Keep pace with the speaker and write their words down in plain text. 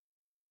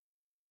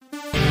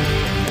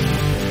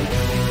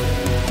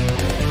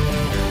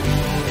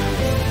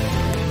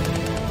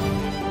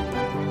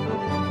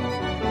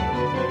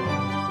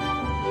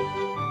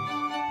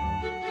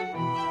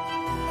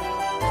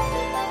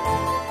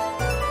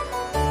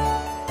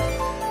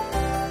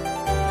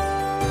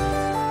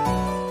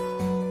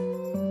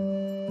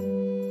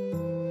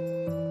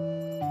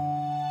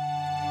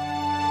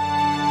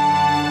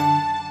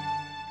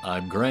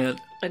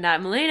And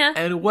I'm Elena.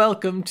 And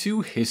welcome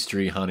to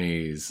History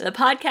Honeys, The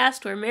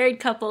podcast where a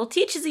married couple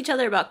teaches each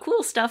other about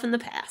cool stuff in the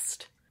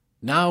past.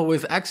 now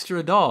with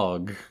extra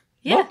dog.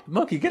 Yeah.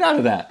 Monkey, get out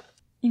of that.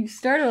 You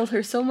startled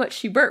her so much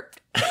she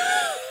burped.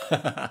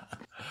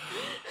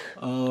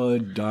 Oh,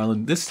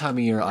 darling, this time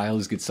of year I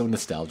always get so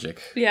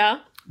nostalgic. Yeah?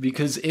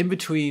 Because in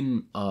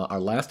between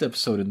our last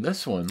episode and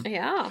this one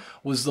Yeah.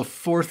 was the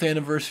 4th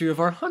anniversary of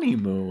our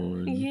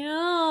honeymoon. Yeah.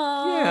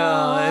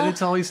 Yeah, and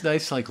it's always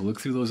nice to look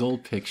through those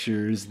old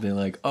pictures and they're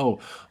like, oh,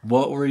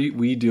 what were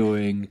we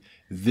doing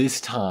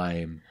this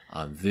time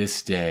on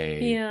this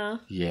day? Yeah.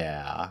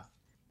 Yeah.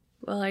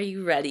 Well, are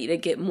you ready to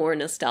get more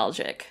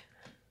nostalgic?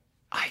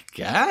 I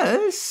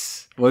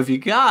guess. What have you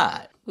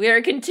got? We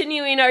are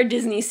continuing our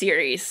Disney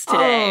series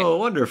today. Oh,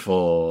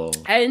 wonderful.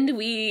 And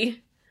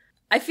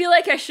I feel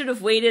like I should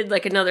have waited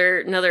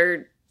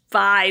another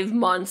 5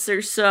 months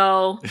or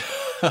so.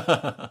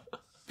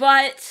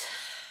 But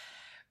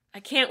I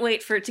can't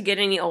wait for it to get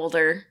any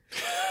older.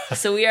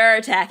 So we are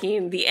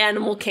attacking the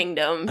animal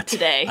kingdom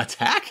today.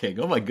 Attacking?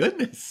 Oh my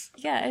goodness.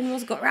 Yeah,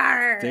 animals go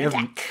rawr,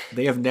 attack.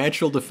 They have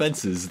natural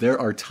defenses. There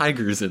are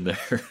tigers in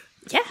there.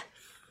 Yeah.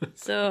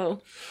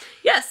 So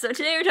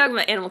today we're talking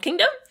about Animal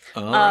Kingdom,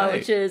 All right.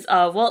 which is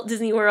Walt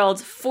Disney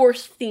World's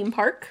 4th theme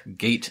park.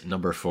 Gate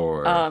number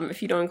 4.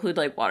 If you don't include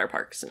water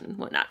parks and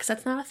whatnot, because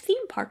that's not a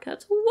theme park,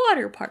 that's a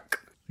water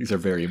park. These are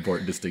very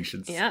important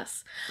distinctions.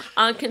 Yes.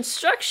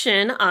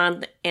 Construction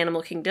on the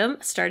Animal Kingdom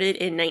started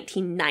in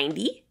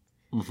 1990,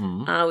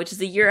 which is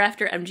the year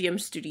after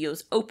MGM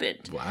Studios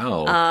opened.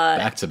 Wow.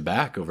 Back to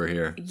back over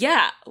here.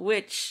 Yeah,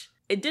 which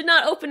it did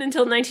not open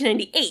until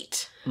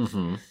 1998.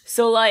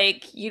 So,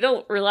 you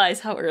don't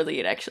realize how early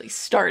it actually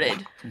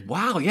started.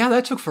 Wow, yeah,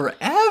 that took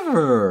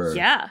forever.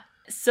 Yeah.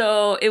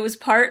 So it was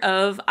part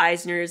of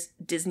Eisner's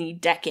Disney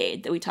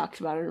Decade that we talked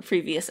about in a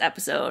previous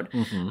episode.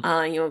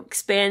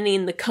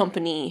 Expanding the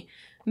company,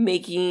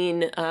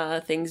 making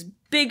things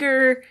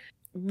bigger,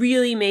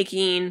 really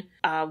making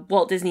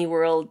Walt Disney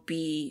World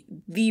be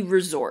the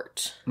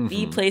resort,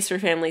 the place for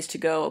families to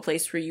go, a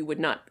place where you would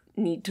not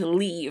need to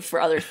leave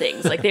for other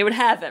things. They would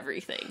have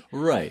everything.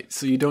 Right,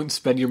 so you don't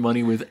spend your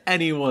money with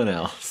anyone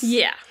else.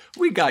 Yeah.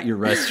 We got your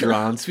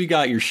restaurants, we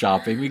got your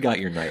shopping, we got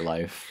your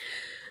nightlife.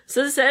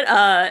 So as I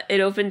said,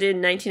 it opened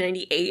in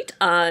 1998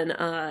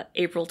 on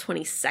April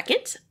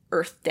 22nd,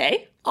 Earth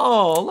Day.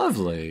 Oh,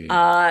 lovely.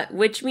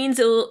 Which means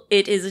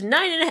it is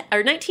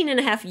 19 and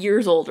a half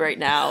years old right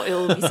now. It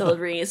will be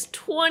celebrating its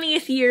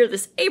 20th year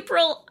this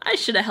April. I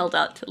should have held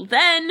out till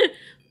then,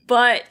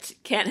 but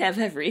can't have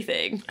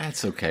everything.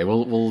 That's okay.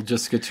 We'll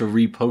just get to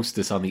repost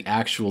this on the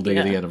actual day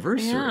of the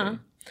anniversary. Yeah.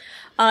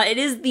 It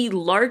is the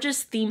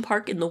largest theme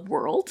park in the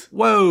world.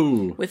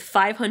 Whoa! With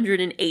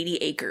 580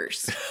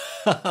 acres.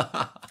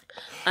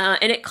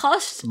 And it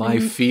cost... My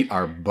feet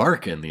are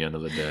barking at the end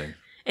of the day.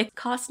 It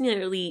cost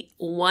nearly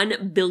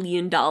 $1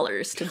 billion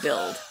to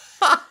build.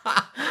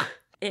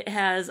 It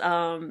has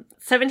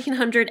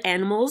 1,700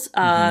 animals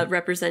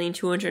representing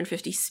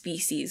 250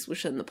 species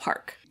within the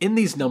park. In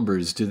these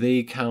numbers, do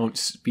they count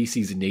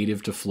species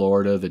native to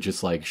Florida that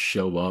just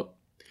show up?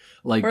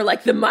 Or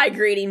the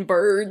migrating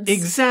birds.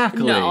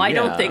 Exactly. No, I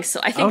don't think so.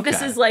 I think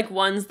this is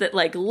ones that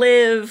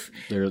live.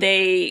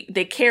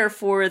 They care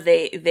for.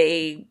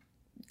 They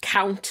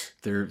count.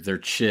 They're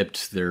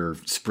chipped. They're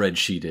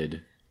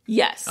spreadsheeted.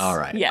 Yes. All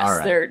right. Yes. All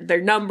right.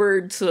 They're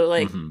numbered. So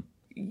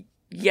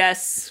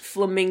yes,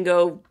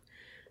 flamingo.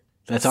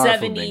 That's our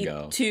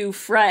flamingo. 72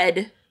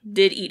 Fred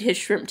did eat his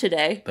shrimp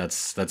today.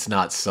 That's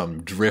not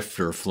some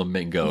drifter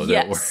flamingo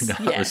that we're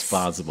not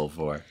responsible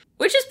for.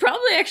 Which is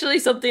probably actually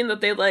something that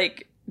they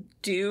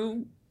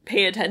do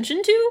pay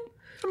attention to.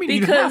 I mean,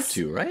 you have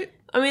to, right?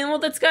 I mean, well,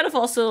 that's kind of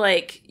also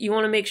you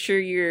want to make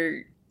sure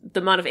the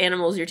amount of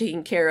animals you're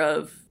taking care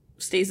of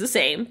stays the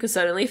same, because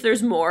suddenly if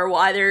there's more,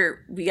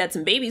 we got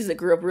some babies that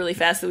grew up really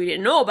fast that we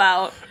didn't know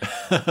about,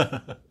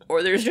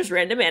 or there's just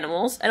random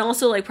animals, and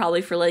also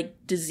probably for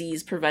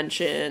disease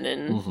prevention,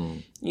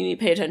 and you need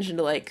to pay attention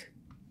to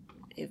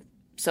if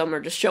some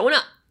are just showing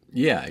up.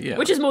 Yeah.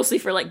 Which is mostly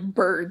for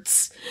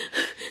birds.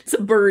 It's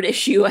a bird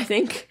issue, I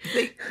think.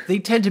 They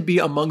tend to be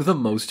among the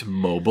most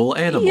mobile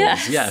animals.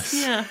 Yes.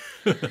 Yeah.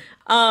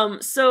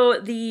 So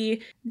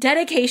the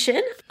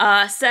dedication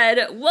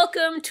said,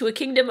 "Welcome to a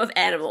kingdom of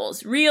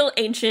animals, real,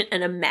 ancient,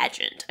 and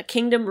imagined. A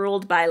kingdom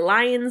ruled by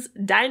lions,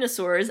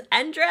 dinosaurs,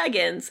 and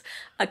dragons.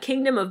 A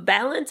kingdom of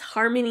balance,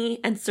 harmony,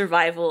 and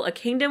survival. A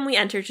kingdom we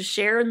enter to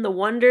share in the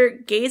wonder,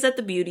 gaze at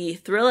the beauty,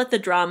 thrill at the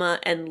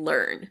drama, and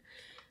learn."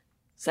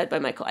 Said by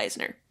Michael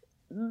Eisner.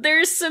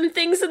 There's some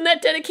things in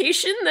that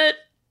dedication that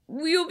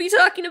we will be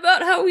talking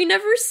about how we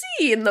never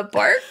see in the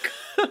park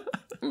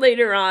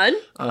later on.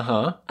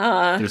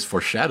 There's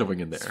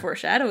foreshadowing in there. It's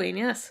foreshadowing,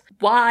 yes.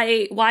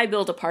 Why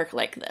build a park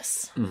like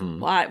this?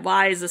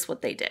 Why is this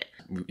what they did?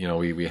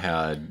 We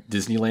had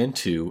Disneyland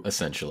 2,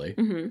 essentially,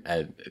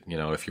 and,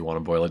 if you want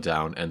to boil it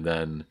down, and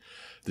then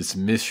this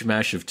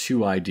mishmash of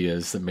two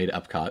ideas that made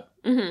Epcot,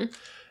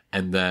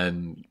 and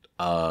then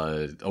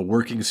a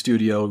working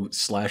studio /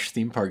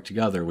 theme park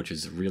together, which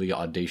is a really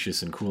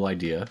audacious and cool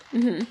idea.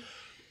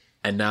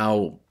 And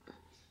now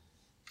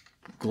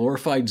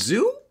glorified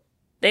zoo?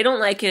 They don't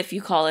like it if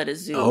you call it a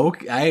zoo.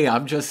 Okay,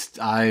 I'm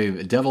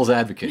devil's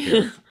advocate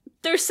here.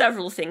 There's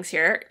several things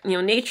here.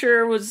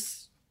 Nature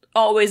was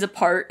always a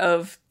part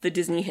of the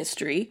Disney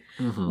history.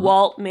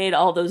 Walt made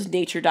all those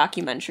nature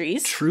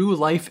documentaries. True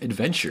life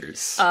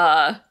adventures.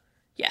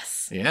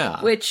 Yes.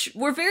 Yeah. Which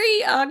were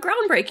very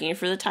groundbreaking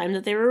for the time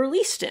that they were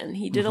released in.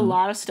 He did a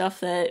lot of stuff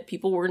that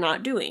people were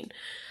not doing.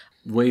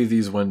 The way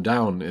these went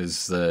down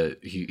is that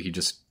he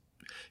just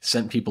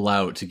sent people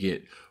out to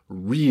get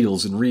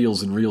reels and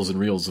reels and reels and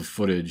reels of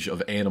footage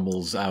of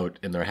animals out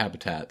in their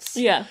habitats.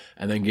 Yeah.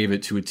 And then gave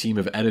it to a team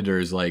of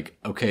editors like,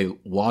 okay,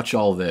 watch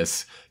all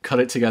this,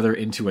 cut it together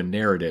into a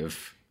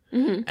narrative,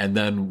 and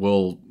then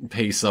we'll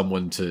pay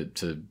someone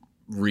to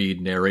read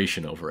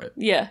narration over it.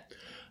 Yeah.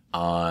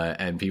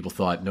 And people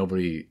thought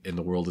nobody in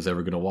the world is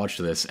ever going to watch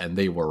this, and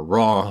they were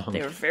wrong.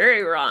 They were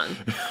very wrong.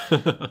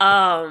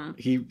 And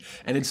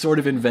it sort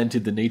of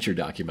invented the nature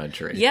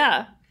documentary.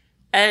 Yeah.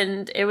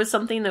 And it was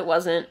something that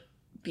wasn't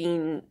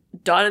being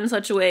done in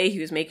such a way. He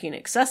was making it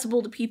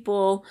accessible to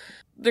people.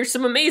 There's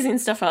some amazing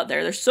stuff out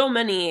there. There's so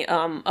many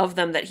of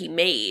them that he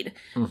made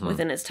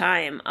within his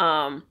time.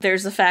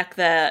 There's the fact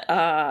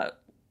that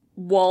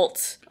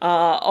Walt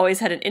always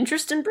had an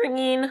interest in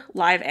bringing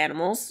live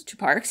animals to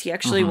parks. He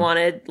actually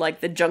wanted, like,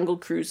 the Jungle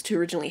Cruise to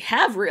originally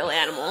have real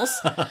animals,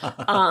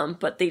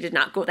 but they did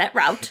not go that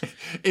route.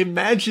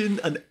 Imagine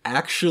an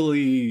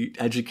actually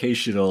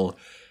educational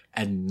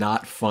and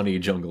not funny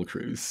Jungle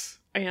Cruise.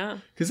 Yeah.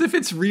 Because if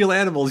it's real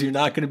animals, you're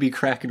not going to be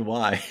cracking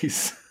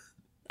wise.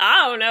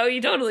 I don't know,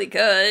 you totally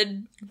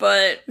could,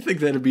 but... I think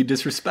that'd be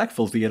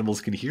disrespectful if the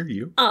animals can hear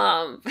you.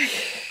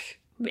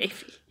 Maybe.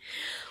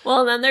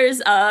 Well, then there's,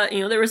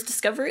 there was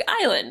Discovery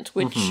Island,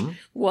 which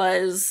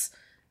was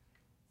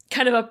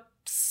kind of a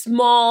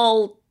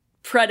small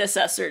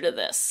predecessor to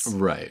this.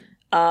 Right.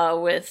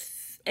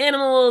 With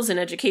animals and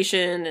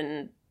education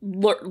and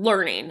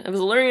learning. It was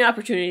a learning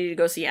opportunity to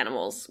go see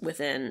animals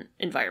within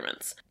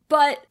environments.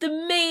 But the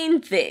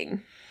main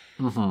thing,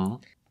 the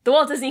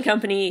Walt Disney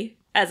Company,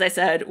 as I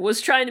said,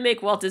 was trying to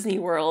make Walt Disney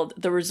World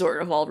the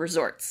resort of all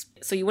resorts,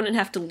 so you wouldn't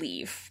have to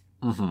leave.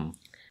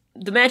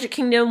 The Magic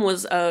Kingdom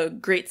was a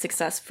great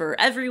success for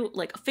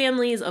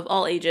families of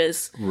all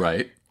ages.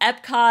 Right.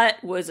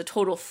 Epcot was a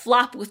total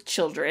flop with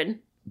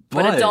children,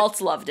 but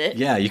adults loved it.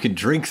 Yeah, you can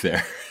drink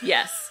there.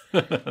 Yes.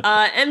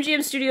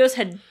 MGM Studios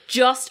had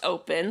just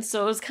opened,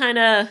 so it was kind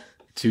of...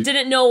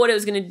 didn't know what it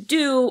was going to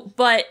do,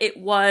 but it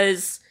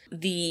was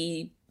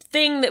the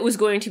thing that was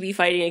going to be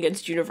fighting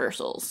against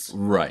Universal's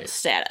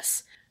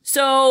status.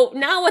 So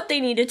now what they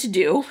needed to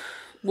do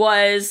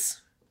was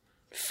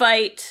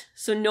fight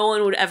so no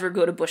one would ever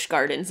go to Busch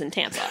Gardens in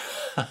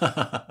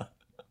Tampa.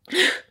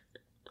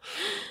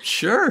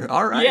 Sure,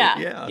 all right.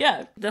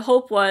 Yeah. The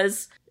hope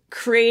was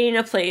creating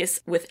a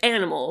place with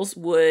animals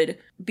would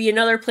be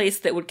another place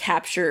that would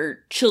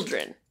capture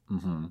children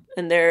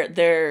and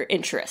their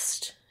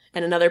interest,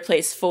 and another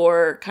place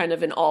for kind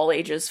of an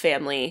all-ages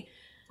family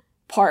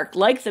park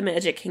like the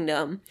Magic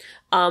Kingdom,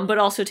 but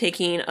also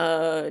taking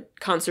a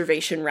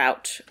conservation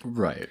route.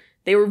 Right.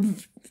 They were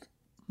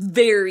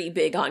very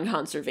big on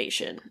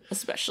conservation,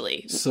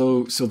 especially.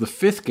 So the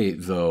fifth gate,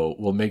 though,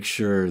 will make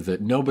sure that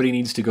nobody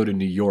needs to go to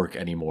New York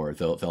anymore.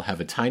 They'll have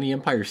a tiny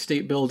Empire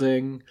State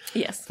Building.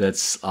 Yes.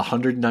 That's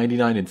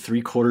 199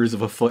 3/4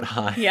 of a foot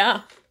high.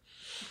 Yeah.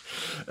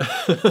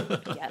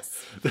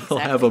 Yes. They'll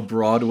have a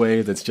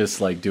Broadway that's just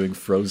like doing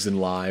Frozen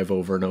live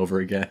over and over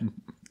again.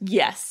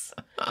 Yes.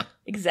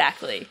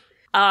 Exactly.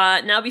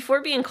 Now,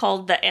 before being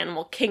called the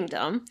Animal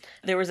Kingdom,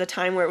 there was a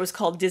time where it was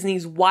called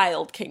Disney's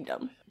Wild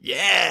Kingdom.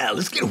 Yeah,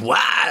 let's get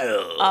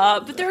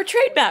wild. But there were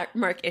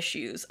trademark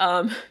issues.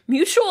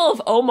 Mutual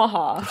of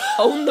Omaha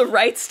owned the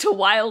rights to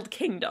Wild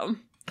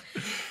Kingdom,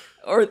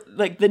 or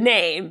like the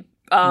name,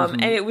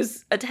 and it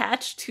was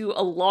attached to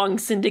a long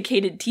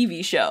syndicated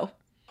TV show.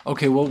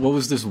 Okay, well, what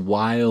was this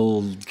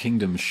Wild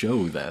Kingdom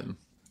show then?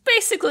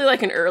 Basically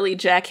like an early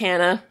Jack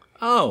Hanna.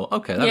 Oh,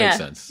 okay, that makes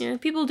sense. Yeah,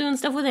 people doing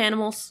stuff with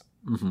animals.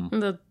 In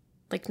the,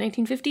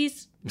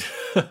 1950s?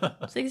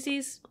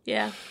 60s?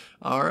 Yeah.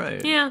 All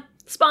right. Yeah.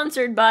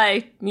 Sponsored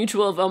by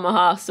Mutual of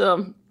Omaha,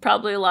 so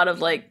probably a lot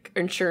of,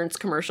 insurance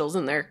commercials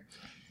in there.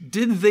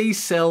 Did they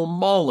sell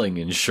mauling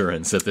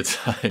insurance at the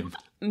time?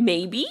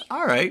 Maybe.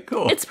 All right,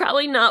 cool. It's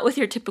probably not with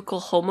your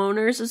typical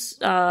homeowner's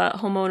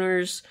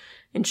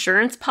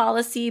insurance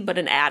policy, but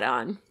an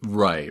add-on.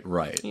 Right.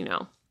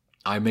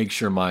 I make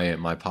sure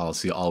my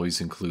policy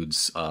always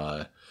includes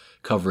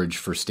coverage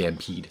for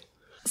Stampede.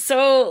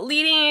 So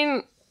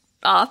leading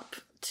up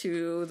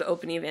to the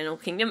opening of Animal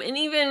Kingdom, and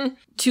even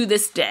to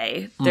this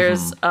day,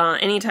 there's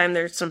anytime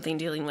there's something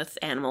dealing with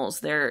animals,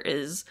 there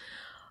is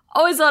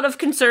always a lot of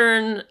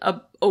concern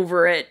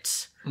over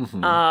it.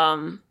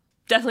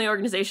 Definitely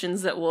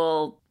organizations that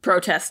will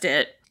protest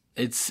it.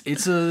 It's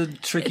a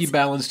tricky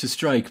balance to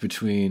strike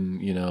between,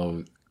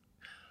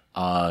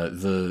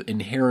 the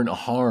inherent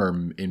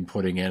harm in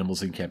putting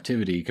animals in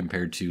captivity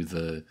compared to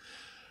the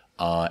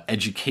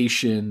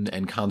education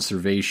and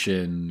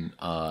conservation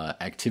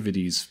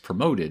activities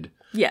promoted.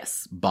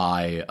 Yes.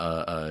 by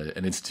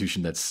an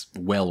institution that's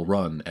well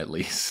run, at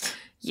least.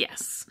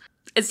 Yes.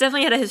 It's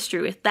definitely had a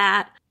history with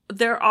that.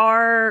 There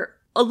are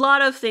a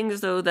lot of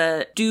things, though,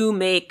 that do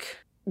make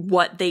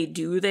what they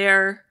do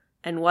there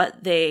and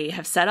what they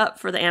have set up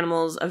for the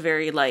animals a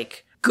very,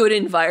 like, good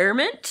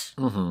environment.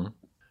 Mm-hmm.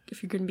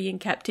 If you're going to be in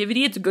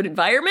captivity, it's a good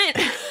environment.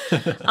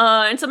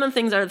 And some of the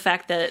things are the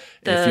fact that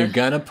If you're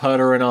gonna put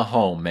her in a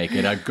home, make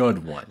it a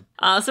good one.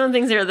 some of the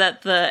things are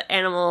that the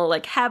animal,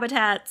 like,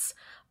 habitats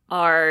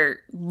are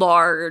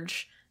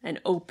large and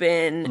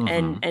open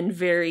and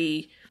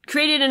very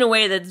created in a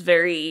way that's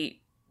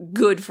very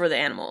good for the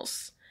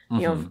animals.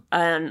 You know,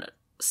 and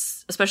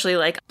especially,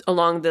 like,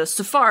 along the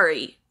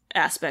safari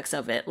aspects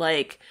of it,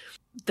 like,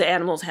 the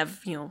animals have,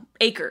 you know,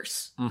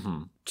 acres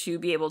to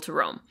be able to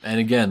roam. And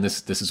again,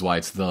 this is why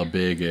it's the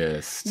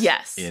biggest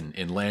Yes.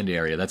 in land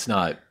area. That's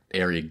not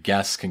area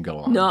guests can go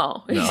on.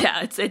 No.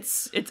 Yeah,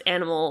 it's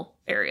animal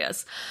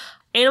areas.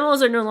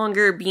 Animals are no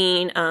longer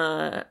being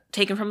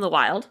taken from the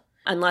wild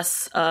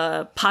unless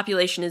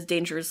population is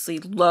dangerously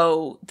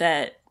low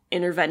that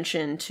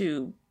intervention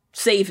to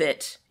save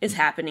it is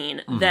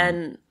happening.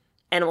 Then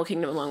Animal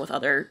Kingdom, along with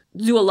other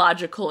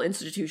zoological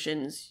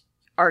institutions,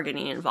 are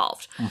getting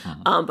involved.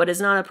 But it's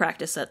not a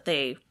practice that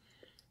they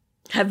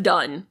have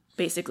done,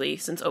 basically,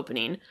 since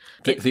opening.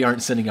 They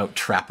aren't sending out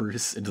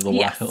trappers into the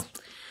Yes.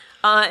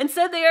 wild.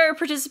 Instead, they are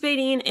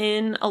participating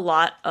in a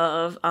lot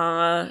of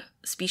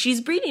species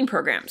breeding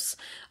programs.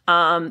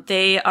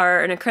 They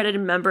are an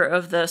accredited member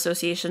of the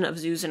Association of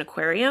Zoos and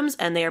Aquariums,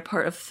 and they are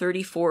part of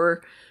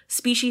 34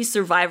 species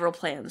survival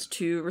plans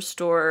to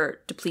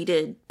restore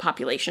depleted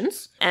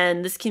populations.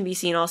 And this can be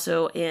seen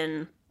also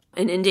in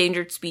an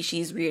endangered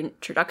species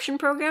reintroduction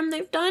program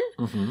they've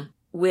done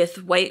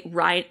with white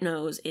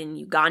rhinos in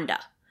Uganda.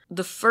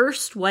 The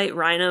first white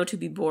rhino to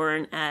be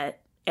born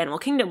at Animal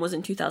Kingdom was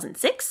in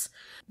 2006.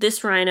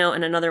 This rhino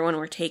and another one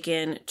were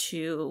taken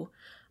to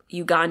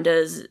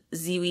Uganda's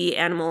Ziwi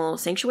Animal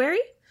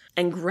Sanctuary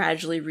and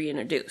gradually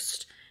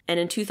reintroduced. And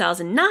in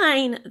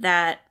 2009,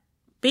 that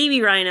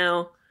baby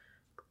rhino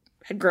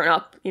had grown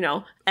up, you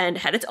know, and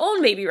had its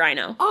own baby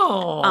rhino.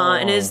 Oh.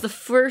 And it is the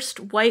first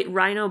white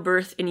rhino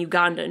birth in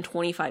Uganda in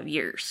 25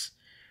 years.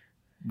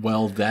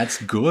 Well, that's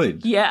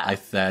good. Yeah.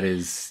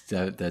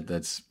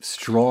 That's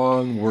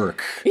strong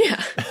work.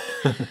 Yeah.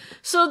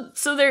 So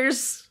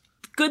there's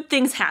good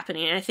things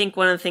happening. And I think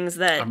one of the things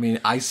that... I mean,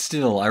 I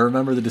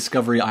remember the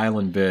Discovery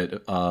Island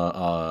bit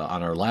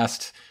on our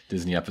last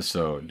Disney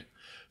episode.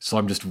 So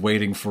I'm just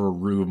waiting for a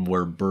room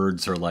where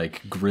birds are,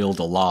 like, grilled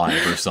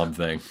alive or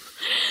something.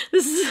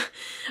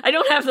 I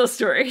don't have those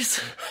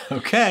stories.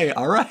 Okay,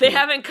 all right. They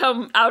haven't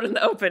come out in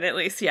the open, at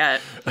least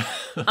yet.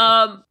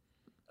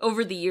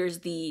 Over the years,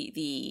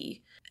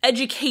 the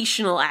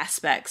educational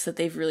aspects that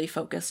they've really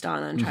focused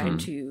on trying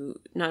to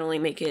not only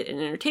make it an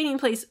entertaining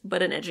place,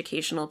 but an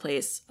educational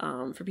place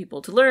for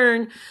people to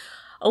learn.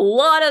 A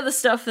lot of the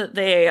stuff that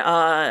they...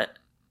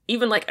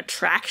 even, like,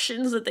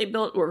 attractions that they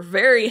built were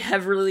very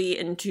heavily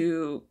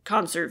into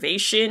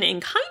conservation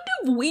in kind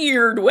of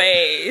weird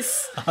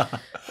ways,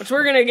 which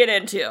we're going to get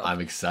into.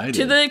 I'm excited.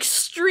 To the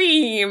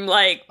extreme,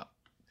 like...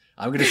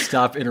 I'm going to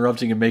stop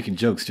interrupting and making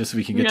jokes just so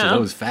we can get to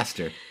those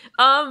faster.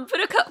 But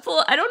a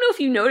couple... I don't know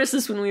if you noticed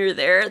this when we were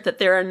there, that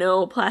there are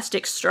no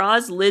plastic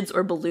straws, lids,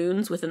 or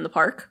balloons within the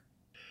park.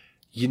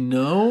 You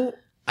know,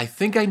 I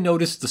think I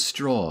noticed the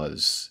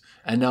straws.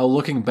 And now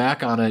looking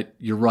back on it,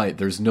 you're right,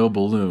 there's no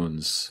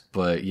balloons.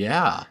 But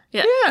yeah.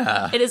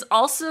 It is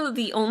also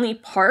the only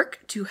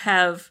park to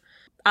have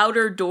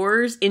outer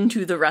doors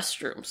into the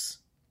restrooms.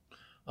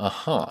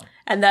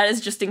 And that is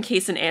just in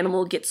case an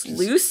animal gets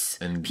loose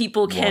and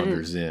people can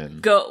wanders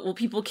in.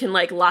 People can,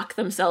 like, lock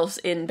themselves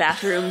in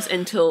bathrooms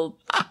until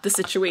the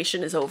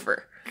situation is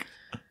over.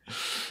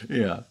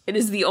 Yeah. It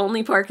is the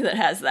only park that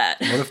has that.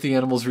 What if the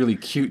animal's really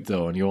cute,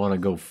 though, and you want to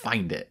go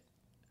find it?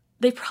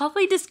 They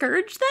probably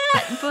discourage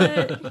that,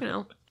 but, you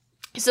know.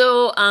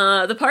 So,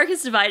 the park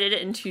is divided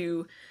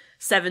into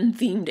 7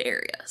 themed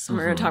areas. And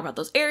we're going to talk about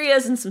those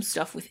areas and some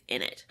stuff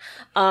within it.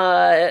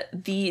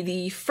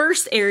 The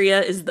first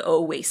area is the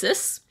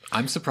Oasis.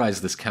 I'm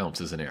surprised this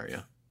counts as an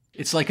area.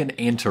 It's like an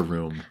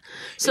anteroom.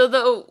 So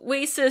the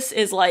Oasis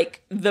is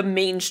like the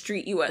Main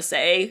Street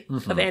USA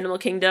of Animal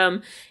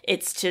Kingdom.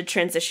 It's to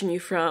transition you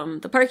from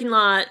the parking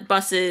lot,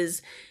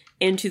 buses,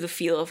 into the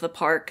feel of the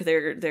park.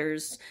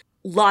 There's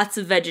lots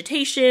of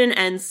vegetation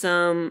and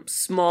some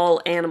small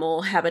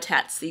animal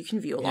habitats that you can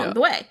view along the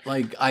way.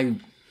 Like,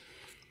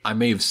 I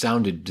may have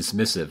sounded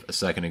dismissive a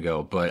second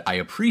ago, but I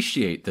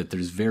appreciate that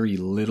there's very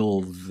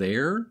little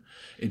there.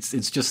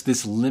 It's just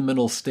this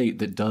liminal state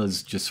that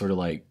does just sort of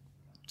like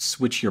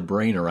switch your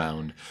brain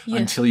around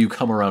until you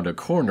come around a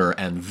corner,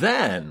 and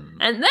then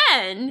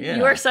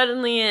you are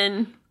suddenly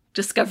in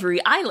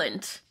Discovery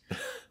Island,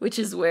 which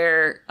is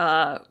where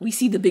we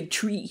see the big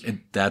tree.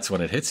 And that's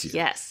when it hits you.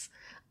 Yes.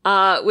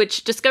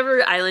 Which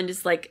Discovery Island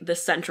is like the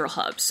central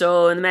hub.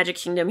 So in the Magic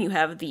Kingdom, you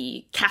have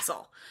the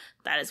castle.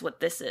 That is what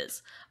this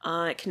is.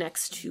 It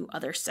connects to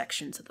other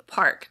sections of the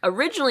park.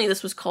 Originally,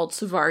 this was called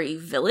Savari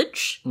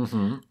Village.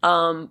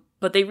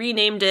 But they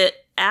renamed it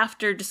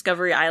after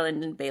Discovery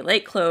Island and Bay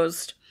Lake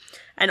closed.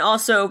 And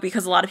also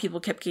because a lot of people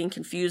kept getting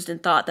confused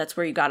and thought that's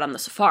where you got on the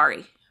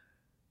safari.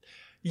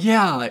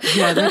 Yeah,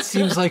 that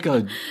seems like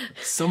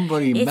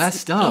somebody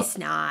messed up. It's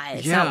not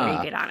where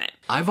you get on it.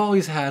 I've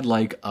always had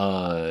like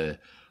a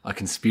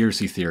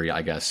conspiracy theory,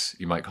 I guess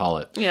you might call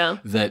it. Yeah.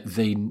 That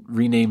they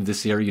renamed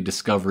this area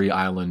Discovery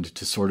Island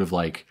to sort of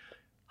like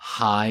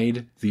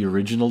hide the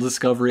original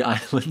Discovery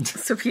Island.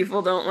 So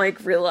people don't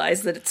like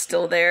realize that it's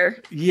still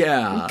there.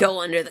 Yeah.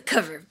 Go under the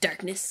cover of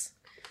darkness.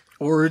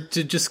 Or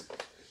to just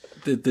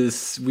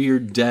this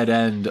weird dead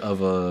end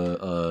of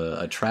a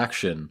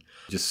attraction,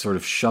 just sort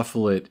of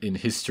shuffle it in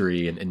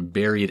history and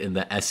bury it in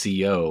the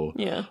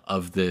SEO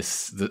of the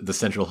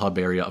central hub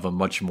area of a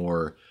much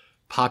more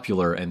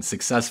popular and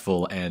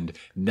successful and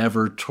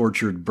never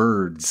tortured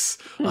birds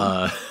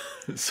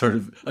sort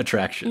of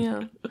attraction.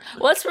 Yeah.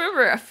 Well, let's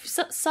remember,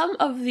 some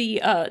of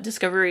the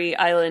Discovery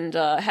Island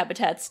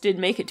habitats did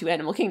make it to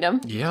Animal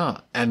Kingdom. Yeah,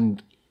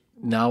 and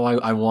now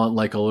I want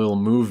like a little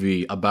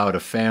movie about a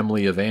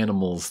family of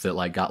animals that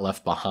like got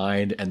left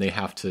behind and they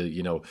have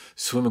to,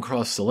 swim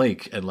across the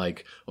lake and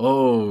like,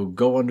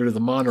 go under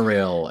the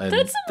monorail. And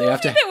that's a they movie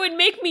have to, that would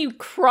make me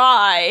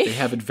cry. They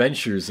have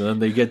adventures and then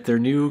they get their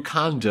new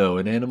condo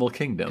in Animal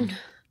Kingdom.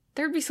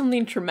 There'd be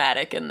something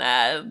traumatic in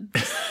that.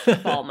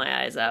 Bawl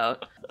my eyes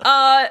out.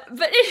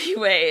 But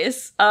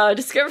anyways,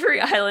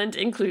 Discovery Island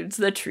includes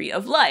the Tree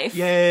of Life.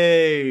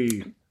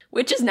 Yay!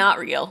 Which is not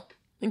real,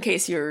 in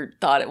case you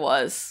thought it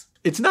was.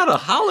 It's not a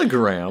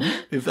hologram,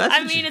 if that's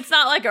it's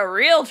not like a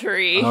real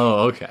tree.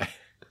 Oh, okay.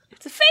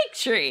 It's a fake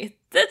tree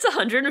that's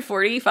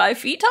 145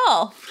 feet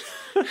tall.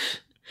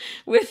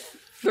 With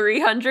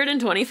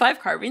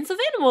 325 carvings of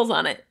animals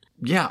on it.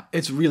 Yeah,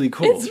 it's really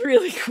cool. It's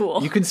really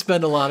cool. You can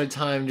spend a lot of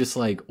time just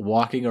like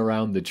walking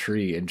around the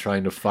tree and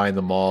trying to find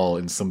them all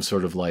in some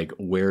sort of like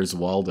Where's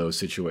Waldo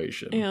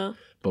situation. Yeah.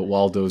 But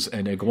Waldo's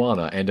an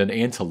iguana and an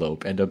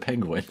antelope and a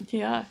penguin.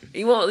 Yeah.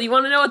 Well, you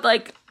want to know what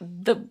like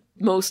the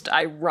most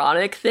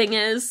ironic thing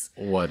is?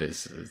 What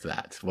is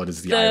that? What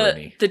is the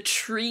irony? The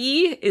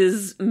tree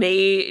is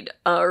made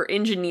or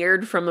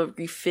engineered from a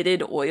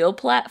refitted oil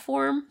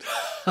platform.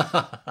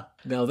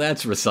 Now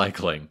that's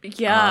recycling.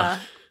 Yeah.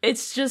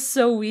 It's just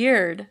so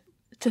weird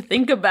to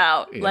think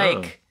about. Yeah.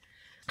 Like,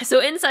 so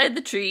inside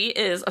the tree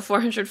is a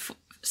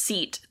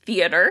 400-seat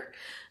theater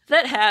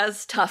that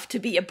has Tough to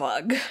Be a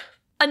Bug.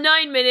 A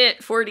 9-minute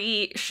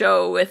 4D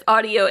show with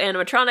audio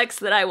animatronics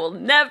that I will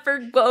never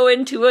go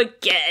into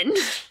again.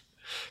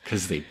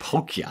 Because they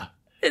poke ya.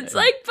 It's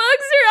like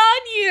bugs are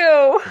on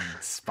you.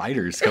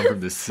 Spiders come from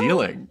the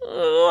ceiling.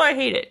 Oh, I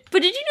hate it.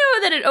 But did you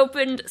know that it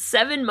opened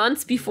 7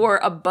 months before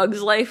A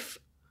Bug's Life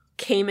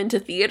came into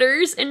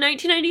theaters in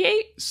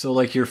 1998? So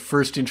like your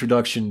first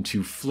introduction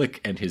to Flick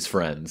and his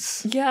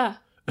friends. Yeah.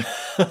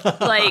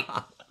 Like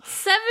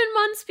 7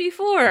 months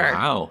before.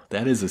 Wow,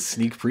 that is a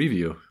sneak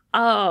preview.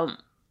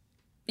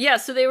 Yeah,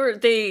 so they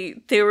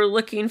were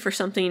looking for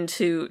something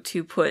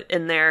to put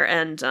in there,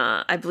 and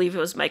I believe it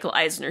was Michael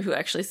Eisner who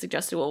actually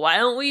suggested, well, why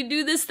don't we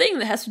do this thing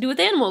that has to do with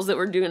animals that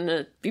we're going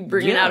to be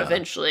bringing out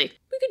eventually?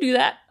 We could do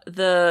that.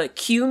 The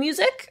cue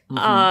music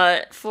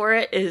for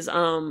it is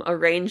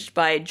arranged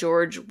by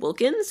George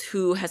Wilkins,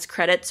 who has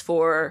credits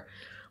for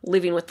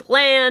Living with the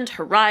Land,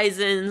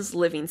 Horizons,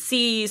 Living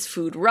Seas,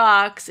 Food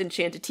Rocks,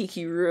 Enchanted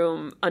Tiki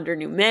Room, Under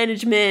New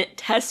Management,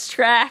 Test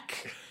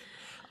Track.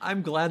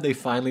 I'm glad they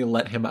finally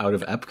let him out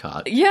of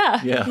Epcot.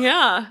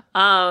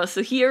 Yeah.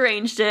 So he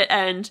arranged it,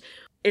 and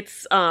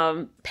it's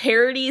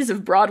parodies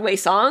of Broadway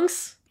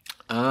songs.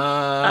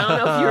 I don't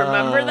know if you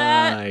remember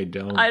that. I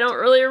don't. I don't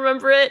really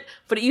remember it,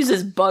 but it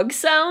uses bug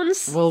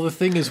sounds. Well, the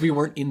thing is, we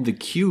weren't in the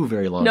queue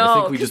very long. No, I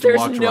think we just there's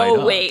walked no right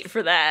up. wait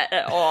for that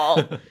at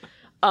all.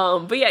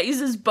 But yeah, it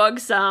uses bug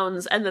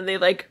sounds, and then they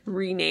like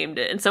renamed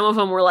it, and some of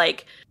them were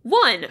like,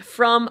 one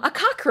from a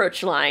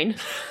cockroach line,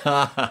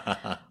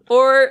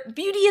 or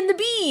Beauty and the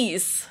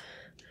Bees,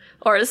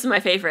 or this is my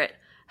favorite,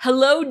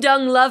 Hello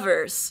Dung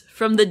Lovers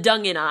from the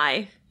Dung and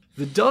I.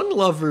 The Dung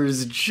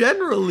Lovers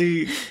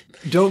generally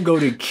don't go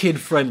to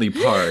kid-friendly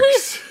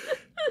parks.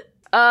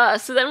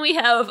 So then we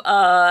have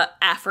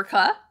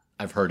Africa.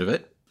 I've heard of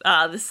it.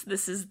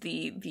 This is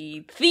the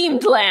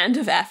themed land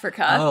of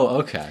Africa.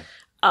 Oh, okay.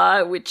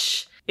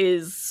 Which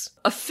is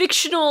a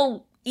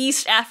fictional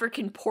East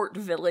African port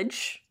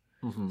village.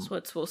 Mm-hmm. That's what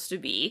it's supposed to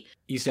be.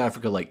 East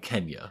Africa, like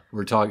Kenya.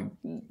 We're talking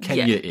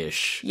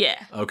Kenya-ish.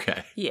 Yeah.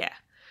 Okay. Yeah.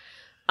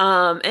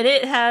 And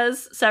it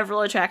has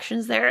several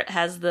attractions there. It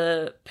has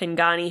the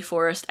Pangani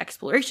Forest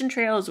Exploration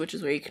Trails, which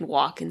is where you can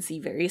walk and see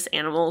various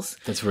animals.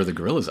 That's where the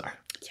gorillas are.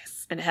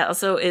 Yes. And it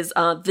also is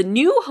the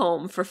new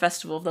home for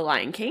Festival of the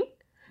Lion King.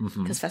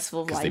 Because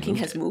Festival of the Lion King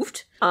has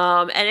moved.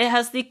 And it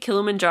has the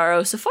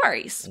Kilimanjaro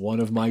Safaris. One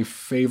of my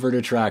favorite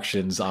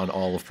attractions on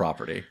all of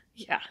property.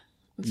 Yeah.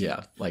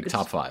 Yeah, like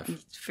top 5.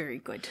 It's very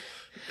good.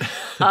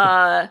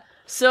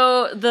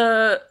 So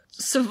the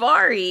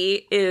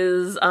safari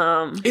is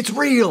It's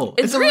real.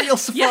 It's a real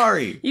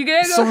safari. Yeah, you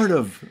gotta go. Sort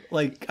of.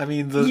 Like, I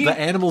mean, the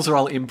animals are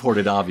all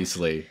imported,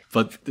 obviously,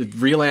 but the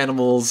real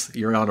animals,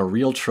 you're on a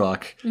real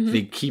truck.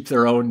 They keep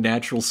their own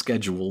natural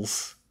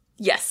schedules.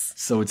 Yes.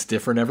 So it's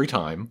different every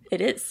time. It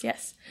is,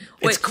 yes.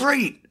 It's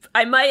great.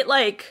 I might,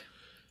 like,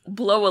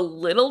 blow a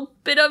little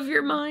bit of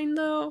your mind,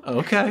 though.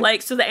 Okay.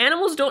 Like, so the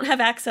animals don't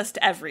have access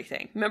to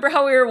everything. Remember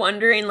how we were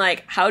wondering,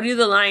 like, how do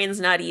the lions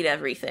not eat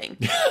everything?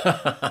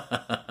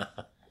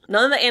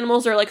 None of the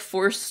animals are, like,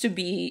 forced to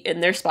be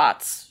in their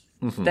spots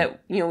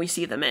that, you know, we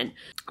see them in.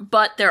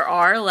 But there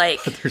are, like...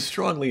 But they're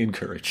strongly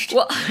encouraged.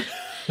 Well,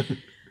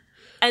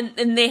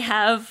 and they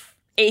have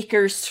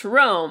acres to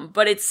roam,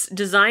 but it's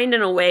designed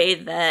in a way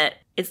that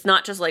it's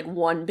not just, like,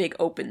 one big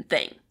open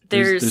thing.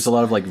 There's a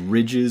lot of, like,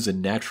 ridges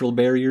and natural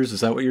barriers.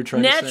 Is that what you're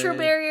trying to say? Natural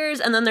barriers,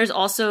 and then there's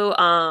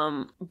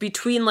also,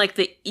 between, like,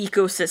 the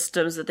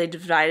ecosystems that they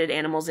divided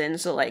animals in,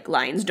 so, like,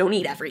 lions don't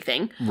eat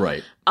everything.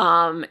 Right.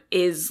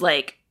 Is,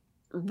 like,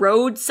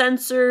 road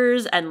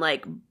sensors and,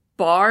 like,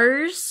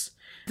 bars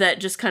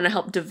that just kind of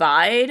help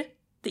divide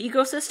the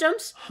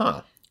ecosystems.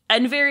 Huh.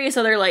 And various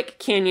other, like,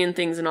 canyon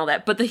things and all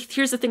that. But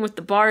here's the thing with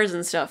the bars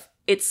and stuff.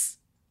 It's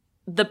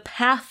the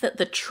path that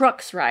the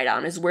trucks ride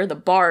on is where the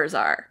bars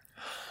are.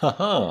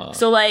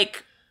 So,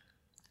 like,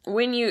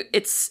 when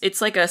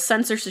it's like a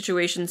sensor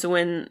situation, so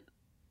when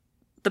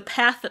the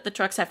path that the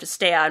trucks have to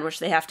stay on, which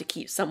they have to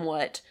keep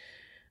somewhat,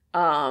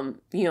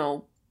 you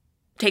know,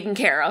 taken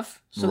care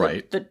of, so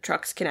that the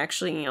trucks can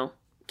actually, you know,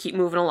 keep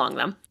moving along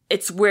them.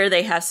 It's where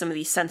they have some of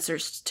these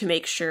sensors to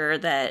make sure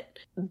that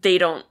they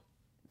don't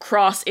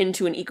cross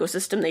into an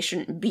ecosystem they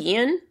shouldn't be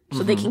in,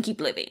 so they can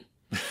keep living.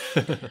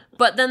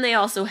 But then they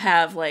also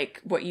have,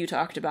 like, what you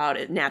talked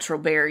about, natural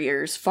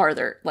barriers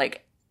farther,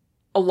 like,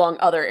 along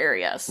other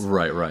areas.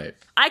 Right.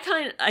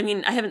 I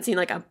mean, I haven't seen,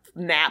 like, a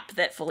map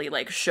that fully,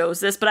 like, shows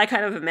this, but I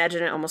kind of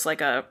imagine it almost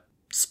like a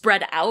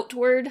spread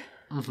outward.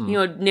 You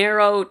know,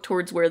 narrow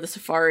towards where the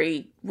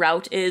safari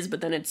route is, but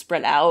then it's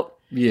spread out.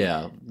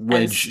 Yeah,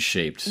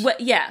 wedge-shaped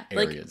areas.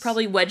 Like,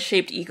 probably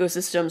wedge-shaped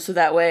ecosystems, so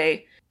that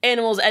way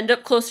animals end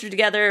up closer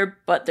together,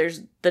 but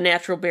there's the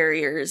natural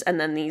barriers, and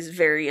then these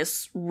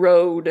various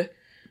road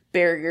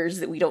barriers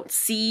that we don't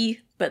see,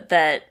 but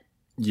that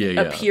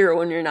appear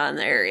when you're not in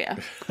the area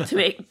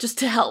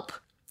to help.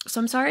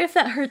 So I'm sorry if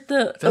that hurt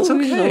the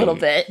illusion a little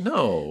bit.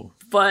 No.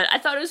 But I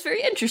thought it was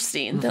very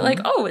interesting. They're like,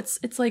 oh,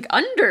 it's like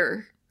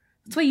under.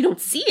 That's why you don't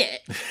see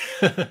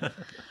it.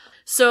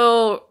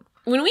 So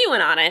when we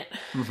went on it,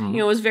 you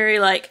know, it was very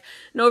like,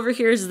 and over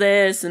here's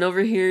this, and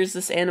over here's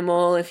this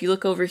animal. If you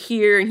look over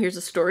here, and here's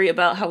a story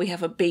about how we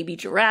have a baby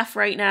giraffe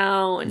right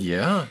now. And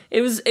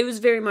it was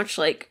very much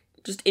like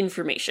just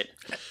information.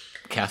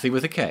 Kathy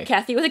with a K.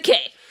 Kathy with a K.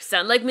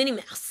 Sound like Minnie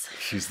Mouse.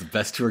 She's the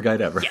best tour guide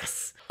ever.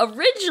 Yes.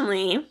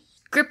 Originally,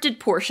 scripted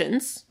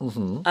portions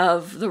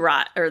of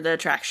the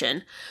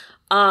attraction,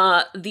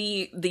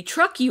 the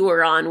truck you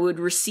were on would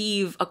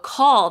receive a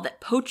call that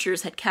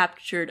poachers had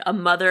captured a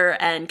mother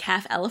and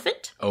calf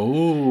elephant.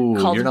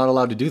 Oh, you're not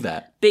allowed to do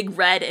that. Big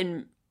Red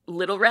and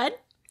Little Red.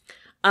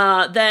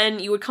 Then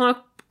you would come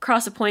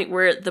across a point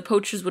where the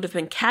poachers would have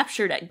been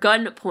captured at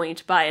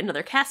gunpoint by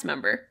another cast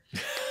member.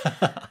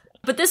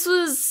 But this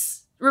was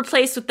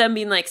replaced with them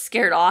being, like,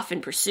 scared off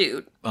and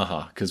pursued.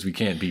 Because we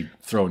can't be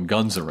throwing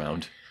guns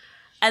around.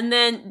 And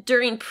then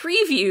during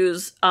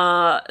previews,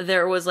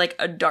 there was, like,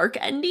 a dark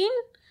ending.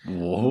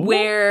 Whoa.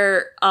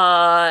 Where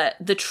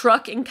the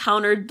truck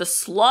encountered the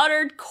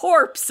slaughtered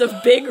corpse of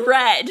Big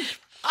Red. And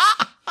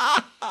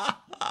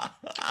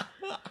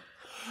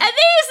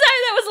they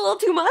decided that was a little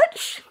too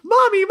much.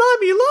 Mommy,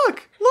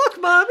 look! Look,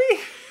 Mommy!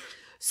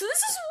 So this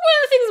is one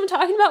of the things I'm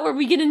talking about where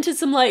we get into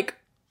some, like,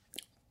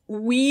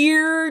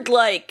 weird,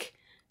 like,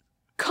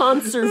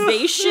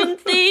 conservation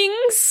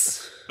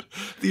things.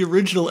 The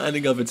original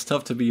ending of It's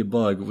Tough to Be a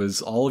Bug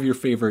was all of your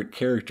favorite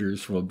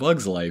characters from A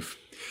Bug's Life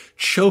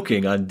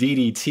choking on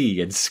DDT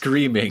and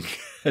screaming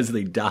as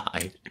they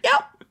die.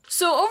 Yep.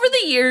 So over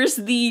the years,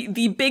 the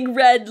Big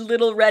Red,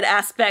 Little Red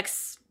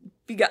aspects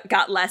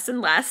got less and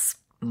less.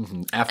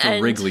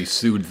 After Wrigley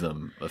sued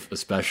them,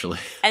 especially.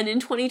 And in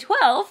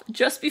 2012,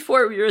 just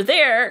before we were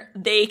there,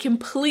 they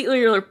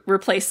completely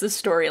replaced the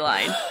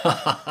storyline.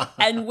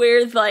 And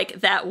where,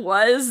 like, that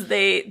was,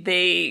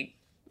 they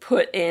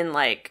put in,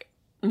 like,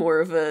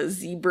 more of a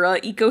zebra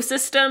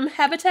ecosystem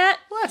habitat.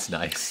 Well, that's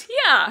nice.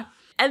 Yeah.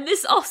 And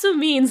this also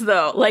means,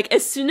 though, like,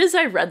 as soon as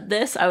I read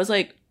this, I was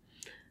like,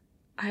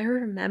 I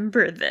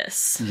remember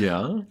this.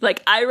 Yeah?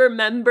 Like, I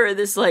remember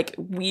this, like,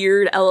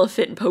 weird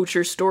elephant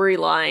poacher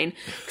storyline.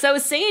 Because I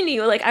was saying to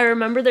you, like, I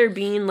remember there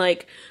being,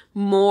 like,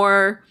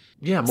 more...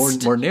 Yeah,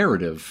 more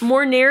narrative.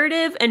 More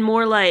narrative and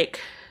more, like,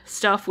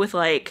 stuff with,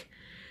 like...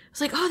 It's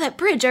like, oh, that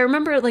bridge. I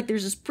remember, like,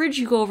 there's this bridge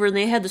you go over, and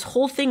they had this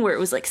whole thing where it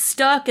was, like,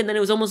 stuck, and then it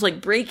was almost,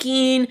 like,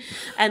 breaking,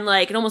 and,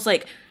 like, it almost,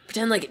 like...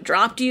 pretend like it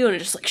dropped you and it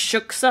just like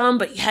shook some,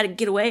 but you had to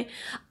get away.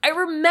 I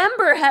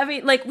remember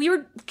having, like, we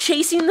were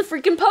chasing the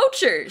freaking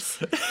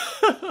poachers.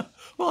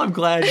 Well, I'm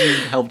glad you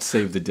helped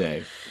save the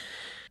day.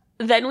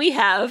 Then we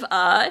have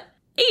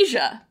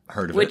Asia.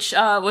 Heard of which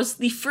was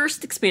the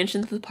first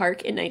expansion to the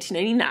park in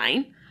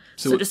 1999.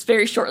 So just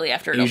very shortly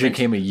after it Asia opened.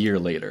 came a year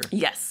later.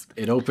 Yes.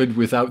 It opened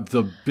without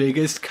the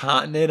biggest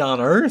continent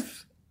on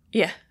Earth?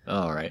 Yeah.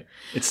 All right.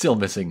 It's still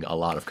missing a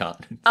lot of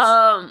continents.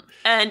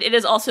 And it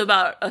is also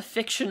about a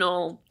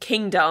fictional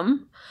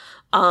kingdom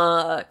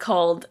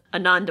called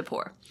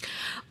Anandapur.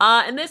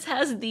 And this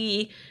has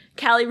the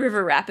Kali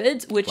River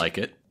Rapids, which... Like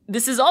it.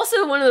 This is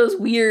also one of those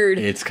weird...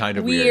 It's kind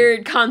of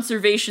weird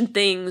conservation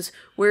things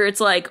where it's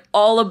like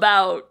all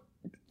about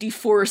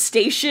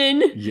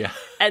deforestation. Yeah.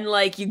 And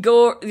like you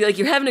go, like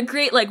you're having a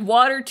great like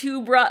water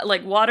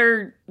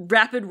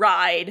rapid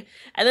ride,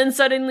 and then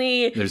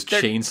suddenly there's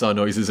chainsaw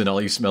noises and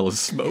all you smell is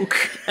smoke.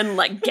 And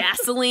like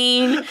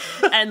gasoline,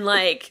 and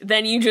like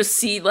then you just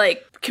see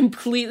like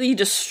completely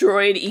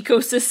destroyed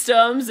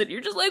ecosystems, and you're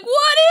just like,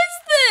 what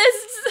is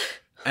this?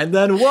 And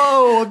then,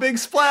 whoa, a big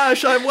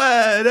splash, I'm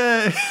wet.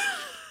 Eh.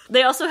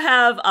 They also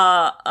have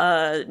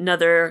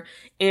another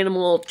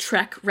animal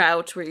trek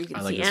route where you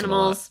can see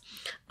animals.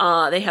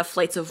 They have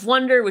Flights of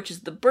Wonder, which is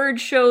the bird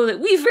show that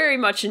we very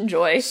much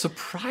enjoy.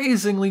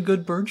 Surprisingly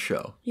good bird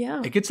show.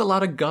 Yeah. It gets a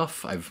lot of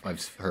guff, I've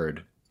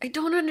heard. I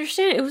don't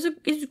understand. It was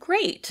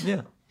great.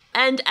 Yeah.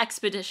 And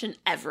Expedition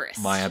Everest.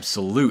 My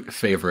absolute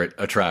favorite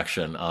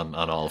attraction on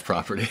all of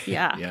property.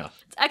 Yeah. Yeah.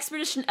 It's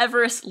Expedition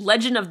Everest,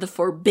 Legend of the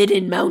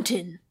Forbidden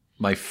Mountain.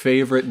 My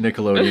favorite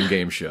Nickelodeon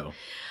game show.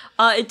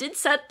 It did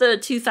set the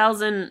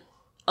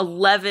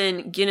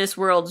 2011 Guinness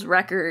World's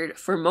Record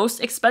for most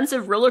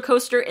expensive roller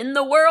coaster in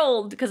the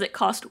world because it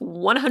cost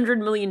 $100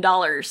 million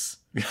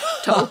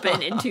to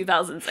open in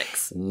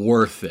 2006.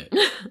 Worth it.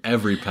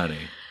 Every penny.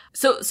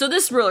 So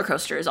this roller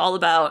coaster is all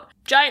about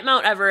giant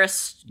Mount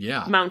Everest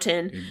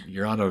mountain.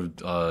 You're on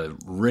a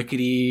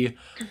rickety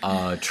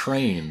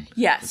train.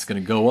 Yes. It's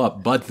going to go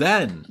up. But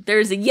then...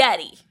 there's a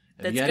Yeti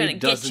that's going to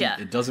get you.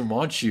 It doesn't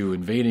want you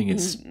invading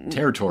its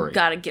territory.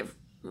 Gotta give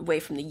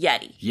away from the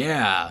Yeti.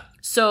 Yeah.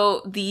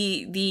 So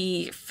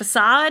the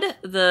facade,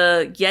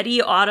 the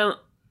Yeti audio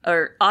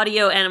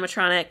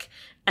animatronic,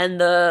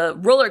 and the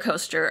roller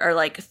coaster are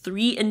like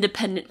 3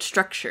 independent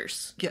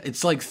structures. Yeah,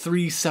 it's like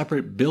 3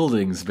 separate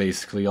buildings,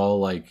 basically, all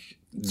like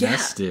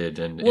nested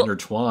and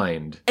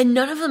intertwined. And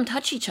none of them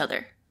touch each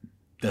other.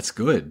 That's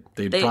good.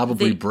 They'd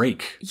probably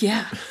break.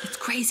 Yeah, it's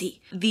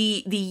crazy.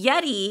 The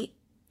Yeti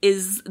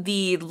is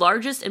the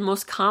largest and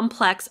most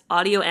complex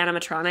audio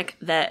animatronic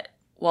that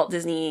Walt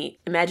Disney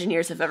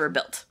Imagineers have ever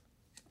built.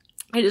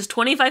 It is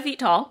 25 feet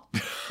tall.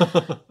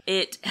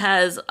 It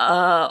has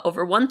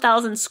over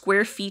 1,000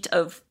 square feet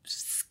of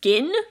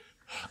skin.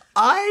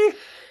 I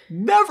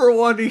never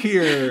want to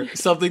hear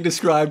something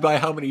described by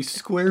how many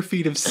square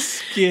feet of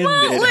skin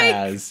it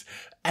has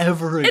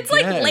ever again. It's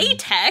like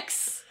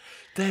latex.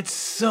 That's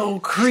so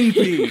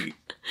creepy.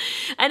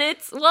 And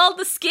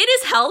the skin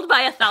is held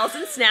by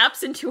 1,000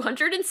 snaps and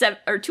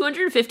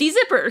 250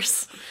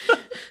 zippers.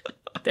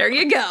 There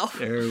you go.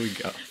 There we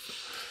go.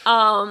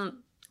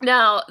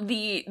 Now,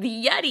 the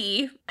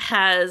Yeti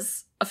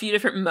has a few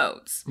different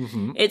modes.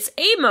 Mm-hmm. It's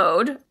A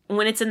mode.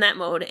 When it's in that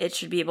mode, it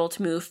should be able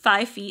to move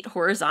 5 feet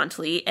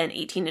horizontally and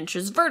 18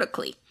 inches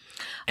vertically.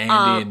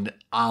 And in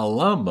a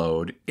la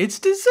mode, it's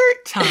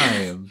dessert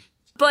time.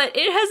 But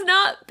it has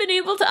not been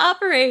able to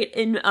operate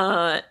in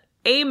A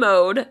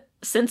mode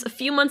since a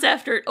few months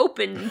after it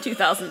opened in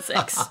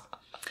 2006.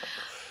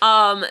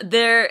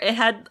 It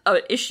had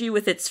an issue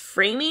with its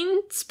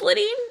framing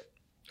splitting.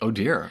 Oh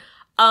dear.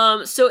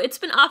 So it's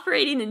been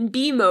operating in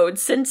B mode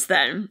since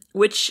then,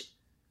 which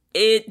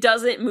it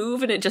doesn't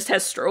move and it just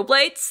has strobe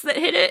lights that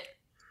hit it.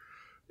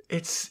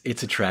 It's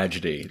a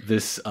tragedy.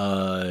 This,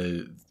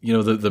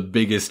 the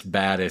biggest,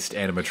 baddest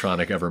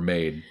animatronic ever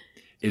made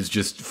is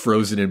just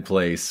frozen in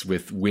place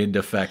with wind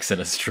effects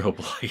and a strobe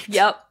light.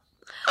 Yep.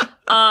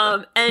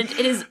 And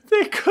it is...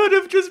 They could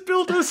have just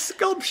built a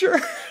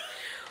sculpture.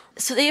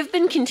 So they have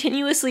been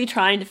continuously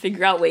trying to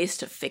figure out ways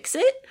to fix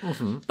it.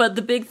 Mm-hmm. But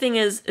the big thing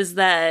is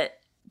that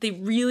they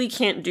really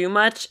can't do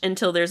much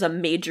until there's a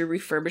major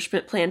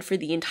refurbishment plan for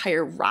the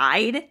entire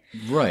ride.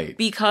 Right.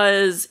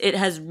 Because it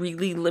has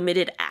really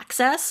limited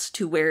access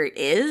to where it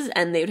is,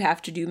 and they'd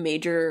have to do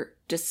major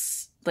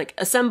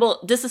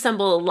disassemble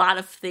a lot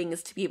of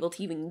things to be able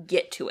to even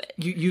get to it.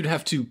 You'd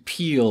have to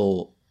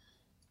peel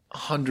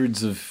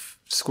hundreds of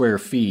square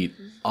feet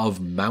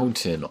of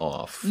mountain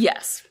off.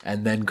 Yes.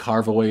 And then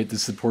carve away at the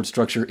support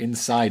structure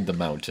inside the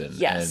mountain.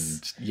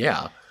 Yes. And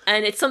yeah.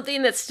 And it's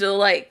something that still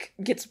like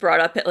gets brought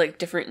up at like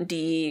different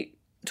D23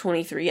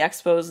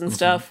 expos and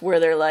stuff where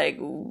they're like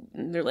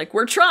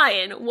we're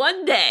trying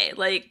one day.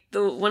 Like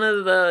one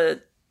of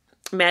the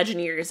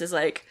Imagineers is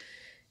like,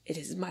 it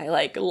is my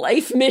like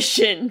life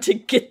mission to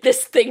get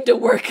this thing to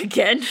work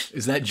again.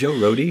 Is that Joe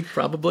Rohde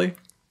probably?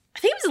 I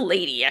think it was a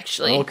lady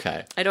actually.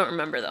 Okay. I don't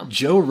remember though.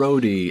 Joe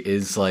Rohde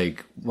is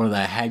like one of the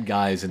head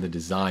guys in the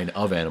design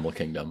of Animal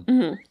Kingdom.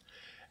 Mm-hmm.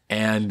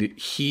 And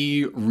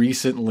he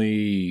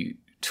recently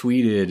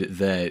tweeted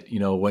that,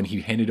 when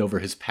he handed over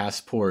his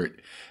passport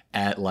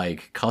at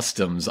like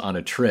customs on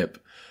a trip,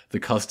 the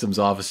customs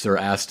officer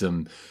asked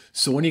him,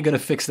 "So when are you going to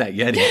fix that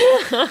Yeti?"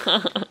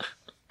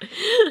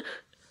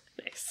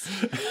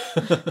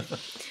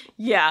 Yes.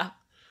 Yeah.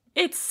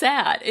 It's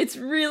sad. It's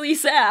really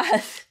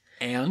sad.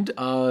 And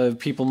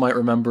people might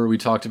remember we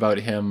talked about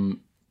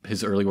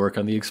his early work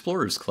on the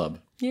Explorers Club.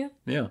 Yeah.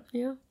 Yeah.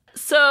 Yeah.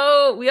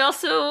 So we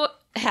also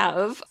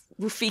have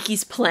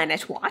Rafiki's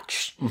Planet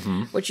Watch,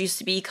 which used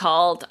to be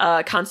called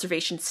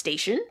Conservation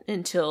Station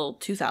until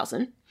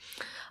 2000.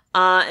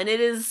 And it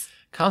is...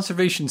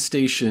 Conservation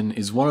Station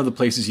is one of the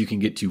places you can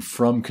get to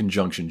from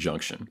Conjunction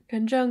Junction.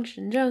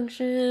 Conjunction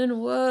Junction,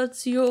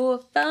 what's your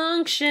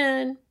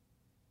function?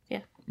 Yeah.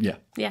 Yeah.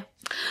 Yeah.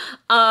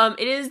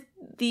 It is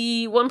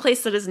the one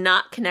place that is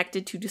not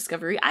connected to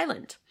Discovery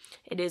Island.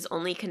 It is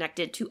only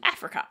connected to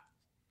Africa.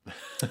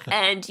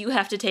 And you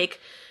have to take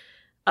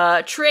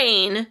a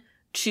train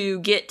to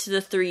get to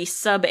the 3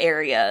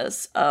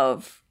 sub-areas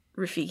of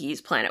Rafiki's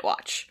Planet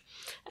Watch.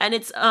 And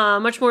it's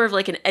much more of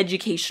like an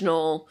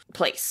educational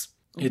place.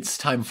 It's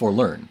time for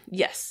learn.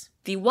 Yes.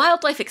 The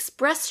Wildlife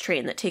Express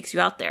train that takes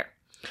you out there.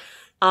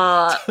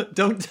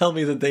 Don't tell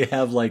me that they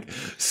have, like,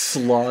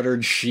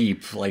 slaughtered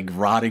sheep, like,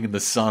 rotting in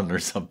the sun or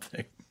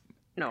something.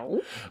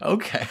 No.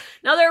 Okay.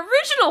 Now, their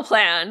original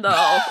plan,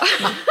 though...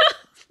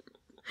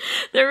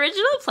 The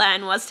original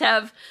plan was to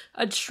have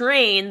a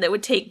train that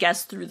would take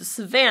guests through the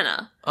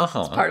savannah.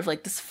 Uh-huh. It's part of,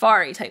 like, the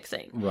safari type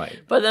thing. Right.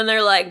 But then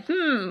they're like,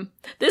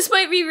 this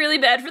might be really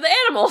bad for the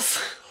animals.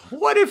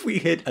 What if we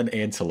hit an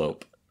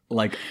antelope?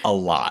 Like, a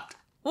lot.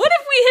 What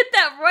if we hit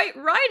that right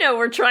rhino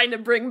we're trying to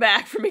bring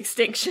back from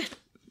extinction?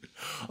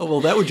 Oh, well,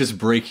 that would just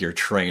break your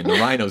train. The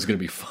rhino's going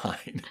to be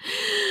fine.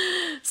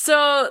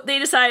 So they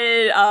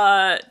decided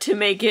to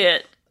make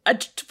it a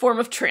form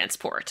of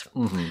transport.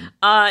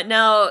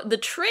 Now, the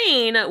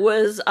train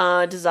was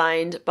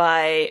designed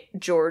by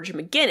George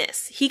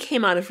McGinnis. He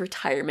came out of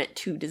retirement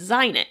to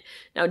design it.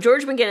 Now,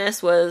 George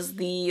McGinnis was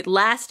the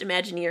last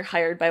Imagineer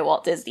hired by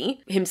Walt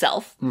Disney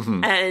himself,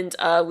 and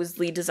was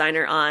lead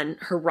designer on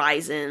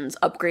Horizons,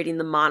 upgrading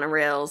the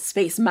monorails,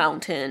 Space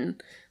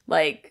Mountain,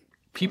 like...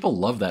 People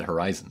love that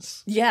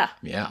Horizons. Yeah.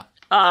 Yeah.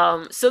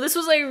 So this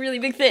was like a really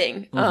big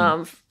thing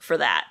for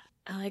that.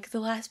 Like the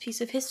last piece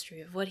of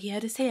history of what he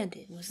had his hand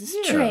in was this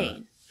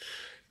train.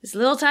 This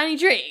little tiny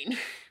train.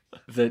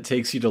 That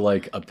takes you to,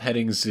 like, a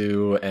petting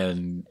zoo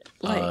and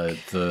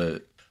Like,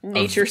 the...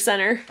 Nature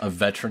center. A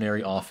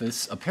veterinary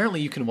office.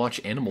 Apparently you can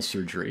watch animal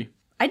surgery.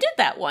 I did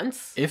that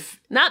once. If...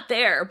 Not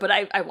there, but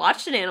I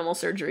watched an animal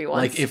surgery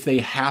once. Like, if they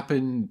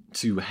happen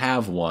to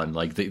have one,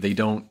 like, they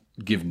don't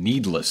give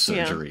needless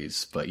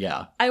surgeries, but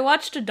yeah. I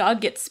watched a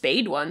dog get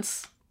spayed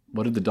once.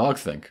 What did the dog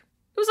think?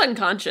 It was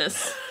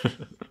unconscious.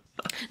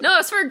 No, it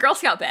was for a Girl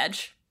Scout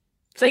badge.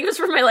 I think it was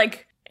for my,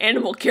 like,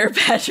 animal care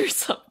badge or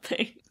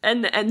something.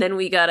 And then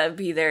we gotta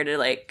be there to,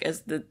 like,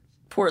 as the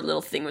poor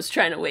little thing was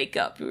trying to wake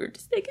up, we were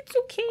just like, it's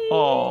okay.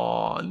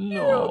 Oh, no.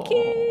 You're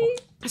okay.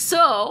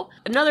 So,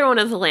 another one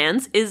of the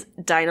lands is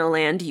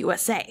Dinoland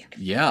USA.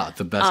 Yeah,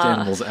 the best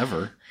animals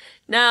ever.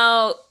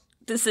 Now,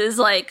 this is,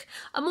 like,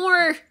 a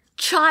more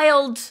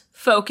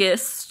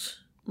child-focused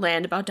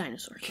land about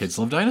dinosaurs. Kids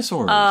love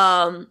dinosaurs.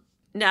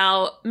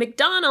 Now,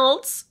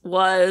 McDonald's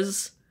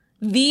was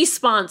the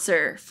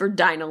sponsor for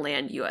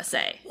Dinoland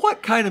USA.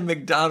 What kind of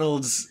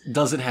McDonald's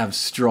doesn't have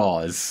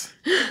straws?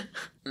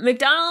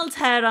 McDonald's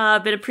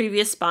had been a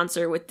previous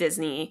sponsor with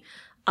Disney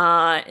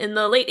in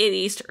the late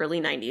 80s to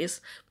early 90s,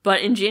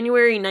 but in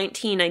January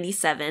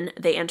 1997,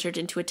 they entered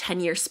into a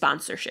 10-year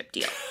sponsorship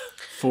deal.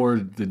 For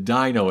the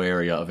dino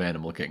area of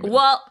Animal Kingdom.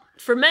 Well,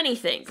 for many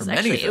things, For many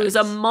actually. things. It was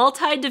a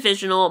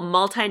multi-divisional,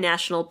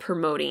 multinational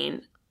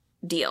promoting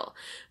deal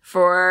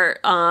for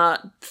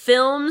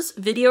films,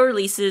 video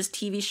releases,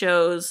 TV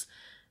shows,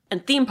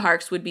 and theme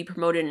parks would be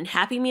promoted in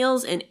Happy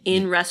Meals and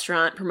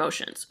in-restaurant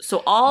promotions.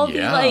 So all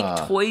the,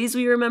 like, toys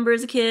we remember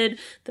as a kid,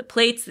 the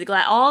plates, the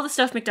glass, all the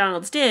stuff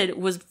McDonald's did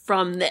was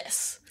from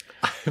this.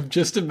 I'm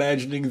just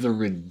imagining the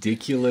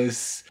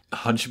ridiculous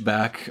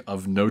Hunchback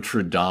of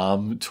Notre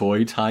Dame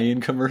toy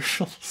tie-in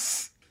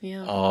commercials.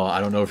 Yeah. Oh,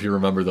 I don't know if you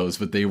remember those,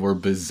 but they were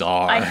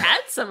bizarre. I had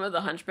some of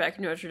the Hunchback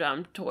of Notre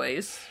Dame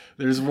toys.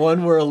 There's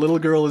one where a little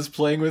girl is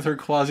playing with her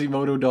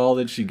Quasimodo doll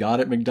that she got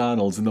at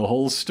McDonald's, and the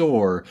whole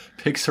store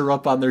picks her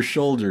up on their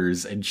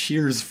shoulders and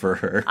cheers for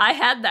her. I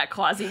had that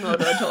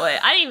Quasimodo toy.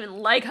 I didn't even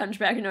like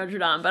Hunchback of Notre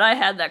Dame, but I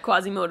had that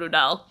Quasimodo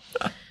doll.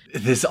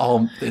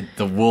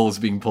 The wool is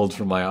being pulled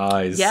from my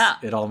eyes. Yeah.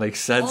 It all makes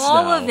sense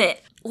All now. of it.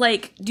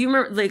 Like, do you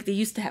remember, like, they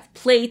used to have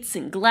plates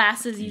and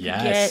glasses you could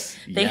Yes,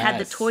 get. They had the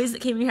yes. toys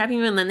that came in your Happy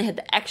Meal, and then they had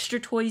the extra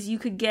toys you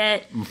could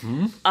get.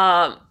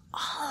 All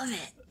of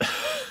it.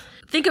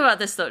 Think about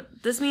this, though.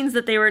 This means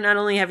that they were not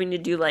only having to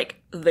do,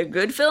 like, the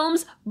good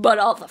films, but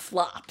all the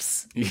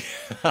flops. And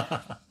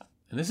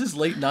this is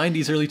late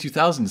 90s, early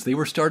 2000s. They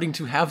were starting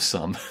to have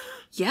some.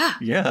 Yeah.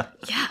 Yeah.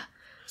 Yeah.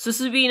 So this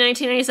would be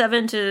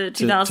 1997 to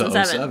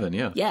 2007. To 07,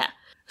 yeah. Yeah.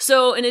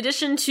 So in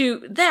addition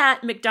to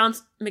that,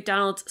 McDonald's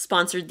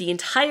sponsored the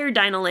entire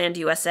Dinoland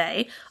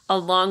USA,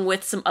 along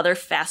with some other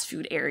fast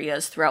food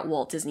areas throughout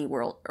Walt Disney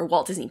World or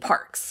Walt Disney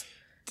parks.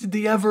 Did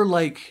they ever,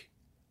 like,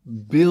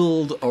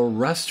 build a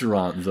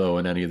restaurant, though,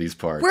 in any of these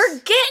parks? We're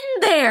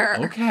getting there.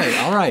 Okay,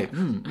 all right.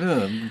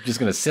 I'm just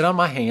going to sit on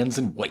my hands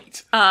and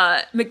wait.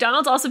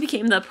 McDonald's also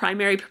became the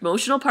primary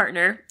promotional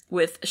partner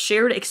with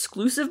shared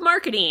exclusive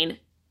marketing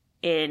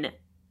in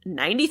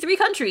 93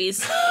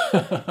 countries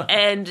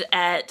and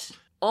at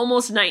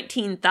almost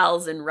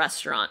 19,000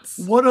 restaurants.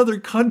 What other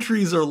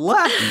countries are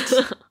left?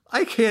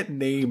 I can't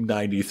name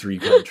 93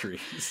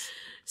 countries.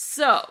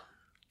 So,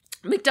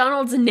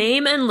 McDonald's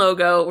name and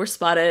logo were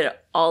spotted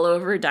all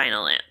over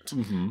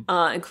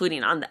Dinoland,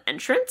 including on the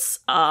entrance.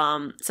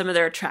 Some of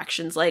their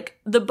attractions, like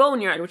the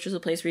Boneyard, which was a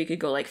place where you could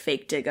go like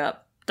fake dig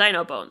up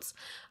dino bones.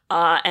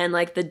 And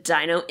like the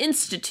Dino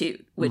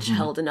Institute, which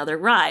held another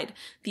ride.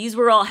 These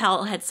were all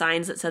had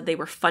signs that said they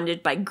were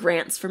funded by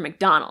grants from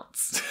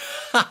McDonald's.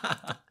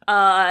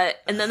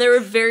 And then there were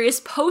various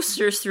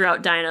posters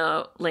throughout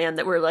Dino Land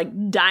that were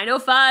like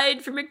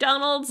dinofied for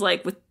McDonald's,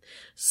 like with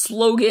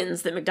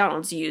slogans that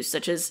McDonald's used,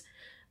 such as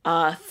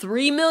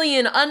 3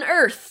 million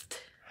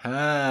unearthed.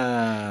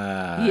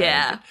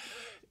 Yeah.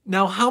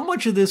 Now, how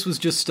much of this was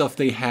just stuff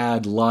they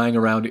had lying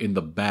around in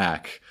the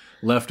back,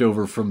 left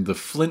over from the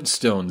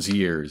Flintstones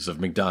years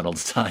of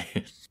McDonald's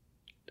tie-in?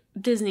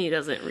 Disney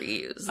doesn't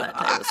reuse that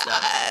type of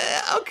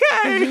stuff.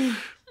 Okay.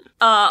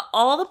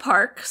 All the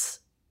parks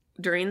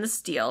during this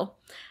deal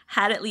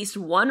had at least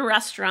one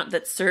restaurant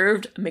that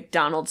served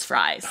McDonald's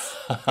fries.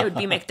 It would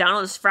be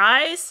McDonald's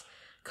fries,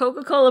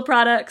 Coca-Cola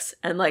products,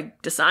 and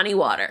like Dasani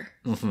water.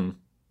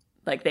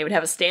 Like they would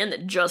have a stand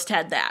that just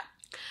had that.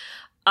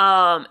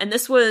 And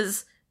this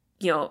was,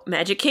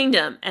 Magic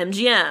Kingdom,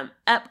 MGM,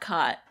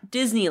 Epcot,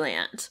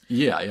 Disneyland.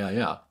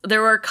 Yeah.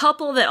 There were a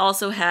couple that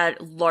also had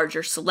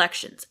larger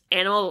selections.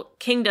 Animal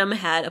Kingdom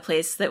had a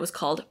place that was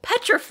called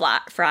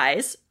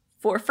Petrofries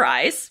for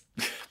fries.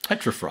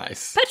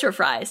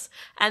 Petrofries.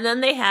 And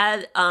then they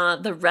had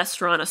the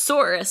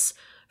Restaurantosaurus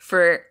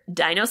for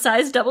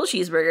dino-sized double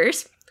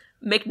cheeseburgers,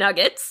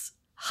 McNuggets,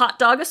 hot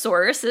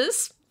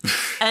dogosauruses,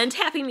 and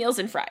Happy Meals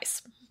and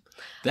fries.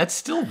 That's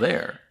still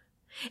there.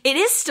 It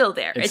is still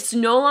there. It's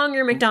no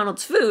longer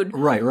McDonald's food.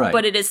 Right.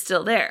 But it is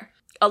still there.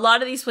 A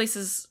lot of these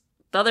places,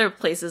 the other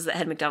places that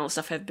had McDonald's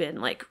stuff have been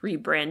like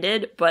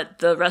rebranded, but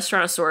the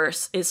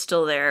Restaurantosaurus is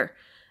still there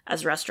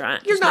as a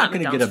restaurant. You're not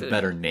going to get a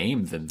better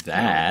name than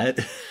that.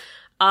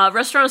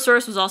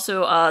 Restaurantosaurus was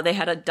also, they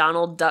had a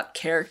Donald Duck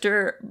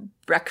character,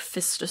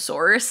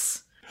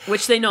 Breakfastosaurus,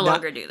 which they no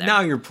longer do there.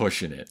 Now you're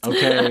pushing it.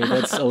 Okay,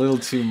 that's a little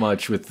too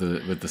much with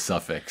the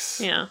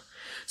suffix. Yeah.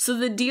 So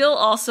the deal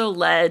also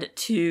led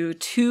to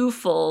 2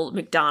 full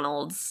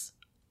McDonald's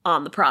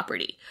on the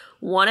property.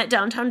 One at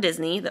Downtown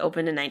Disney that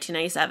opened in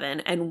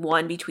 1997, and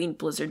one between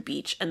Blizzard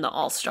Beach and the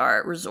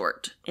All-Star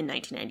Resort in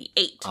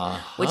 1998.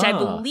 Which I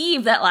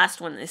believe that last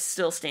one is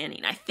still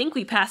standing. I think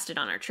we passed it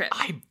on our trip.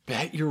 I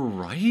bet you're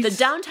right. The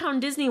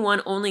Downtown Disney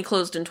one only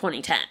closed in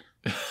 2010.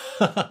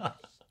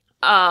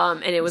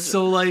 And it was...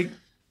 So, like,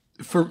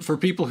 for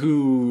people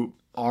who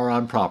are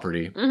on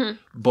property,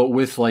 but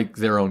with, like,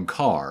 their own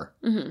car...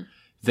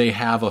 They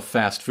have a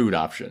fast food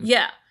option.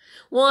 Yeah.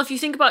 Well, if you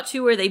think about,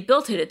 too, where they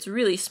built it, it's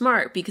really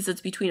smart because it's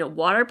between a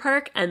water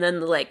park and then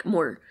the, like,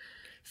 more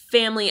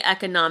family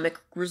economic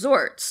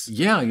resorts.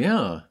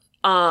 Yeah.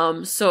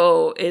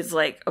 So it's,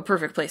 like, a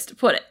perfect place to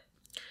put it.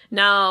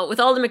 Now, with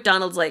all the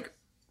McDonald's, like,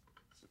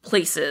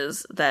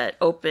 places that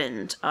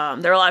opened,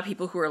 there are a lot of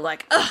people who are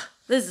like, ugh,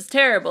 this is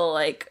terrible.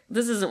 Like,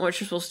 this isn't what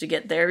you're supposed to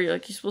get there. You're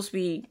supposed to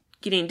be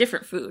getting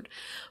different food.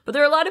 But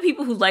there are a lot of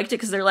people who liked it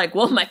because they're like,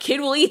 well, my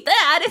kid will eat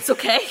that. It's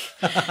okay.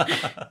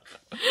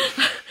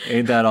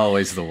 Ain't that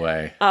always the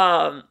way?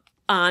 On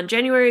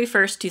January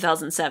 1st,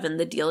 2007,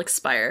 the deal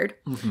expired.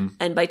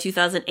 And by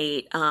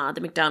 2008,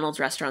 the McDonald's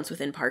restaurants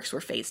within parks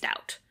were phased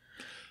out.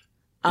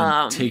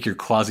 Take your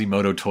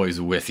Quasimodo toys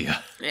with you.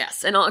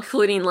 Yes, and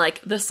including, like,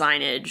 the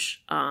signage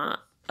of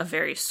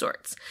various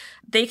sorts.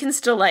 They can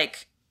still,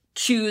 like,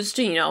 choose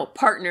to,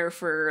 partner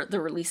for the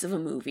release of a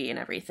movie and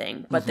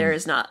everything, but there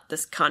is not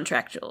this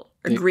contractual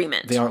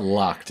agreement. They aren't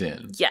locked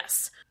in.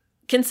 Yes.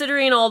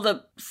 Considering all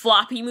the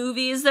floppy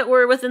movies that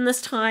were within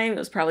this time, it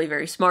was probably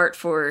very smart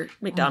for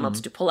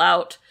McDonald's to pull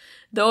out,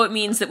 though it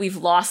means that we've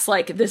lost,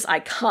 like, this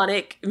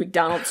iconic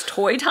McDonald's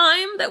toy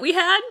time that we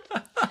had.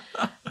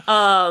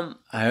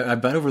 I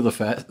bet over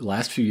the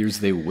last few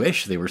years they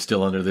wish they were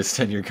still under this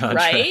 10-year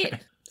contract.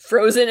 Right?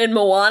 Frozen and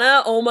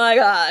Moana, oh my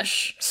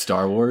gosh.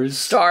 Star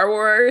Wars,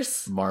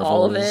 Marvel,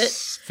 all of it.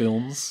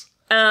 Films.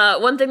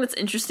 One thing that's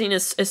interesting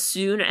is as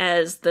soon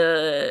as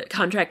the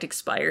contract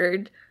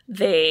expired,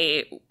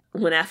 they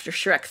went after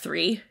Shrek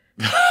 3.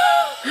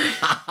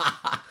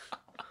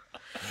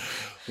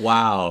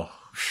 Wow.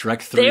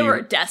 Shrek 3. They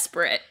were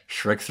desperate.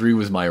 Shrek 3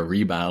 was my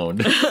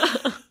rebound.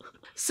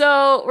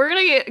 So we're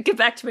going to get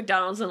back to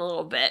McDonald's in a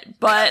little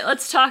bit, but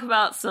let's talk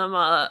about some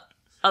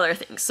other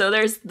things. So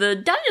there's the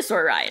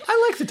dinosaur ride.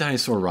 I like the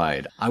dinosaur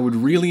ride. I would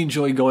really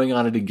enjoy going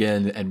on it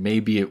again, and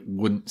maybe it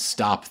wouldn't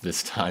stop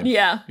this time.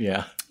 Yeah.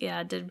 Yeah,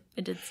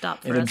 it did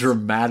stop for in us. a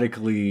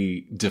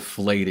dramatically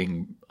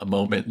deflating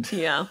moment.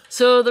 Yeah.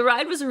 So the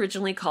ride was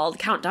originally called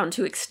Countdown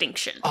to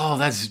Extinction. Oh,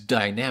 that's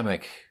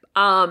dynamic.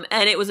 And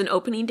it was an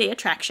opening day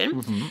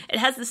attraction. Mm-hmm. It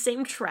has the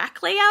same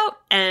track layout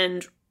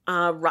and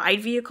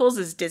ride vehicles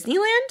as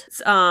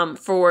Disneyland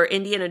for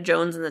Indiana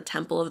Jones and the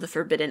Temple of the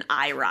Forbidden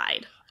Eye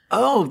ride.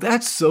 Oh,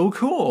 that's so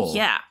cool.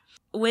 Yeah.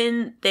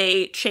 When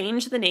they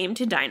changed the name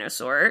to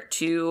Dinosaur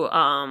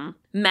to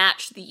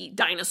match the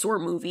dinosaur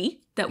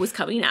movie that was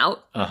coming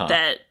out,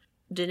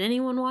 did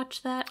anyone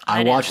watch that? I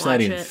didn't watched that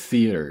watch in it.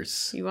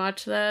 theaters. You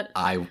watched that?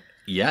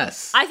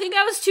 Yes. I think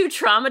I was too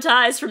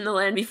traumatized from The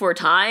Land Before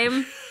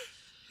Time.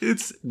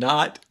 It's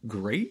not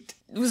great.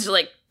 It was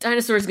like,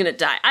 dinosaur's gonna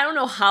die. I don't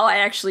know how I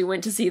actually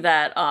went to see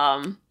that,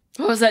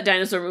 what was that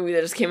dinosaur movie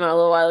that just came out a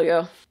little while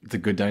ago? The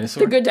Good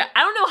Dinosaur? I don't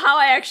know how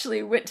I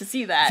actually went to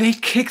see that. They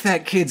kick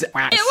that kid's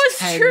ass. It was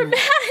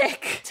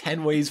traumatic.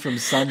 10 ways from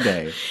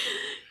Sunday.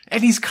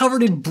 And he's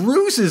covered in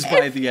bruises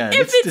by the end.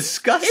 It's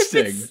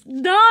disgusting. If it's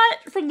not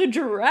from the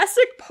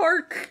Jurassic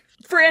Park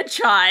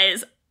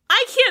franchise,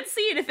 I can't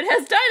see it if it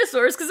has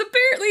dinosaurs, because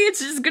apparently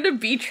it's just gonna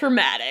be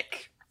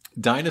traumatic.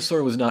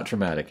 Dinosaur was not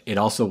traumatic. It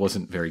also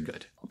wasn't very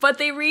good. But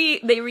they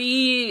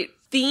re-themed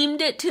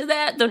it to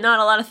that, though not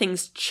a lot of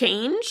things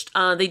changed.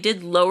 They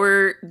did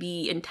lower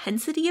the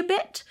intensity a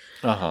bit.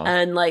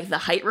 And like the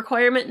height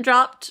requirement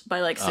dropped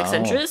by like 6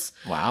 inches.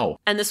 Wow.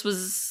 And this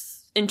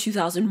was in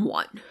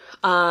 2001.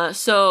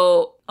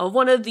 So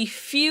one of the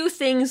few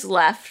things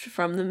left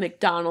from the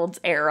McDonald's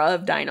era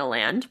of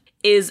Dinoland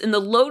is in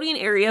the loading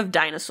area of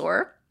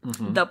Dinosaur,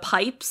 the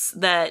pipes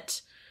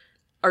that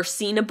are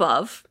seen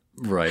above.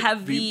 Right.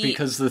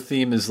 Because the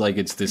theme is like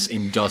it's this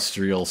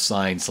industrial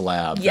science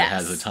lab that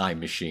has a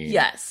time machine.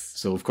 Yes.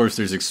 So, of course,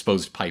 there's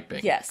exposed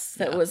piping. Yes,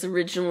 that was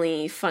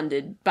originally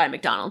funded by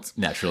McDonald's.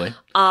 Naturally.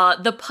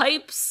 The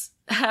pipes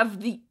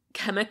have the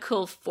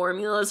chemical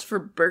formulas for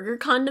burger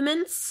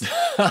condiments,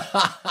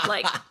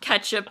 like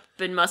ketchup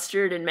and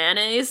mustard and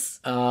mayonnaise.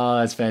 Oh,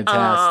 that's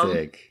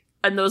fantastic.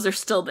 And those are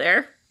still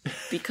there,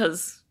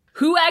 because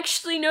who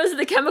actually knows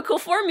the chemical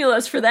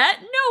formulas for that?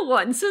 No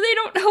one, so they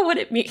don't know what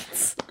it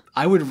means.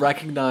 I would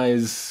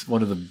recognize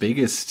one of the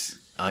biggest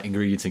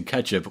ingredients in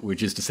ketchup,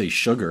 which is to say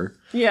sugar.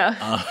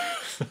 Yeah.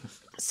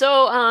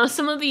 So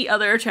some of the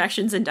other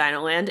attractions in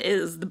Dinoland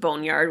is the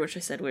Boneyard, which I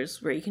said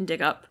was where you can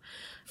dig up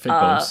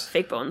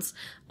fake bones.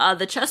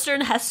 The Chester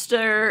and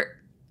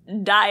Hester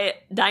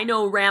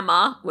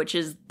Dinorama, which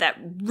is that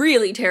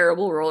really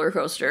terrible roller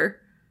coaster.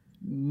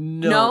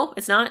 No,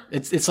 it's not.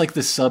 It's like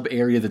the sub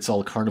area that's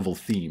all carnival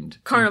themed.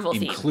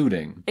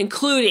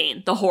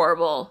 Including the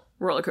horrible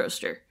roller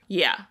coaster.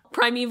 Yeah.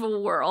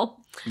 Primeval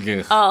Whirl.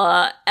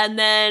 Yeah. And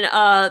then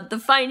the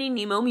Finding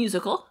Nemo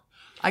musical.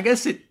 I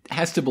guess it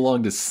has to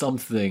belong to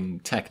something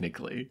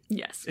technically.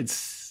 Yes.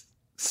 It's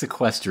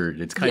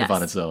sequestered. It's kind of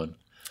on its own.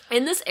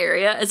 In this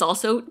area is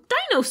also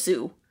Dino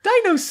Sue.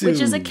 Dino Sue.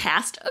 Which is a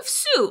cast of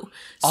Sue.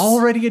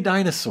 Already a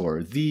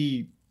dinosaur.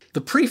 The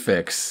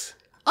prefix,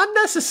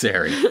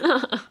 unnecessary.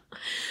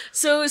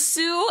 So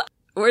Sue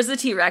wears the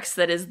T-Rex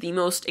that is the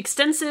most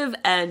extensive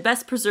and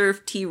best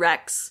preserved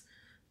T-Rex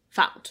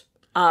found.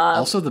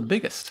 Also the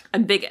biggest.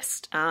 And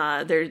biggest.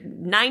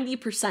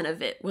 90%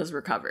 of it was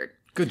recovered.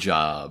 Good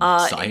job,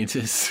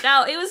 scientists.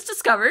 Now, it was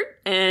discovered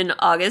in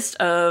August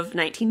of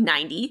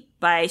 1990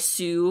 by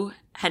Sue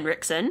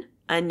Henriksen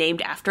and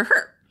named after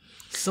her.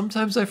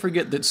 Sometimes I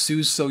forget that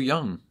Sue's so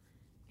young.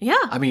 Yeah.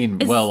 I mean,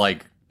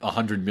 like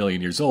 100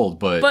 million years old,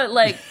 but... But,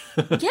 like,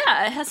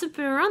 yeah, it hasn't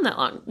been around that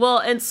long. Well,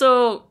 and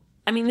so,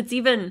 I mean, it's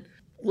even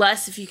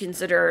less if you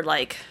consider,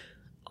 like,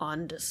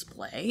 on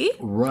display.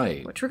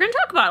 Right. Which we're going to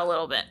talk about a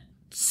little bit.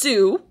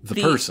 Sue,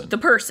 the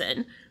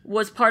person,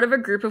 was part of a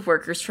group of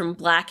workers from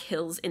Black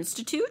Hills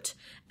Institute,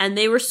 and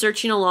they were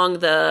searching along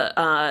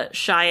the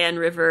Cheyenne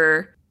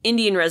River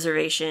Indian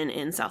Reservation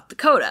in South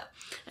Dakota.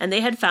 And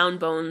they had found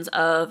bones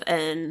of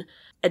an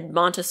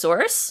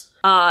Edmontosaurus,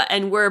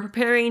 and were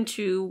preparing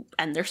to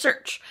end their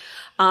search.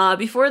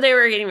 Before they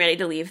were getting ready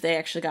to leave, they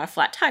actually got a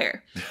flat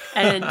tire.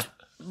 And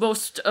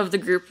most of the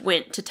group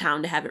went to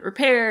town to have it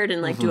repaired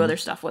and, like, do other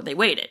stuff while they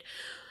waited.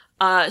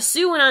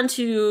 Sue went on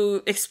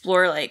to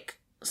explore, like,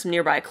 some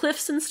nearby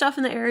cliffs and stuff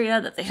in the area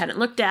that they hadn't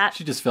looked at.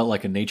 She just felt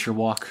like a nature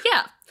walk.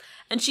 Yeah.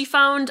 And she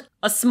found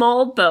a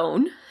small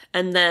bone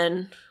and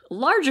then a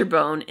larger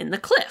bone in the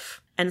cliff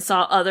and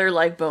saw other,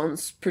 like,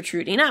 bones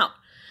protruding out.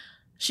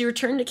 She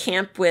returned to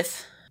camp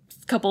with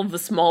a couple of the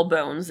small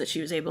bones that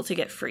she was able to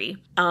get free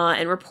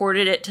and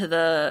reported it to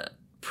the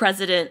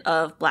president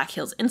of Black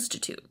Hills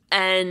Institute.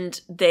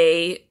 And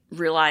they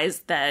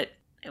realized that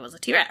it was a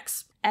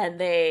T-Rex. And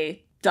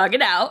they dug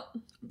it out.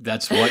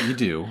 That's what you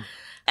do.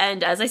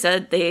 And as I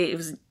said, it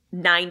was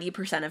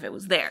 90% of it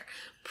was there.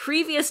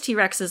 Previous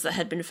T-Rexes that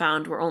had been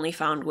found were only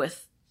found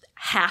with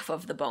half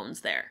of the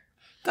bones there.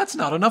 That's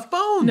not enough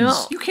bones.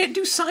 No. You can't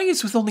do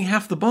science with only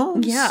half the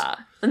bones. Yeah.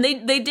 And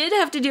they did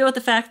have to deal with the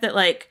fact that,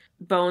 like,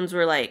 bones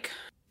were, like,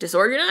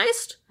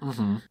 disorganized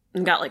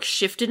and got, like,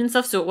 shifted and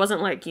stuff. So it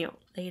wasn't, like, you know,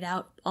 laid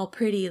out all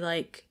pretty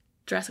like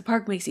Jurassic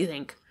Park makes you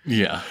think.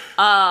 Yeah.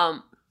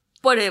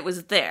 But it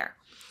was there.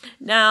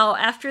 Now,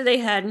 after they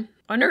had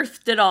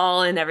unearthed it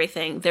all and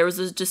everything, there was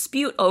a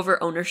dispute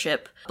over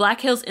ownership.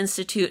 Black Hills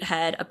Institute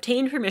had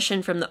obtained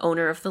permission from the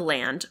owner of the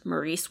land,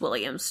 Maurice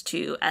Williams,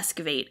 to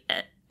excavate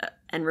it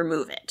and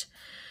remove it.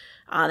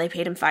 They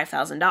paid him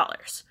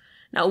 $5,000.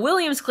 Now,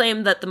 Williams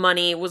claimed that the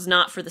money was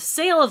not for the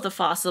sale of the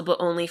fossil, but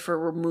only for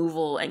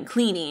removal and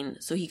cleaning,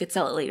 so he could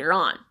sell it later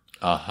on.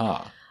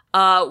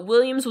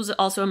 Williams was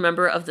also a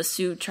member of the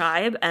Sioux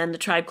tribe, and the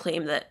tribe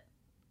claimed that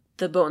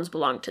the bones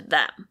belonged to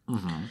them.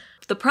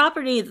 The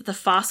property that the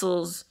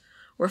fossils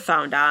were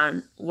found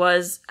on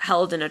was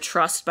held in a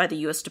trust by the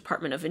U.S.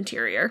 Department of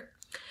Interior.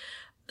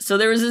 So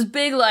there was this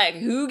big,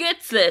 who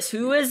gets this?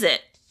 Who is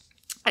it?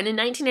 And in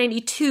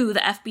 1992, the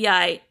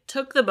FBI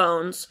took the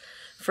bones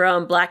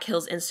from Black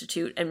Hills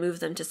Institute and moved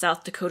them to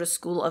South Dakota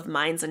School of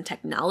Mines and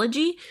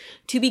Technology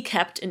to be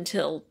kept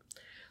until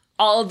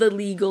all the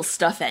legal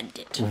stuff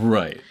ended.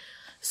 Right.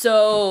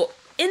 So,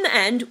 in the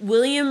end,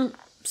 Williams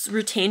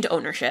retained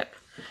ownership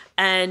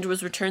and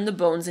was returned the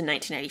bones in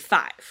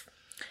 1995.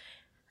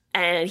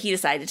 And he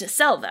decided to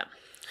sell them.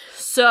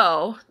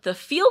 So, the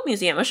Field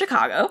Museum of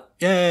Chicago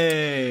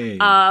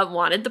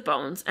wanted the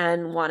bones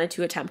and wanted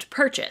to attempt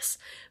purchase.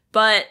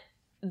 But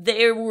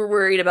they were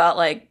worried about,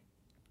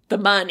 the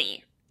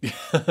money.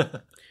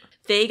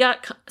 They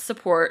got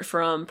support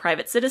from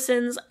private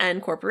citizens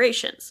and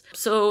corporations.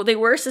 So they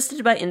were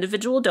assisted by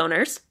individual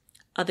donors,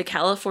 the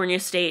California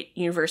State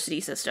University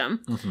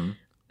System,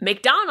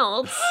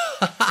 McDonald's,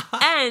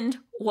 and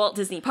Walt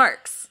Disney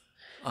Parks.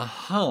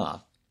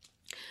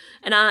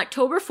 And on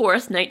October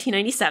 4th,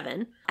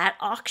 1997, at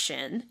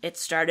auction, it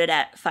started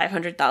at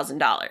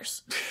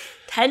 $500,000.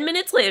 10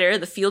 minutes later,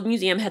 the Field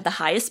Museum had the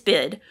highest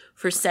bid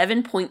for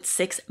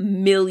 $7.6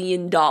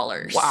 million.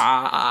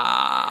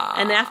 Wow.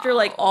 And after,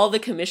 all the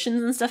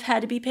commissions and stuff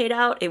had to be paid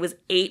out, it was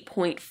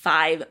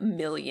 $8.5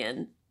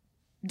 million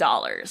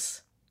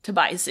to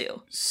buy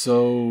Sue.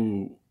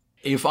 So,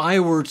 if I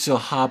were to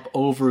hop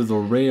over the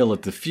rail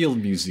at the Field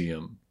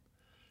Museum,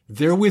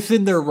 they're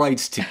within their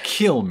rights to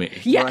kill me,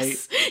 yes. right?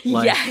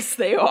 Yes,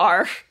 they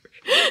are.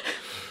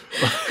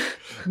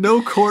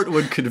 No court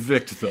would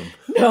convict them.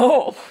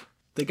 No.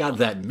 They got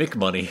that Mick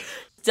money.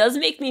 Does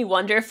make me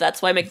wonder if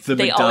that's why they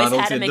McDonald's always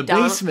had a in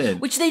McDonald's, the basement,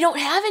 which they don't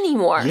have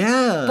anymore.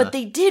 Yeah, but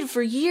they did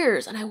for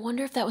years, and I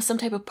wonder if that was some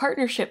type of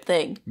partnership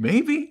thing.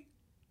 Maybe.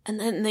 And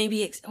then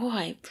maybe,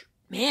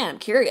 I'm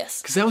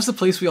curious. Because that was the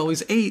place we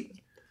always ate.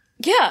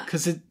 Yeah.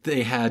 Because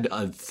they had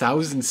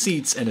 1,000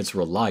 seats, and it's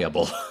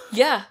reliable.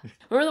 Yeah.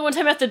 Remember the one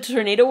time after the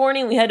tornado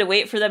warning, we had to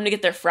wait for them to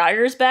get their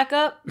fryers back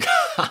up?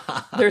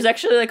 There's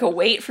actually a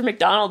wait for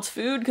McDonald's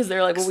food because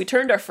they're like, well, we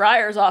turned our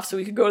fryers off so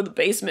we could go to the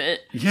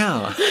basement.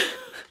 Yeah.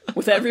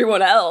 With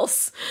everyone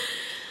else.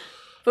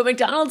 But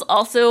McDonald's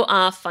also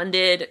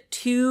funded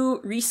 2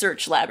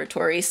 research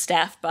laboratories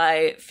staffed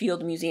by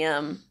Field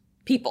Museum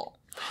people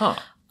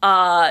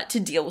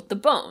to deal with the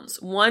bones.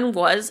 One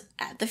was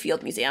at the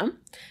Field Museum,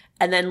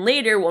 and then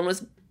later one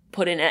was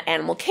put in at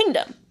Animal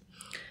Kingdom.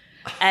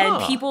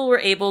 And people were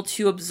able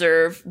to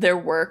observe their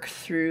work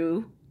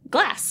through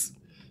glass.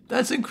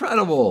 That's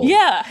incredible.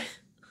 Yeah.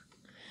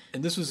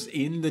 And this was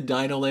in the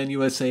Dinoland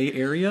USA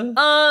area?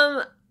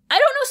 I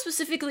don't know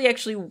specifically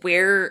actually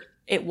where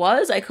it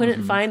was. I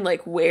couldn't find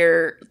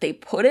where they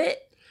put it.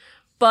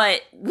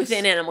 But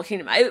within Animal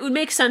Kingdom, it would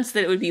make sense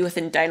that it would be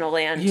within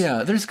Dinoland.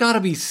 Yeah, there's got to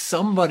be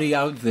somebody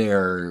out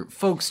there.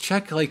 Folks,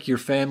 check your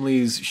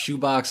family's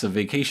shoebox of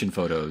vacation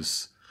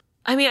photos.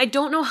 I mean, I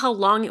don't know how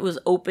long it was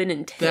open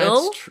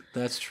until.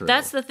 That's true.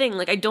 That's the thing.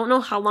 I don't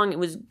know how long it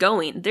was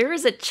going. There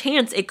is a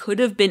chance it could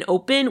have been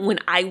open when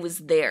I was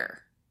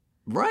there.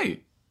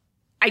 Right.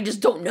 I just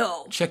don't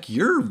know. Check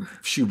your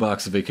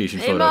shoebox of vacation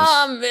photos. Hey,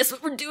 Mom, this is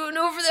what we're doing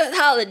over the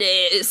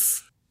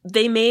holidays.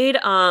 They made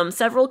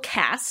several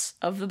casts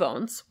of the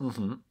bones.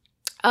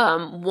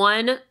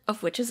 One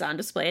of which is on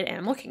display at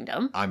Animal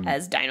Kingdom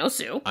as Dino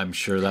Sue. I'm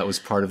sure that was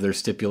part of their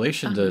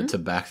stipulation to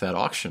back that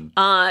auction.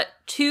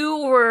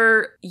 2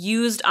 were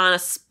used on a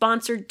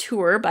sponsored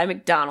tour by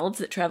McDonald's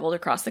that traveled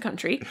across the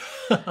country.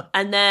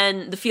 And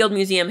then the Field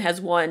Museum has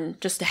one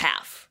just a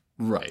half.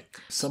 Right.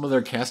 Some of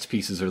their cast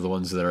pieces are the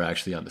ones that are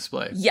actually on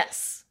display.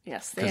 Yes.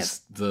 Yes, they have.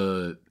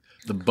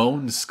 The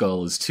bone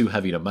skull is too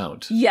heavy to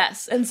mount.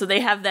 Yes, and so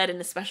they have that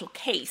in a special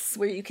case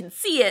where you can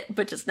see it,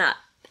 but just not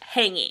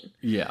hanging.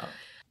 Yeah.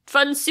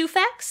 Fun Sue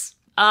facts.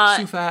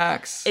 Sue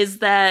facts. Is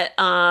that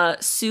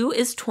Sue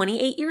is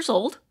 28 years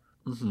old.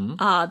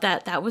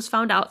 That was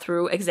found out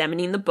through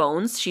examining the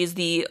bones. She's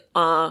the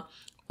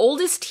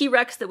oldest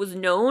T-Rex that was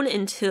known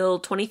until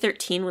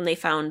 2013 when they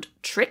found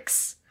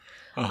Trix,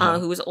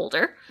 who was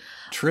older.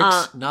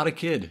 Trix, not a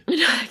kid.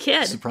 Not a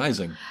kid.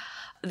 Surprising.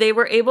 They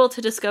were able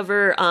to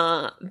discover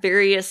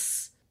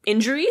various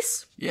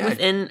injuries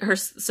within her,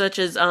 such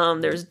as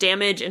there's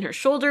damage in her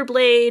shoulder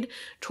blade,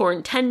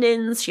 torn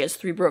tendons. She has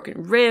 3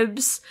 broken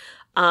ribs.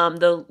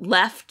 The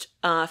left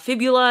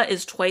fibula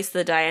is twice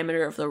the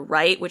diameter of the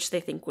right, which they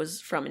think was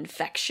from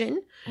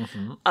infection.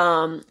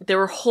 There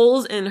were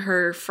holes in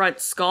her front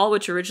skull,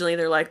 which originally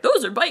they're like,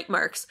 those are bite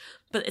marks.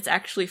 But it's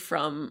actually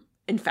from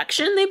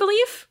infection, they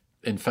believe.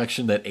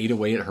 infection that ate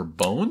away at her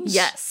bones?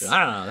 Yes.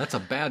 Ah, that's a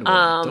bad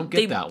one. Don't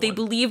get that one. They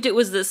believed it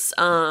was this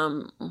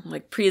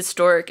like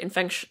prehistoric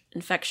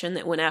infection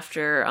that went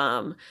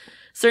after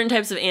certain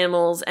types of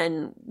animals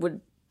and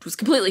was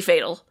completely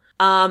fatal.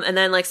 And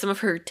then like some of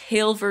her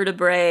tail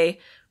vertebrae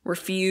were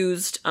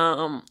fused,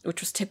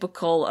 which was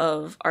typical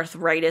of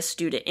arthritis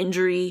due to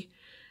injury.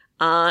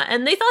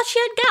 And they thought she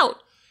had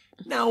gout.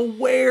 Now,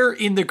 where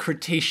in the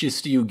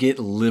Cretaceous do you get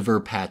liver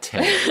pate?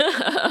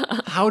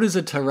 How does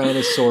a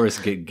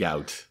Tyrannosaurus get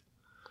gout?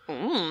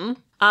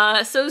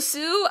 So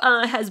Sue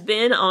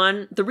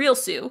the real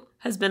Sue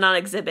has been on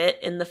exhibit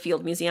in the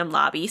Field Museum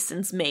lobby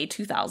since May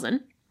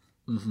 2000.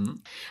 Mm-hmm.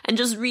 And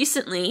just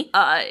recently,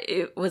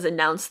 it was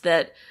announced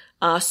that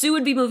Sue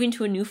would be moving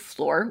to a new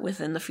floor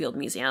within the Field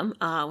Museum,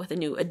 with a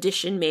new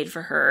addition made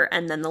for her,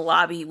 and then the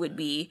lobby would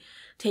be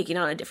taking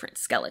on a different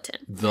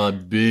skeleton. The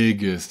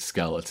biggest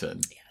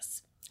skeleton. Yes.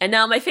 And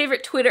now my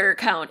favorite Twitter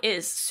account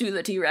is Sue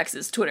the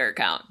T-Rex's Twitter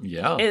account.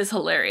 Yeah. It is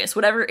hilarious.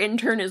 Whatever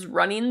intern is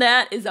running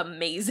that is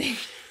amazing.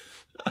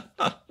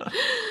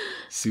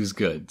 Sue's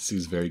good.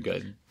 Sue's very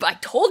good. But I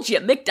told you,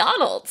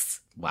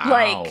 McDonald's. Wow.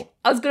 Like,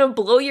 I was going to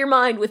blow your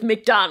mind with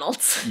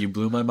McDonald's. You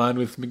blew my mind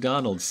with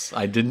McDonald's.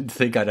 I didn't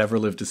think I'd ever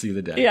live to see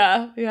the day.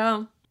 Yeah,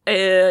 yeah.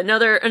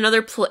 Another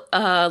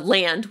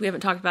land we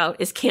haven't talked about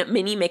is Camp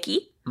Mini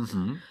Mickey.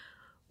 Mm-hmm.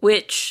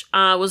 Which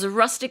was a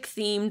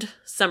rustic-themed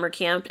summer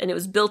camp, and it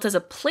was built as a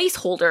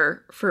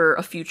placeholder for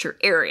a future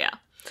area.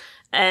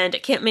 And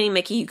at Camp Mini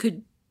Mickey, you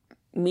could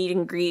meet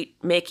and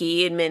greet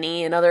Mickey and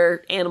Minnie and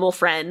other animal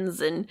friends,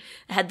 and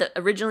it had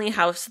originally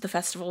housed the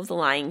Festival of the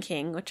Lion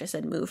King, which I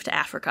said moved to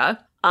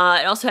Africa.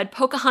 It also had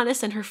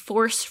Pocahontas and her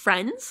Forest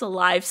Friends, a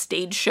live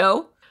stage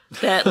show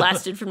that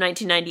lasted from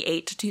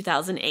 1998 to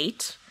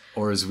 2008.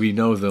 Or as we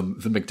know them,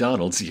 the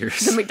McDonald's years.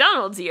 The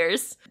McDonald's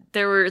years.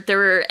 There were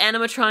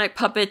animatronic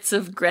puppets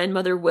of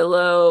Grandmother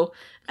Willow,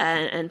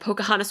 and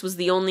Pocahontas was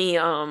the only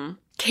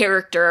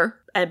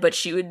character, but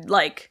she would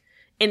like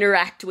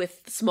interact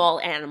with small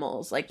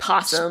animals like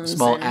possums.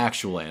 Small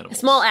actual animals.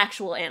 Small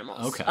actual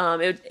animals.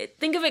 Okay.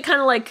 Think of it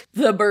kind of like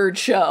the bird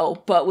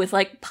show, but with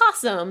like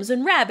possums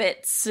and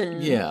rabbits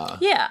and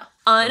yeah.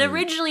 And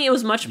originally it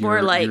was much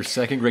more like your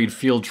second grade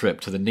field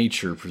trip to the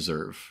nature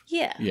preserve.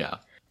 Yeah. Yeah.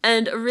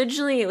 And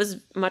originally it was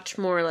much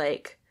more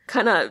like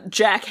kind of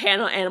Jack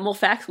Hanna animal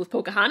facts with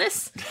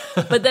Pocahontas.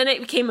 But then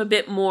it became a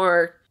bit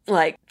more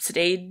like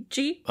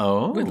stagey.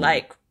 Oh. With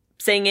like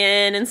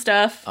singing and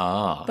stuff.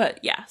 Ah. But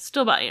yeah,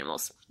 still about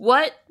animals.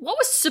 What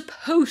was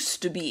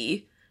supposed to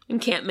be in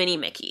Camp Mini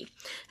Mickey?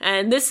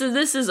 And this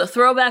is a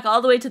throwback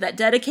all the way to that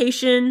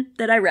dedication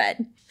that I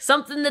read.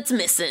 Something that's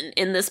missing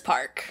in this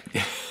park.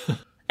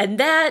 And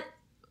that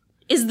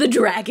is the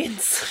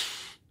dragons.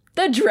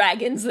 The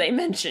dragons they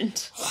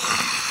mentioned.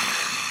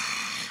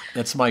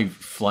 That's my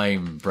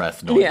flame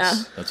breath noise. Yeah.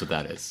 That's what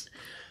that is.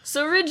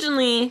 So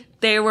originally,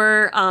 they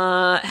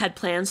had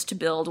plans to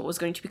build what was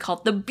going to be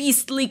called the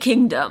Beastly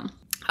Kingdom.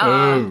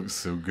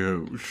 So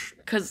gauche.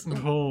 Because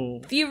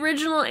the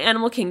original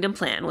Animal Kingdom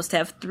plan was to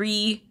have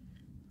 3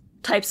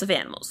 types of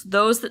animals.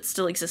 Those that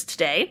still exist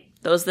today,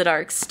 those that are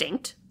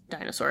extinct,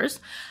 dinosaurs,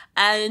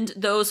 and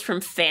those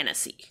from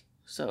fantasy.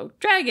 So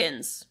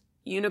dragons,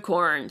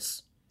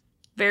 unicorns,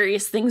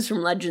 various things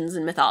from legends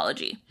and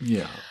mythology.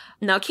 Yeah.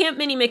 Now, Camp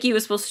Mini Mickey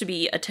was supposed to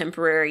be a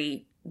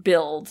temporary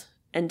build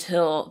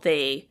until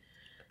they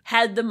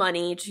had the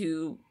money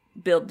to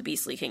build the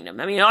Beastly Kingdom.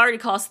 I mean, it already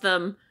cost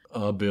them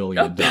 $1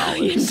 billion. $1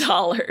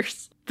 billion.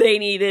 They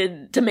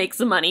needed to make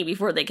some money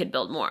before they could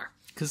build more.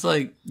 Because,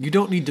 like, you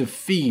don't need to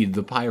feed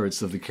the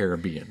Pirates of the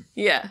Caribbean.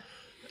 Yeah.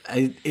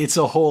 It's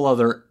a whole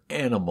other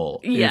animal,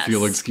 Yes. if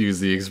you'll excuse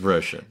the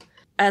expression.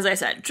 As I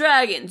said,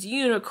 dragons,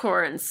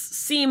 unicorns,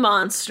 sea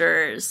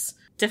monsters,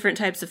 different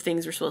types of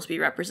things were supposed to be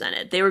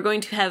represented. They were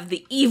going to have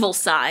the evil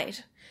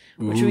side,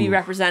 which would be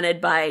represented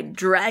by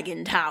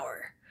Dragon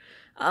Tower.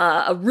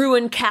 A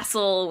ruined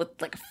castle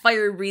with like a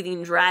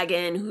fire-breathing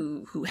dragon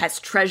who has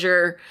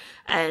treasure,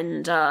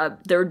 and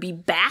there would be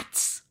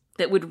bats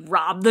that would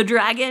rob the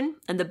dragon,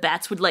 and the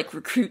bats would like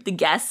recruit the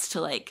guests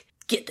to like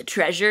get the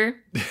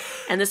treasure.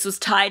 And this was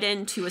tied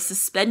into a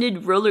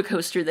suspended roller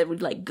coaster that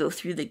would like go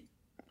through the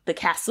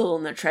castle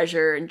and the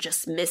treasure and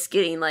just miss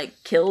getting like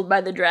killed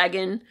by the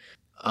dragon.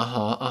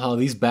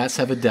 These bats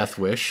have a death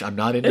wish. I'm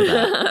not into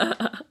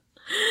that.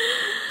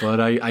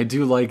 But I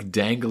do like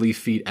dangly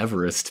feet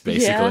Everest,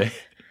 basically. Yeah.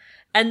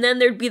 And then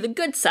there'd be the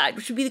good side,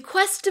 which would be the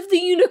quest of the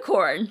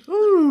unicorn.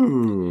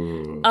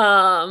 Ooh.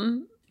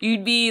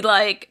 You'd be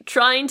like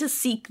trying to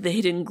seek the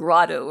hidden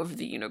grotto of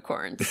the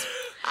unicorns.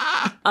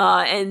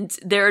 And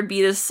there would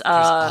be this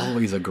There's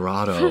always a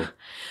grotto.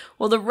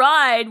 Well, the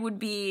ride would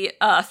be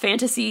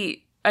Fantasia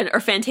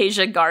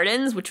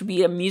Gardens, which would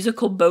be a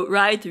musical boat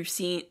ride through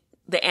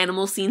the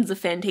animal scenes of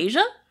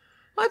Fantasia.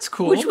 That's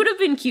cool. Which would have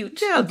been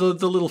cute. Yeah, the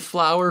little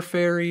flower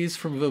fairies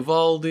from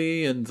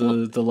Vivaldi and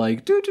the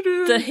like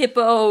doo-doo-doo. The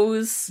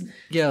hippos.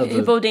 Yeah,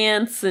 hippo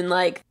dance and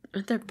like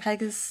aren't there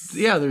Pegasus?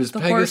 Yeah, there's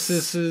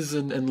Pegasuses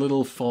and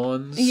little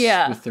fawns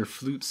with their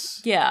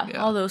flutes. Yeah,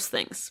 all those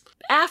things.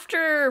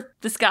 after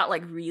this got,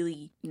 like,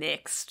 really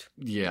nixed,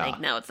 Yeah. like,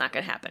 no, it's not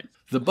gonna happen.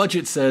 The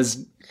budget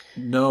says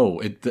no.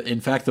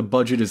 In fact, the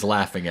budget is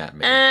laughing at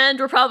me. And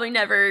we're probably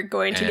never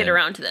going to get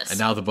around to this. And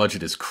now the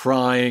budget is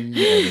crying, and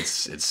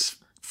it's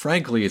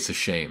frankly, it's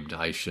ashamed.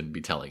 I shouldn't be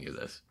telling you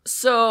this.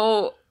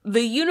 So,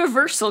 the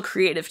Universal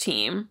creative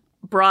team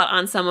brought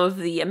on some of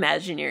the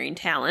Imagineering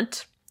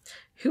talent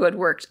who had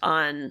worked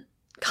on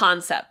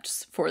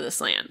concepts for this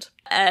land.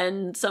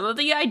 And some of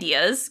the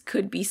ideas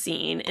could be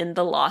seen in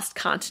the Lost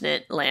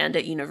Continent land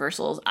at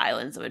Universal's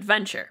Islands of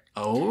Adventure.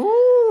 Oh.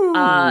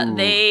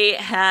 They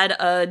had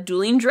a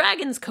Dueling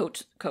Dragons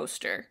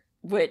coaster,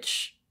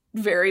 which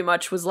very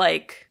much was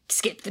like,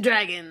 skip the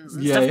dragons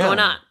and stuff going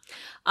on.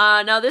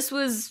 Now, this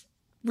was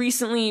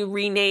recently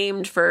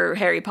renamed for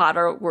Harry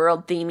Potter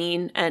world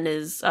theming and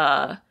is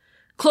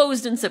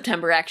closed in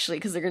September, actually,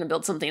 because they're going to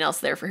build something else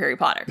there for Harry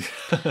Potter.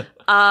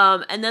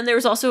 And then there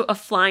was also a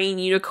Flying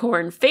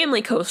Unicorn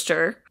family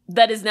coaster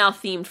that is now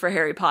themed for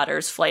Harry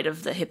Potter's Flight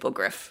of the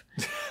Hippogriff.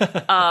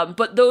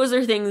 But those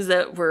are things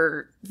that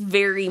were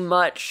very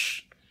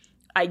much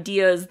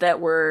ideas that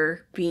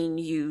were being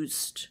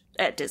used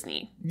at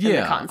Disney.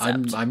 Yeah,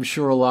 I'm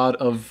sure a lot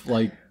of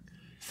like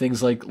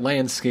things like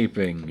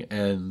landscaping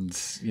and,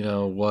 you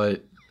know,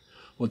 what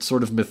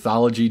sort of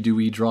mythology do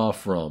we draw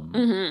from?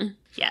 Mm-hmm.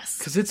 Yes.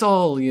 Because it's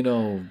all, you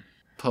know,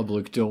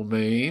 public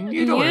domain.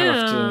 You don't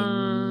have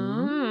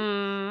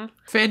to...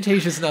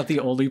 Fantasia's not the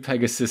only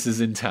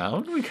Pegasuses in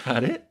town. We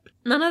got it.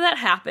 None of that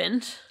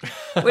happened,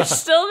 which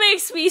still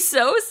makes me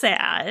so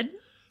sad.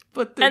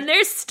 And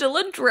there's still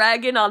a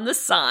dragon on the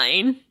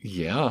sign.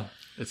 Yeah,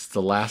 it's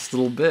the last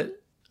little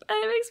bit. And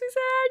it makes me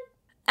sad.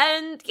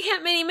 And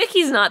Aunt Minnie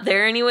Mickey's not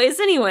there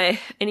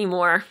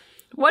anymore.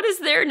 What is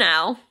there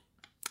now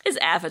is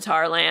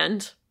Avatar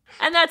Land.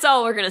 And that's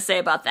all we're going to say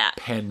about that.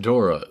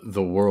 Pandora,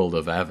 the world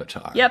of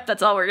Avatar. Yep,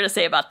 that's all we're going to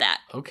say about that.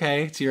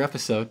 Okay, it's your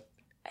episode.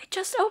 I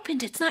just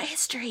opened. It's not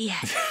history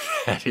yet.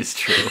 That is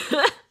true.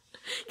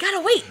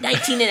 Gotta wait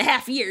 19 and a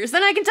half years,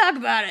 then I can talk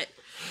about it.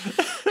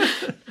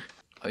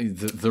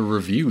 The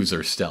reviews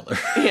are stellar.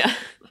 Yeah.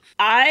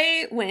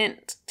 I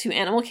went to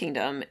Animal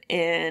Kingdom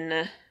in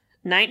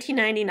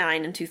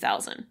 1999 and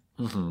 2000.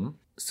 Mm-hmm.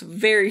 So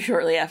very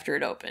shortly after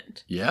it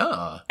opened.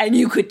 Yeah. And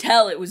you could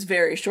tell it was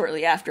very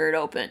shortly after it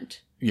opened.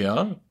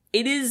 Yeah.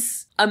 It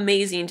is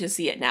amazing to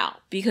see it now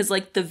because,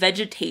 like, the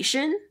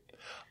vegetation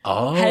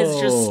has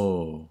just...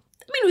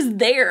 I mean, it was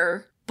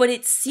there, but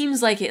it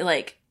seems like it,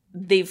 like,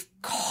 they've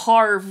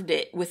carved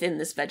it within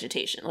this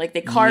vegetation. Like,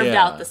 they carved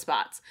out the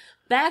spots.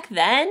 Back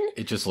then...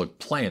 It just looked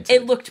planted.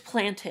 It looked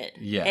planted.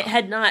 Yeah. It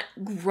had not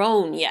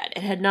grown yet.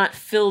 It had not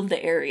filled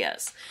the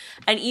areas.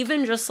 And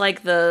even just,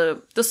 like,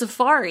 the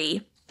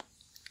safari,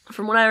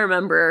 from what I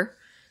remember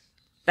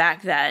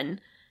back then,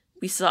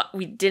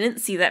 we didn't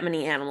see that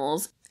many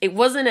animals. It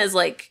wasn't as,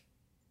 like,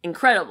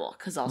 incredible,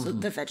 because also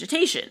the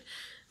vegetation.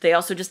 They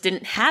also just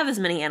didn't have as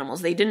many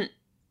animals.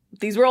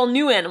 These were all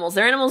new animals.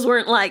 Their animals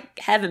weren't, like,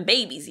 having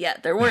babies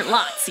yet. There weren't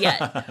lots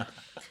yet.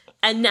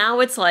 And now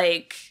it's,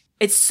 like,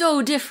 it's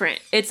so different.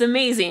 It's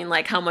amazing,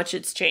 like, how much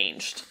it's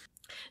changed.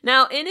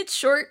 Now, in its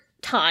short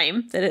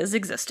time that it has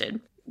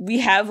existed, we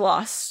have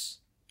lost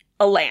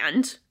a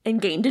land and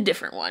gained a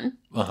different one.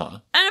 Uh-huh.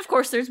 And, of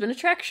course, there's been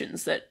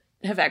attractions that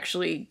have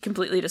actually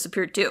completely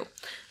disappeared, too.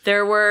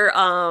 There were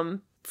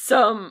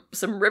some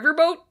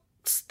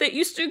riverboats that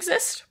used to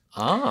exist.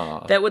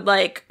 Ah. That would,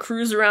 like,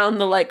 cruise around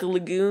the, like,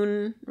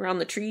 lagoon, around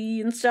the tree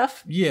and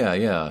stuff. Yeah,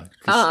 yeah.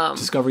 'Cause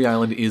Discovery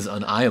Island is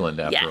an island,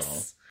 after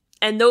all.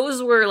 And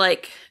those were,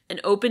 like, an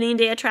opening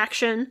day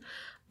attraction.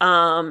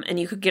 And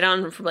you could get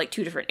on from, like,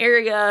 2 different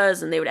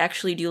areas, and they would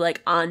actually do,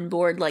 like,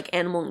 onboard, like,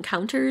 animal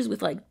encounters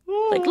with, like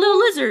little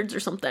lizards or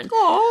something.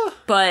 Aww.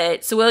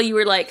 But, so while you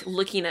were, like,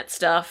 looking at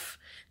stuff,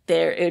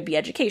 it would be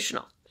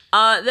educational.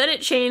 Then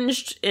it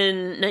changed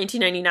in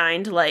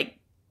 1999 to, like,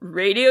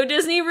 Radio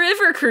Disney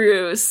River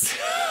Cruise.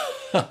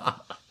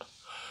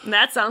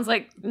 That sounds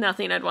like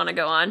nothing I'd want to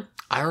go on.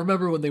 I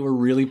remember when they were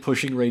really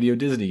pushing Radio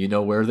Disney. You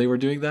know where they were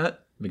doing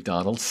that?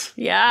 McDonald's.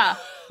 Yeah.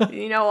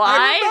 You know why?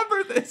 I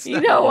remember this now.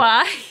 You know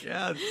why?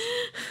 Yeah.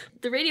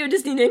 The Radio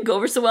Disney didn't go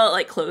over so well, it,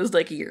 like, closed,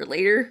 like, a year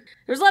later.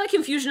 There was a lot of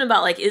confusion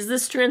about, like, is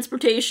this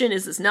transportation?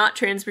 Is this not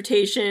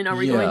transportation? Are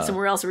we going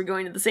somewhere else? Are we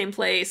going to the same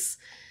place?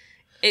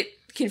 It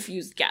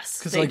confused guests.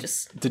 Because, like,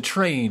 the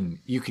train,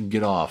 you can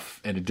get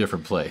off at a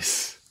different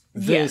place.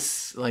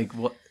 This, like,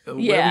 what?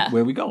 Where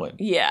are we going?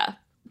 Yeah.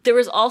 There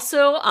was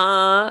also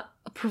a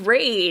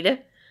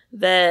parade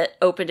that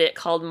opened it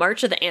called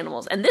March of the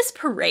Animals. And this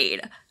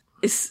parade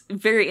is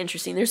very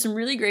interesting. There's some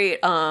really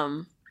great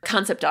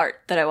concept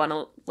art that I want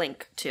to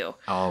link to.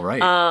 All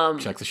right.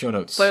 Check the show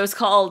notes. But it was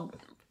called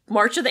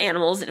March of the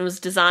Animals, and it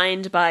was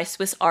designed by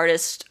Swiss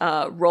artist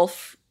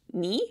Rolf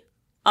Nie.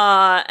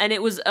 And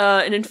it was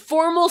an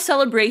informal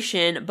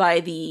celebration by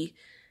the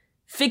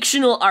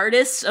fictional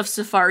artists of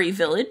Safari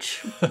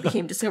Village,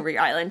 became Discovery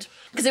Island,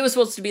 because it was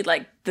supposed to be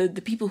like the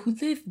people who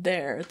lived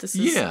there. This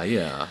is,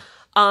 yeah.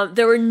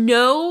 There were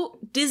no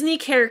Disney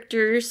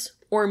characters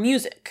or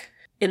music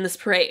in this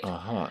parade.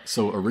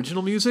 So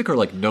original music or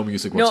like no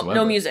music No, whatsoever?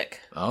 no music.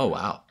 Oh,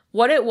 wow.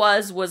 What it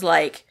was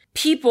like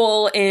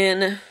people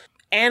in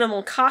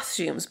animal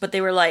costumes, but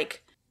they were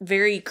like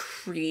very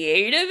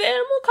creative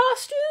animal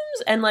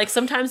costumes. And like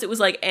sometimes it was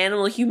like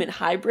animal human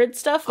hybrid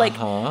stuff. Like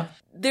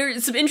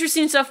there's some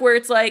interesting stuff where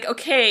it's like,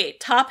 okay,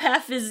 top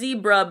half is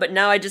zebra, but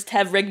now I just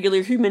have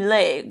regular human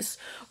legs.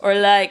 Or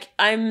like,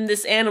 I'm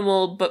this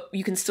animal, but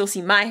you can still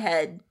see my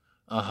head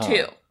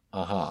too.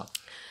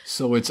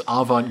 So it's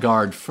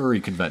avant-garde furry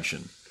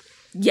convention.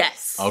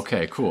 Yes.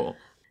 Okay, cool.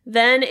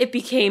 Then it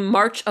became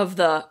March of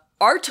the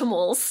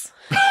Artimals.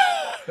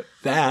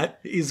 That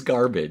is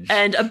garbage.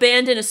 And a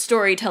band and a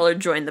storyteller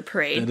joined the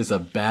parade. That is a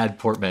bad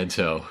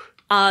portmanteau.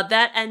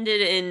 That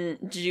ended in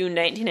June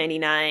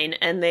 1999,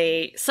 and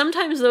they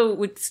sometimes, though,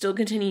 would still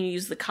continue to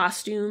use the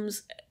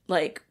costumes,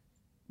 like,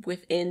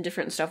 within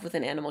different stuff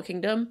within Animal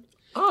Kingdom.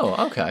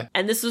 Oh, okay.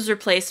 And this was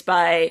replaced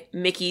by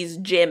Mickey's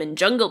Jammin'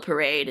 Jungle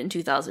Parade in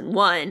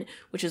 2001,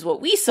 which is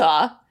what we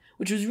saw,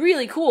 which was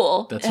really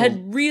cool. It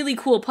had really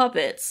cool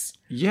puppets.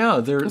 Yeah,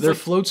 their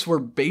floats were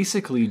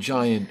basically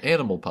giant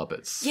animal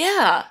puppets.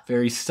 Yeah.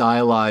 Very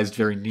stylized,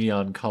 very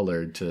neon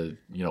colored to,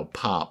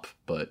 pop,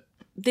 but...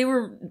 They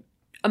were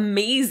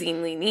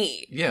amazingly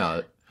neat.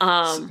 Yeah.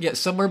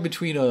 Somewhere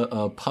between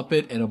a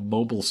puppet and a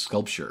mobile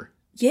sculpture.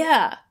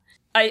 Yeah.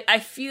 I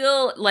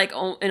feel like,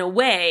 in a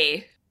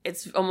way,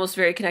 it's almost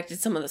very connected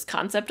to some of this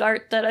concept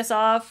art that I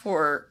saw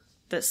for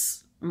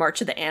this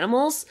March of the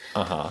Animals.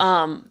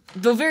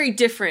 Though very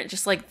different,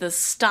 just like the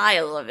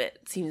style of it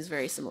seems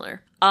very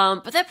similar.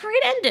 But that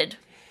parade ended.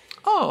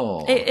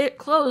 Oh. It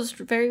closed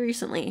very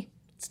recently.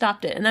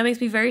 Stopped it. And that makes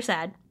me very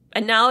sad.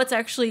 And now it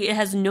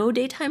has no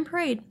daytime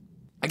parade.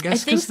 I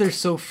guess because they're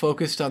so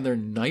focused on their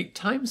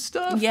nighttime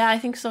stuff? Yeah, I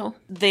think so.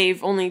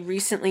 They've only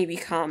recently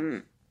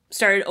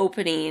started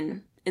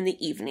opening in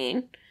the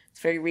evening. It's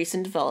very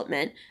recent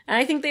development. And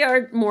I think they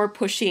are more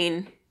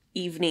pushing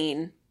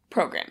evening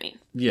programming.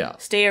 Yeah.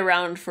 Stay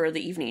around for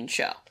the evening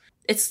show.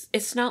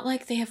 It's not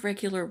like they have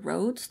regular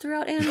roads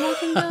throughout Animal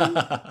Kingdom.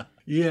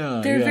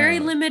 They're very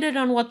limited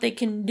on what they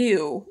can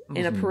do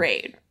in a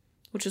parade,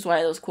 which is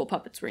why those cool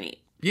puppets were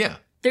neat. Yeah.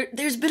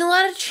 There's been a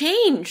lot of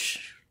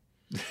change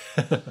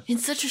in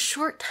such a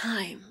short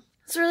time.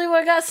 That's really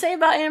what I gotta say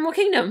about Animal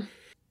Kingdom.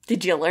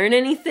 Did you learn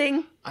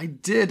anything? I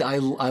did. I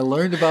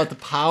learned about the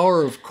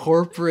power of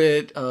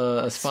corporate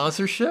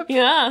sponsorship.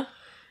 Yeah.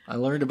 I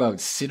learned about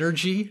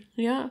synergy.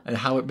 Yeah. And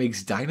how it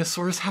makes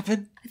dinosaurs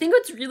happen. I think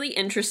what's really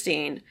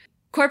interesting,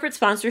 corporate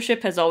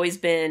sponsorship has always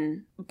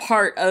been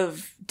part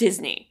of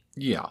Disney.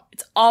 Yeah.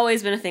 It's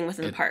always been a thing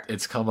within the park.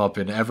 It's come up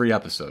in every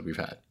episode we've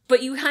had.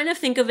 But you kind of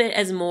think of it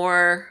as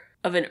more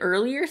of an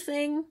earlier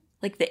thing,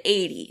 like the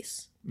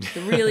 80s,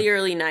 the really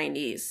early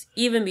 90s,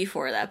 even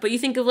before that. But you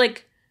think of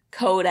like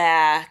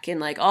Kodak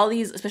and like all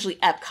these, especially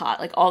Epcot,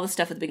 like all the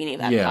stuff at the beginning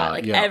of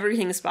Epcot,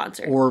 everything's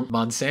sponsored. Or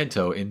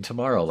Monsanto in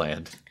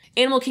Tomorrowland.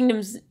 Animal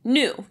Kingdom's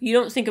new. You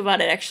don't think about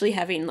it actually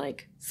having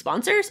like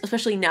sponsors,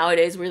 especially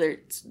nowadays where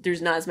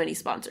there's not as many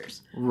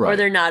sponsors. Right. Or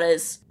they're not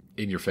as...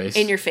 In your face?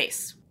 In your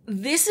face.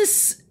 This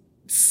is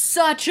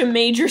such a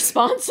major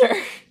sponsor.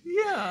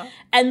 Yeah.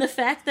 And the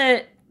fact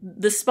that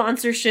the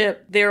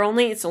sponsorship,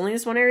 it's only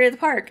this one area of the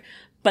park,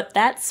 but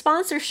that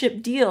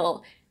sponsorship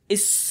deal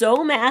is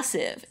so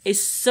massive,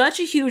 is such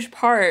a huge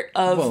part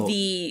of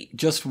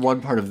just one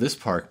part of this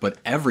park, but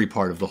every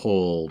part of the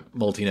whole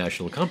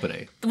multinational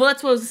company. Well,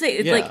 that's what I was going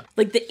to say. It's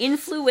like the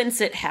influence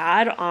it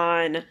had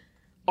on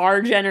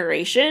our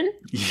generation.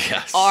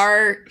 Yes.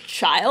 Our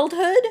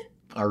childhood.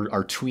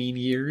 Our tween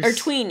years. Our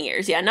tween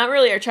years, yeah. Not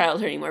really our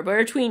childhood anymore, but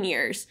our tween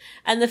years.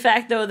 And the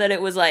fact, though, that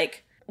it was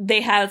like,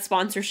 they had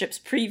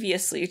sponsorships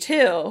previously,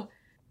 too.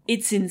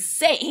 It's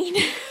insane.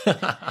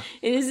 It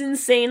is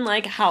insane,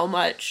 like, how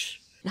much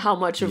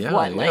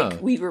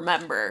of we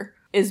remember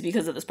is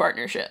because of this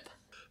partnership.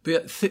 But yeah,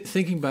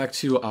 thinking back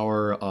to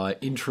our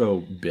intro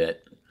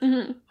bit,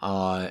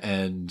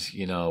 and,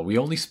 we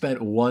only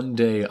spent one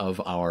day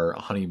of our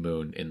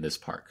honeymoon in this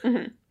park.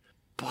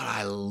 But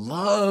I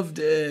loved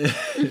it.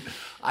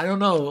 I don't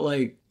know,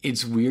 like,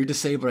 it's weird to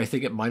say, but I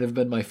think it might have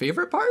been my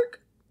favorite park.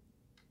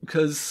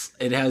 Because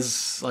it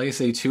has, like I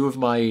say, two of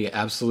my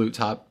absolute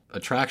top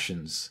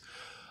attractions.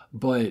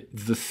 But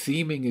the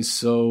theming is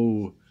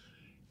so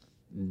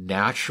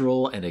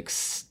natural and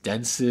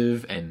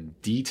extensive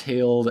and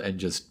detailed and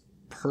just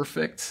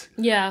perfect.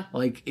 Yeah.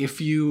 Like,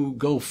 if you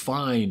go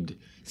find,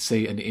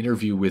 say, an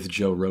interview with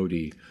Joe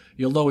Rohde,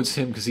 you'll know it's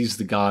him because he's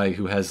the guy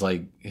who has,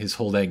 like, his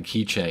whole dang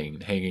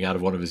keychain hanging out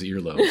of one of his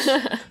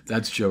earlobes.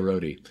 That's Joe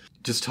Rohde.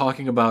 Just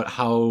talking about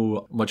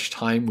how much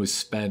time was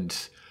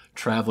spent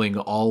traveling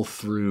all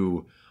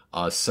through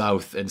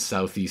South and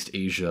Southeast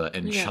Asia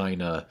and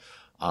China,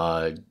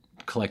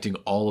 collecting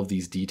all of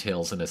these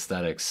details and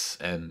aesthetics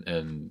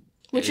and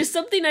which is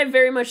something I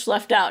very much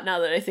left out now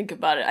that I think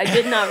about it. I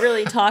did not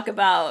really talk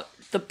about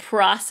the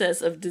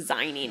process of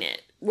designing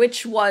it,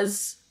 which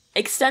was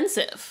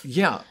extensive.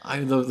 Yeah,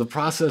 the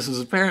process is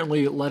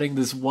apparently letting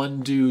this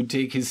one dude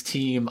take his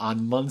team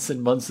on months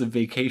and months of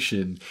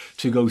vacation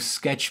to go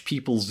sketch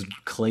people's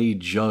clay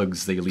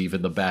jugs they leave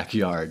in the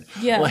backyard.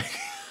 Yeah.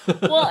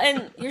 Well,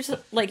 and you're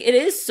like, it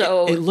is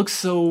so... It looks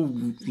so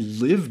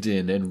lived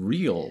in and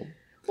real.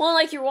 Well,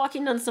 like, you're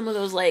walking down some of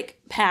those,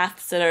 like,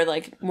 paths that are,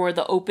 like, more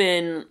the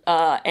open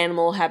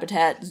animal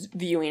habitat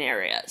viewing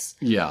areas.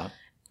 Yeah.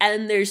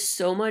 And there's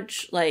so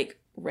much,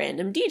 like,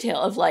 random detail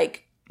of,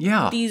 like,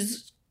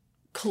 these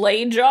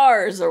clay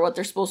jars or what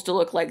they're supposed to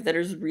look like that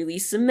is really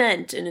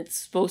cement, and it's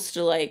supposed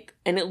to, like...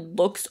 And it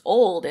looks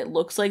old. It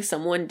looks like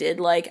someone did,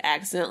 like,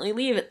 accidentally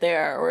leave it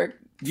there, or...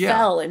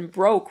 fell and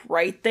broke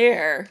right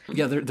there.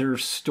 Yeah, there are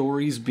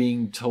stories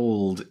being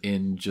told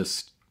in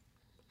just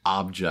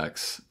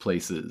objects,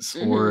 places,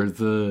 or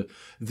the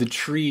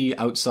tree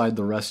outside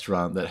the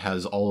restaurant that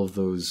has all of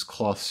those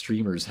cloth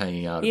streamers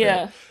hanging out of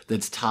it.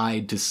 That's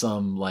tied to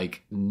some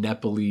like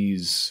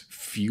Nepalese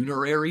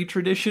funerary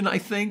tradition. I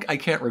think I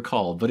can't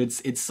recall, but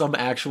it's some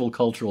actual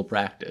cultural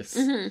practice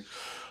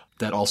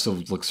that also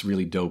looks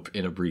really dope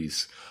in a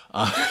breeze.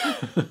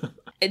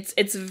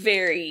 It's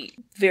very,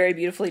 very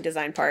beautifully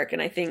designed park,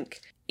 and I think,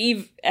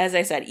 as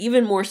I said,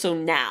 even more so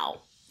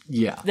now.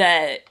 Yeah.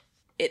 That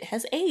it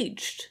has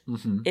aged.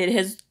 It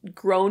has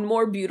grown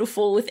more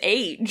beautiful with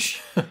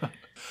age.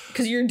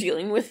 Because you're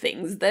dealing with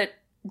things that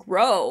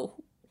grow.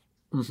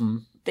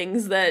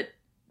 Things that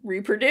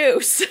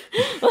reproduce.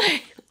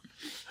 Like...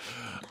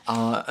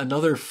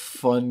 Another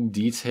fun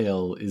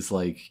detail is,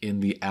 like,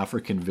 in the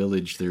African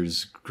village,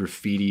 there's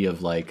graffiti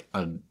of, like,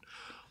 an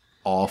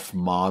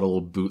off-model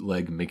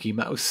bootleg Mickey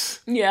Mouse.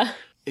 Yeah.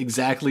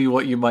 Exactly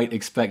what you might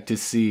expect to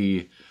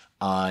see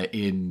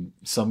in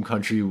some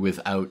country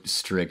without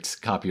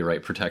strict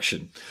copyright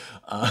protection.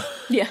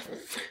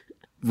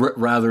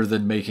 Rather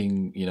than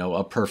making,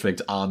 a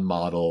perfect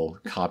on-model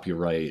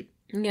copyright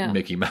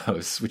Mickey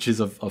Mouse, which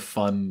is a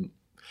fun...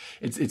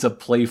 It's a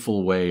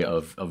playful way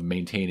of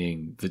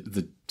maintaining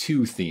the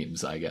two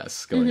themes, I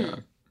guess, going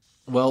on.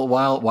 Well,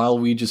 while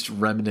we just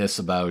reminisce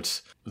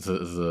about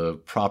the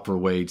proper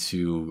way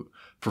to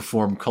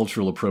perform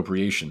cultural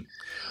appropriation,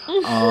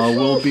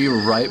 we'll be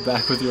right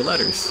back with your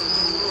letters.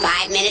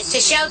 5 minutes to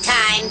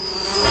showtime.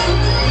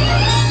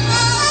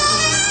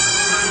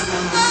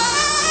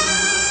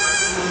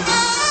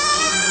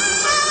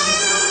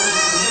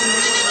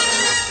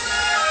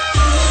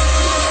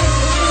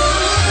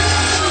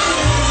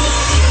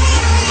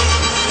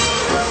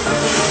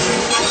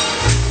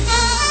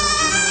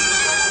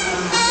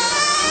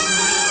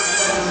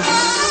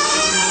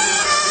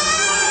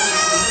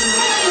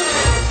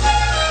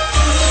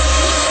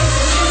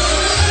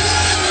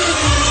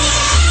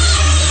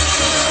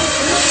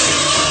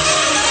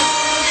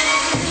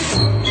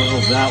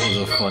 That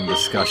was a fun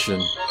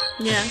discussion.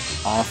 Yeah.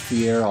 Off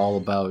the air, all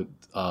about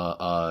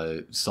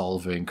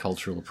solving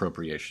cultural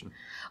appropriation.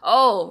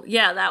 Oh,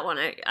 yeah, that one.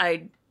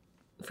 I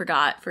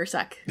forgot for a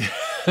sec.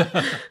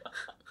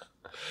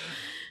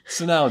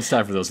 So now it's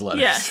time for those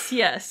letters.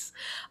 Yes.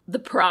 The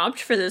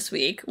prompt for this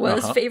week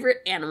was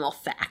favorite animal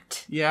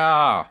fact.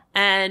 Yeah.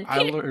 And I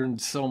learned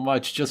so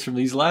much just from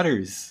these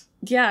letters.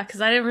 Yeah, because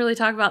I didn't really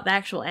talk about the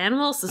actual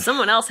animals, so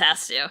someone else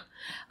has to.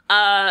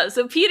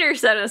 So Peter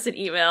sent us an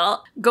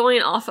email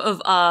going off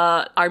of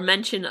our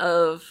mention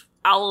of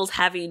owls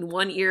having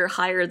one ear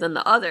higher than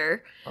the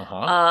other.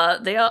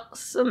 They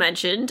also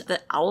mentioned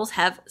that owls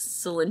have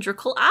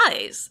cylindrical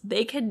eyes.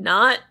 They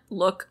cannot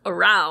look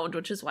around,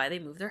 which is why they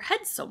move their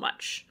heads so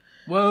much.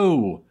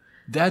 Whoa,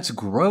 that's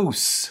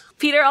gross.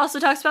 Peter also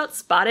talks about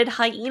spotted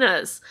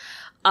hyenas.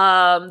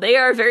 They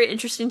are a very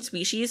interesting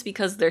species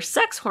because their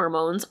sex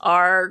hormones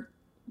are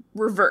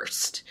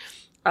reversed.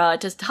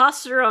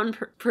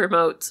 Testosterone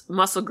promotes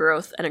muscle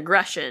growth and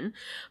aggression,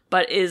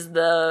 but is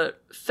the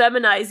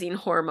feminizing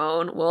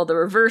hormone, while the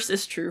reverse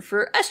is true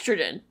for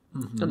estrogen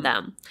in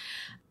them.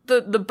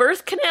 The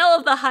birth canal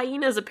of the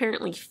hyena is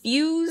apparently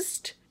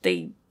fused.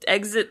 They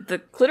exit the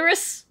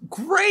clitoris.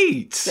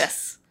 Great!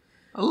 Yes.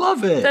 I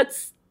love it.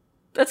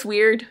 That's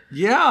weird.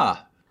 Yeah.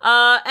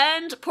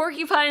 And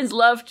porcupines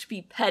love to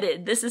be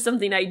petted. This is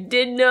something I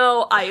did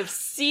know. I have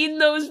seen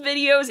those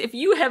videos. If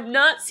you have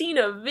not seen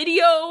a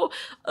video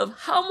of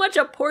how much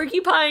a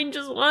porcupine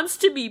just wants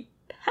to be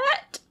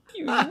pet,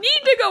 you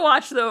need to go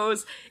watch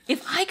those.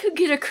 If I could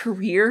get a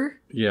career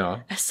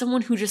as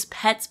someone who just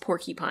pets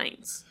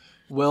porcupines.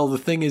 Well, the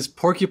thing is,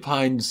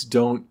 porcupines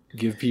don't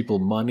give people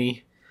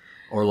money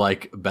or,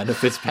 like,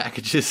 benefits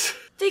packages.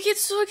 They get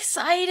so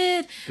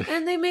excited,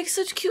 and they make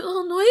such cute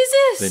little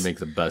noises. They make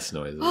the best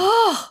noises.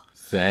 Oh!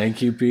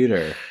 Thank you,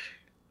 Peter.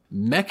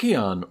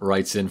 Mechion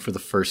writes in for the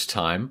first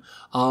time,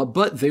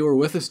 but they were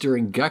with us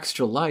during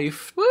Gextra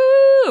Life.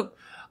 Woo!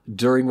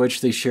 During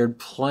which they shared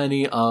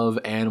plenty of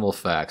animal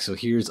facts, so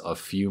here's a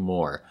few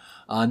more.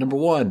 Number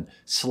 1,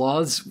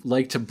 sloths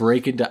like to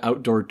break into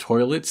outdoor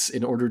toilets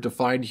in order to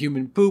find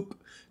human poop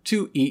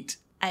to eat.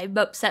 I'm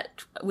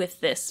upset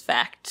with this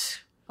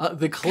fact.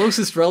 The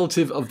closest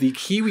relative of the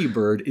kiwi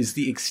bird is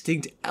the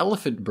extinct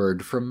elephant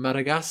bird from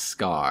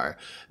Madagascar.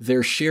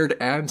 Their shared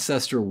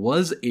ancestor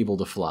was able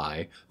to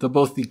fly. Though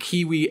both the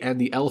kiwi and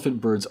the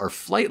elephant birds are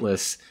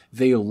flightless,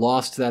 they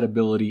lost that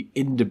ability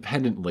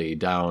independently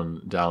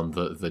down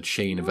the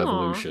chain of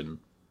evolution.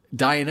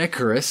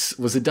 Deinonychus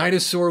was a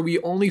dinosaur we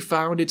only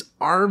found its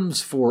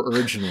arms for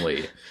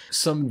originally.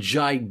 Some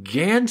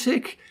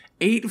gigantic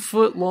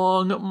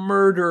 8-foot-long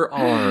murder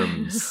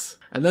arms.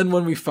 And then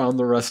when we found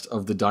the rest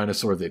of the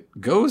dinosaur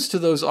that goes to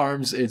those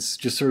arms, it's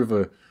just sort of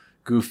a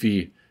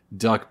goofy,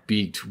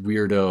 duck-beaked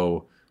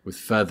weirdo with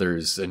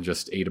feathers and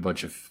just ate a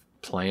bunch of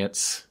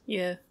plants.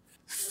 Yeah.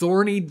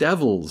 Thorny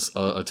devils,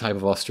 a type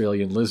of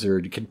Australian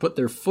lizard, can put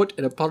their foot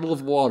in a puddle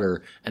of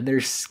water, and their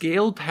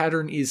scale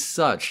pattern is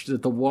such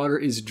that the water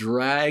is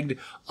dragged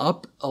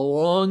up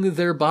along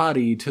their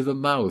body to the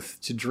mouth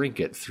to drink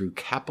it through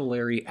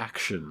capillary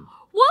action.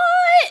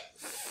 What?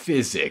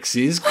 Physics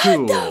is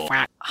cool.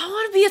 I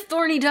want to be a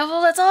thorny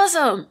devil. That's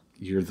awesome.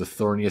 You're the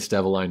thorniest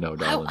devil I know,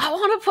 darling. I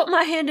want to put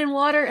my hand in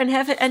water and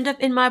have it end up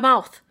in my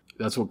mouth.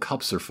 That's what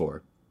cups are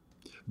for.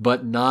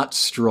 But not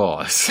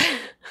straws.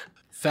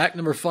 Fact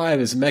number 5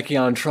 is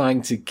Mechion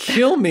trying to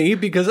kill me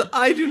because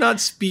I do not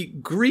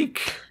speak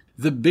Greek.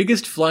 The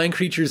biggest flying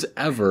creatures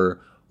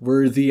ever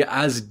were the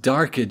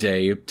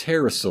Asdarchidae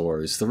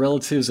pterosaurs, the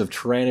relatives of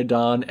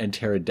Pteranodon and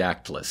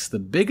Pterodactylus. The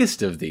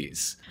biggest of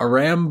these,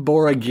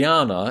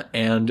 Aramboragiana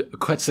and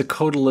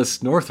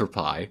Quetzalcoatlus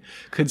northropi,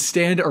 could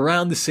stand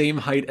around the same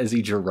height as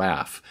a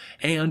giraffe,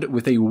 and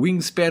with a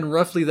wingspan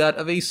roughly that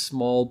of a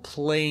small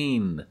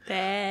plane.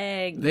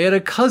 Dang. They had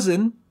a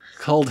cousin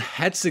called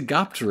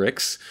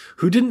Hetzegopteryx,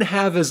 who didn't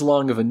have as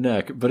long of a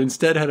neck, but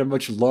instead had a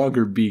much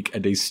longer beak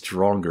and a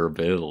stronger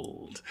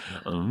build.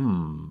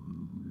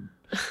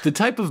 The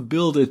type of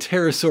build a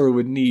pterosaur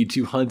would need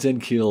to hunt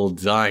and kill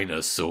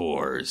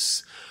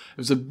dinosaurs. It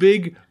was a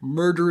big,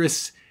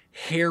 murderous,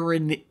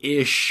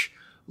 heron-ish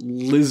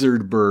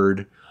lizard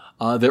bird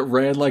that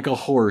ran like a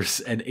horse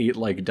and ate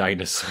like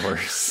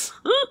dinosaurs.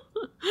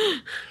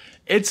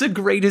 It's a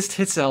greatest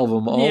hits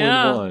album all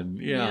in one.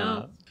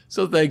 Yeah.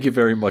 So thank you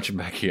very much,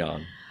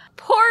 Mechion.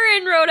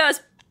 Porin wrote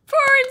us.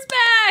 Porin's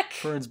back!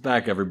 Porin's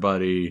back,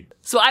 everybody.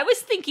 So I was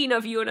thinking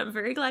of you, and I'm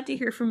very glad to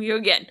hear from you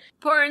again.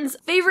 Porin's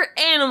favorite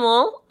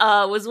animal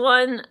was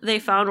one they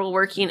found while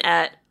working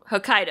at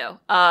Hokkaido.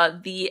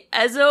 The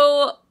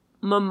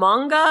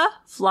Ezomamanga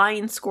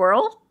flying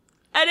squirrel.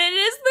 And it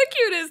is the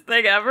cutest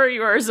thing ever.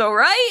 You are so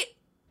right.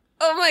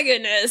 Oh my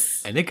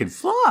goodness. And it can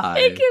fly.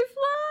 It can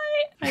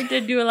fly. I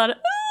did do a lot of...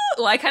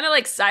 Well, I kind of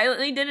like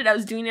silently did it. I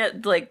was doing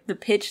it like the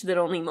pitch that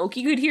only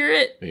Moki could hear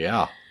it.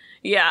 Yeah.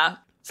 Yeah.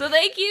 So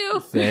thank you.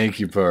 Thank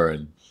you,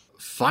 Purin.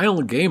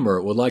 Final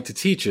Gamer would like to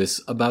teach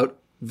us about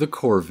the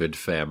corvid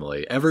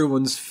family,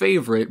 everyone's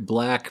favorite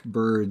black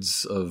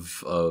birds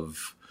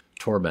of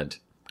torment.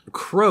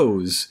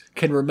 Crows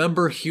can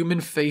remember human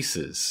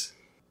faces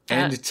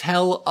and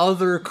tell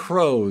other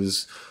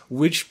crows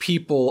which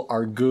people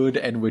are good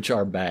and which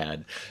are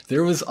bad.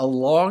 There was a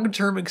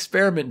long-term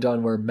experiment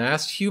done where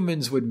masked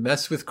humans would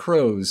mess with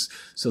crows,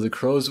 so the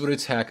crows would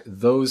attack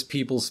those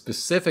people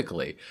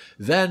specifically.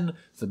 Then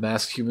the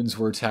masked humans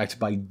were attacked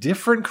by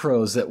different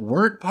crows that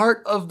weren't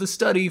part of the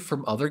study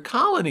from other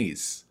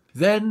colonies.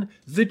 Then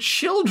the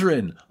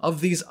children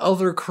of these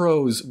other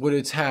crows would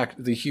attack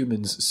the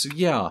humans. So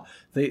yeah,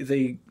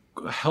 they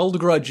held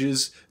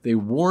grudges, they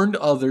warned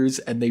others,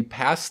 and they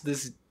passed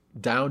this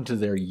down to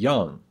their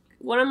young.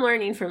 What I'm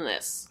learning from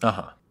this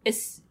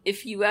is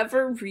if you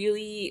ever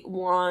really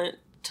want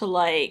to,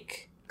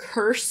 like,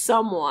 curse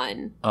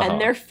someone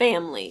and their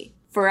family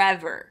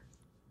forever,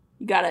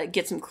 you gotta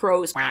get some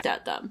crows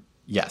at them.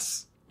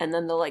 Yes. And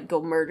then they'll, like,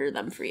 go murder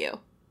them for you.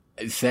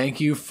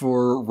 Thank you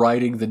for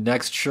writing the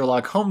next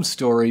Sherlock Holmes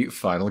story,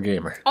 Final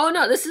Gamer. Oh,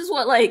 no, this is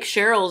what, like,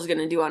 Cheryl's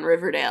gonna do on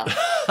Riverdale.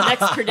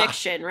 Next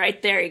prediction,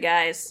 right there, you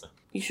guys.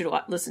 You should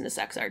listen to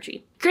Sex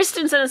Archie.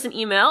 Kristen sent us an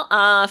email.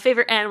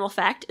 Favorite animal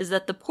fact is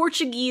that the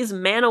Portuguese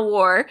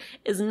man-o'-war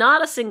is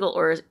not a single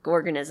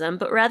organism,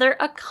 but rather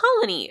a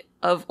colony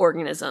of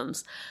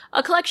organisms.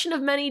 A collection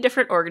of many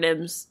different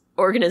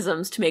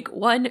organisms to make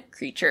one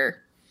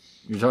creature.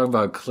 You're talking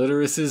about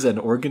clitorises and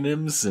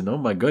organisms, and oh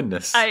my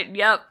goodness.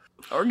 Yep.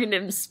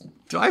 Organisms.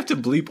 Do I have to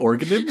bleep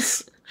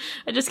organisms?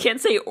 I just can't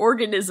say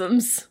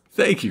organisms.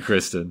 Thank you,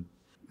 Kristen.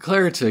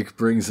 Claritic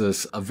brings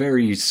us a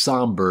very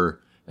somber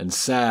and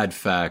sad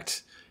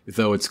fact,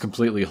 though it's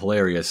completely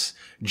hilarious.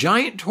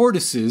 Giant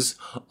tortoises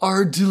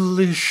are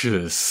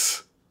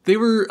delicious. They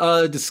were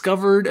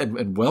discovered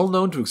and well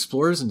known to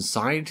explorers and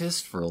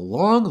scientists for a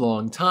long,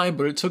 long time,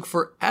 but it took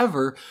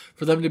forever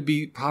for them to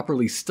be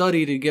properly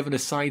studied and given a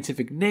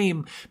scientific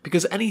name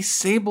because any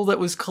sample that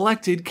was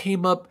collected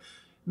came up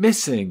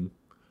missing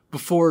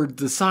before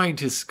the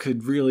scientists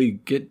could really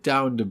get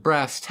down to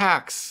brass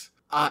tacks.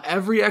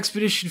 Every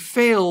expedition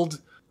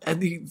failed. And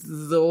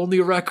the only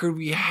record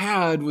we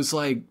had was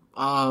like,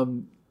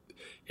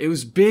 it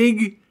was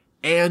big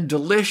and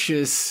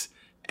delicious,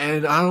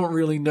 and I don't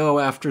really know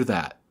after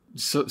that.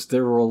 So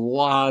there were a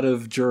lot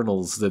of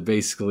journals that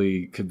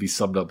basically could be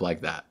summed up like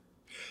that.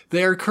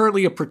 They are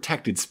currently a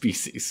protected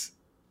species.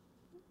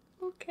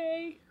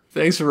 Okay.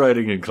 Thanks for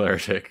writing in,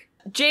 Claritic.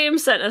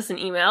 James sent us an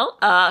email.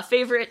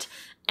 Favorite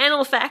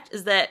animal fact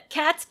is that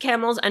cats,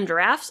 camels, and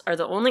giraffes are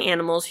the only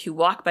animals who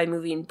walk by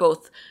moving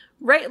both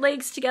right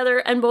legs together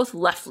and both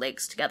left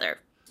legs together.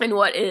 And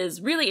what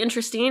is really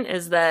interesting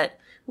is that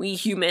we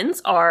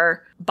humans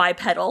are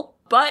bipedal,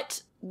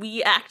 but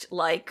we act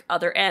like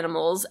other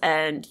animals,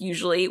 and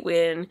usually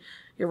when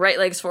your right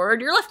leg's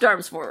forward, your left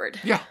arm's forward.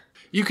 Yeah.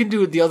 You can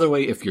do it the other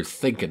way if you're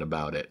thinking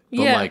about it. But,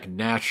 Yeah. like,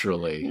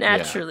 naturally.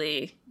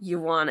 Naturally, you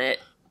want it.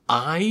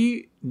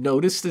 I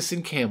noticed this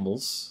in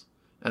camels,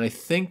 and I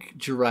think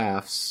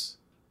giraffes,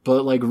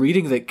 but, like,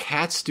 reading that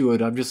cats do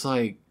it, I'm just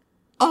like,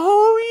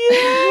 oh,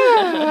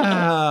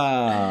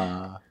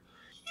 yeah!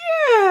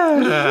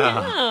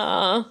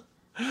 Yeah!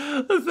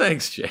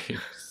 Thanks,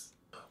 James.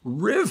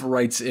 Riv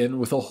writes in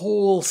with a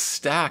whole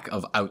stack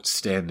of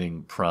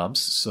outstanding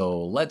prompts,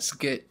 so let's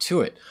get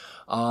to it.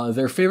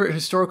 Their favorite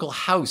historical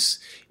house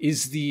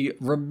is the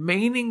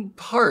remaining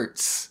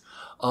parts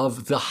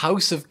of the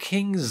House of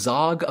King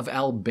Zog of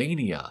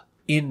Albania.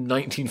 In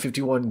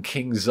 1951,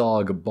 King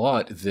Zog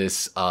bought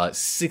this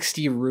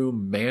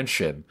 60-room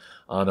mansion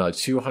on a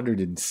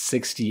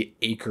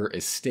 260-acre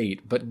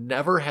estate, but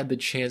never had the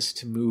chance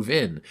to move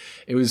in.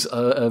 It was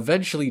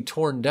eventually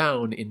torn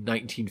down in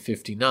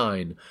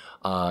 1959,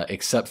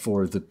 except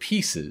for the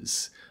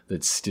pieces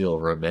that still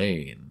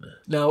remain.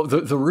 Now,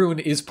 the ruin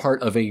is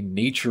part of a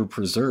nature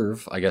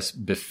preserve, I guess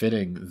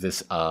befitting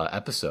this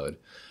episode.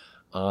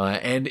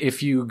 And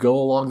if you go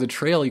along the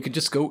trail, you could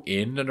just go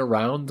in and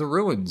around the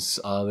ruins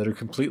that are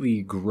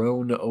completely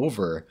grown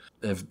over.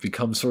 They've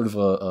become sort of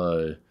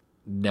a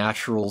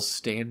natural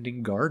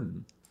standing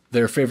garden.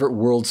 Their favorite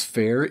World's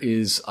Fair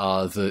is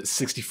the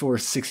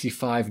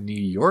 64-65 New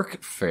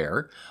York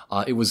Fair.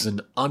 It was an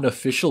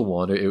unofficial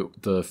one.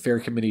 The fair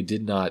committee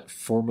did not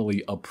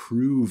formally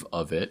approve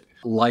of it.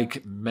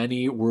 Like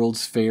many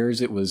World's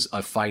Fairs, it was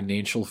a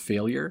financial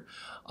failure.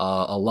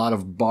 A lot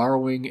of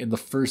borrowing in the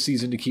first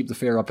season to keep the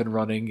fair up and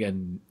running,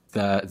 and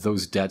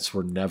those debts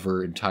were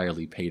never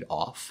entirely paid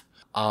off.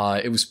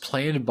 It was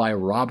planned by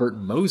Robert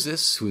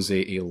Moses, who was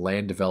a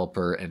land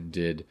developer and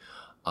did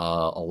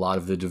a lot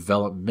of the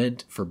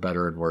development for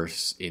Better and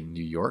Worse in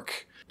New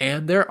York.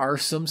 And there are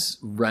some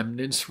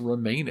remnants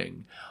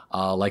remaining,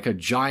 like a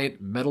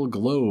giant metal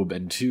globe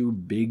and 2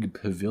 big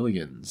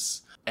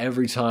pavilions.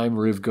 Every time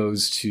Riv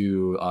goes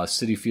to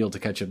Citi Field to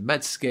catch a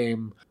Mets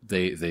game,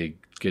 they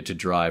get to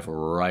drive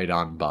right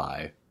on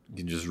by. You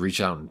can just reach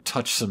out and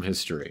touch some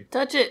history.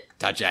 Touch it.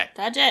 Touch it.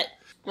 Touch it.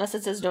 Unless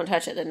it says don't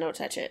touch it, then don't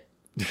touch it.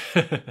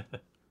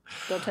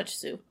 Don't touch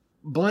Sue.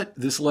 But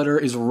this letter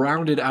is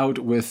rounded out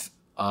with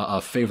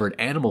a favorite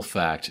animal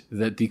fact,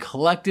 that the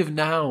collective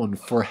noun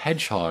for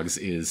hedgehogs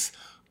is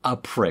a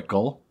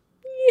prickle.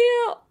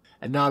 Yeah.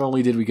 And not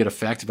only did we get a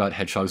fact about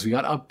hedgehogs, we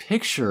got a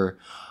picture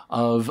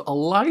of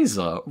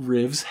Eliza,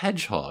 Riv's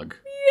hedgehog.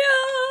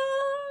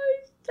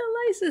 Yeah.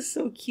 Eliza's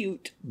so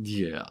cute.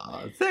 Yeah,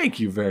 thank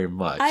you very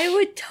much. I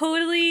would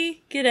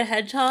totally get a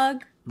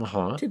hedgehog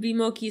Uh-huh. to be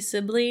Moki's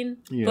sibling,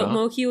 Yeah. but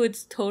Moki would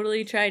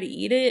totally try to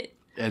eat it.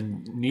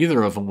 And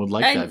neither of them would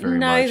like that And very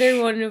neither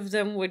much. one of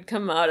them would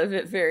come out of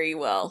it very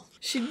well.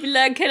 She'd be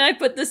like, can I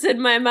put this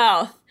in my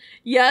mouth?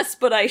 Yes,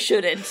 but I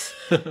shouldn't.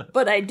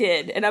 But I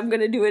did, and I'm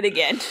going to do it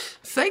again.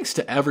 Thanks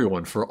to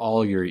everyone for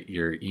all your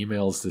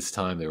emails this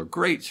time. They were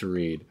great to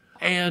read.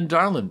 And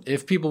darling,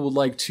 if people would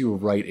like to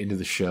write into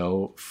the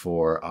show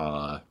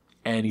for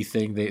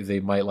anything they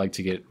might like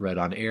to get read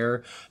on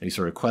air, any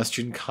sort of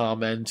question,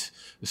 comment,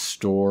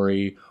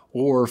 story,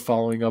 or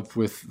following up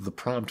with the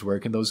prompt, where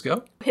can those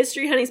go?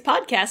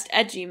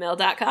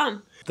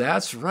 historyhoneyspodcast@gmail.com.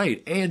 That's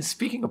right. And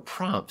speaking of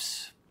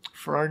prompts,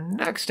 for our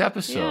next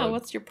episode, Yeah,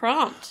 what's your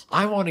prompt?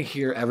 I want to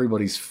hear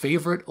everybody's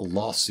favorite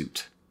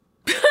lawsuit.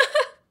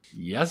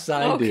 Yes,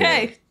 I do.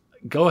 Okay.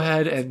 Go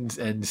ahead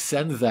and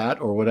send that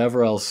or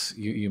whatever else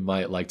you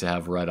might like to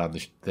have read on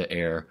the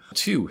air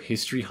to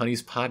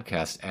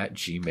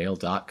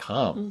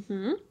historyhoneyspodcast@gmail.com.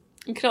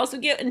 You can also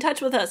get in touch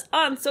with us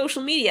on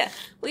social media.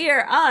 We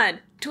are on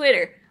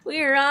Twitter. We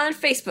are on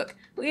Facebook.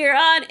 We are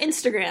on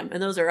Instagram.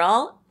 And those are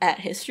all at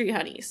History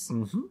Honeys.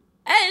 Mm-hmm.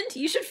 And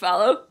you should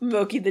follow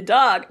Moki the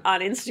dog on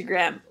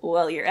Instagram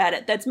while you're at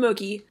it. That's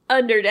Moki_the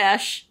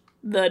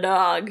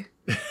dog.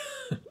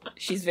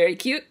 She's very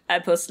cute. I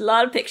post a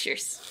lot of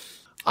pictures.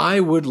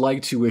 I would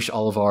like to wish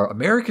all of our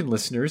American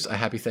listeners a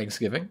happy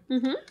Thanksgiving.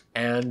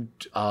 And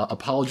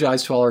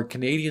apologize to all our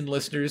Canadian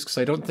listeners, because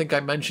I don't think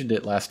I mentioned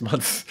it last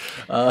month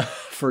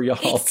for y'all.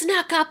 It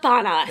snuck up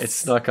on us. It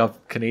snuck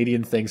up.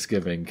 Canadian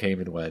Thanksgiving came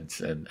and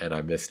went, and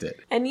I missed it.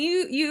 And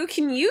you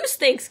can use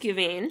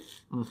Thanksgiving,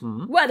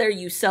 whether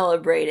you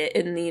celebrate it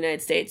in the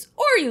United States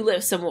or you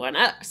live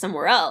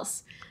somewhere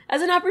else,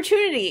 as an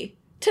opportunity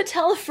to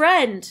tell a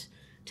friend,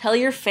 tell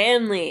your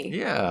family,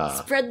 Yeah.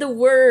 spread the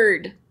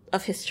word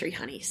of History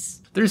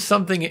Honeys. There's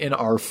something in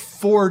our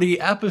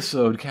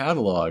 40-episode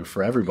catalog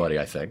for everybody,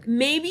 I think.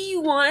 Maybe you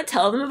want to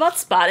tell them about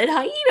spotted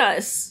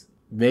hyenas.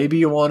 Maybe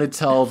you want to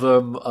tell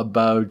them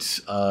about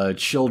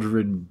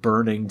children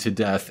burning to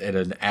death in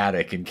an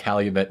attic in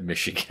Calumet,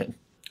 Michigan.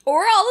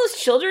 Or all those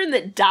children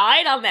that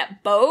died on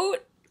that boat?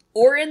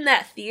 Or in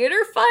that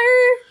theater fire?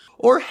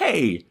 Or,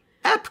 hey,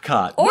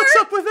 Epcot, Or what's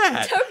up with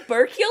that?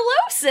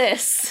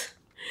 tuberculosis.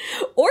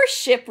 Or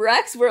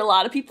shipwrecks where a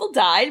lot of people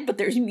died, but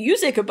there's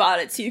music about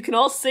it, so you can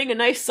all sing a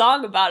nice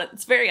song about it.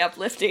 It's very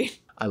uplifting.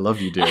 I love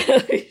you,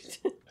 dude.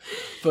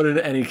 But in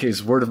any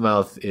case, word of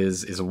mouth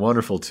is a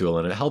wonderful tool,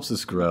 and it helps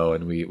us grow,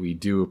 and we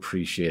do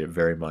appreciate it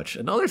very much.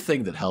 Another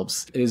thing that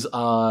helps is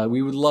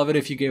we would love it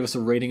if you gave us a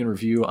rating and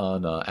review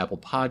on Apple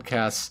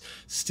Podcasts,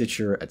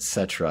 Stitcher,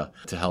 etc.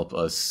 to help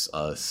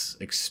us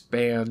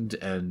expand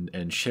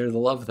and share the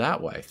love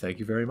that way. Thank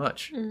you very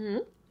much. Mm-hmm.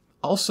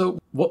 Also,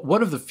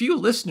 one of the few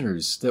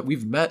listeners that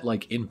we've met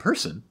like in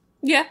person,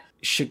 Yeah.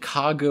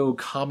 Chicago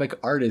comic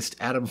artist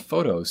Adam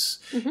Photos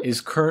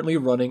is currently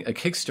running a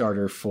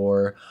Kickstarter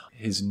for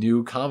his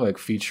new comic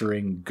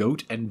featuring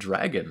Goat and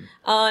Dragon.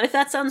 If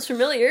that sounds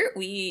familiar,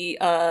 we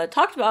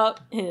talked about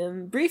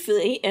him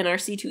briefly in our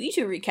C2E2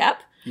 recap.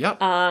 Yep.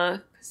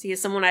 He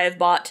is someone I have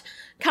bought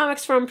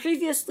comics from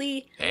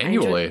previously.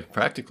 Annually,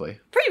 practically.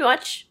 Pretty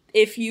much.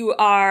 If you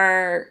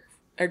are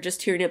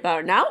just hearing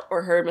about it now,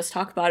 or heard us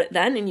talk about it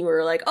then, and you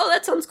were like, oh,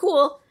 that sounds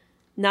cool,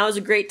 now is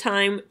a great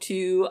time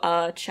to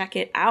check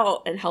it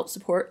out and help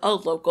support a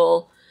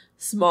local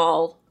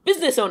small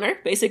business owner,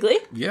 basically.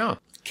 Yeah.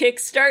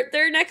 Kickstart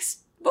their next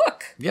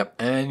book. Yep,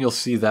 and you'll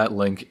see that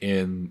link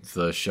in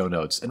the show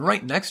notes. And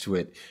right next to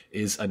it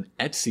is an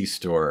Etsy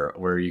store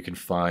where you can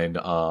find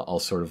all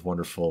sort of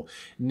wonderful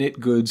knit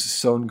goods,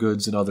 sewn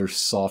goods, and other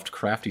soft,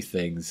 crafty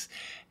things.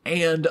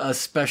 And a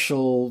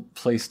special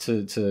place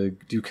to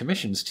do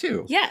commissions,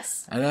 too.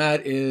 Yes. And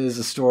that is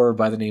a store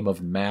by the name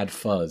of Mad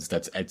Fuzz.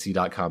 That's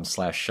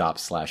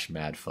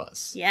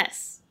etsy.com/shop/madfuzz.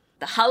 Yes.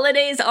 The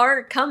holidays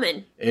are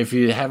coming. If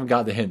you haven't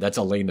got the hint, that's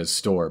Elena's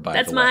store, by the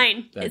way. That's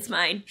mine. It's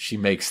mine. She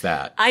makes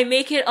that. I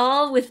make it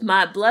all with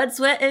my blood,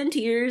 sweat, and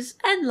tears,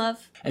 and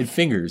love. And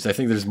fingers. I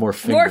think there's more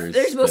fingers.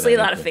 There's mostly a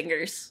than lot of anything.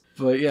 fingers.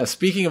 But yeah,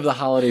 speaking of the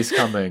holidays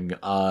coming,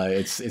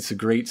 it's a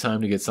great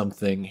time to get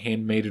something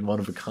handmade and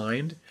one of a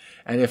kind.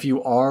 And if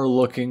you are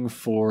looking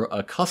for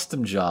a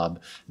custom job,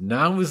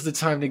 now is the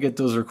time to get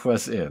those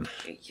requests in.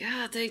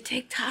 Yeah, they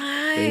take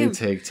time. They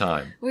take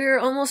time. We're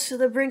almost to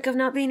the brink of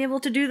not being able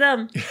to do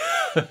them.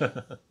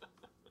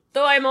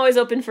 Though I'm always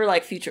open for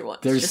like future ones.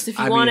 Just if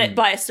you want it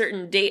by a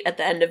certain date at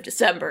the end of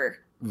December.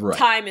 Right.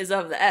 Time is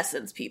of the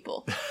essence,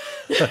 people.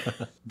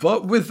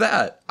 But with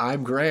that,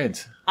 I'm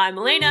Grant. I'm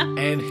Elena.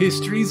 And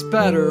history's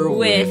better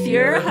With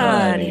your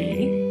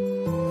honey.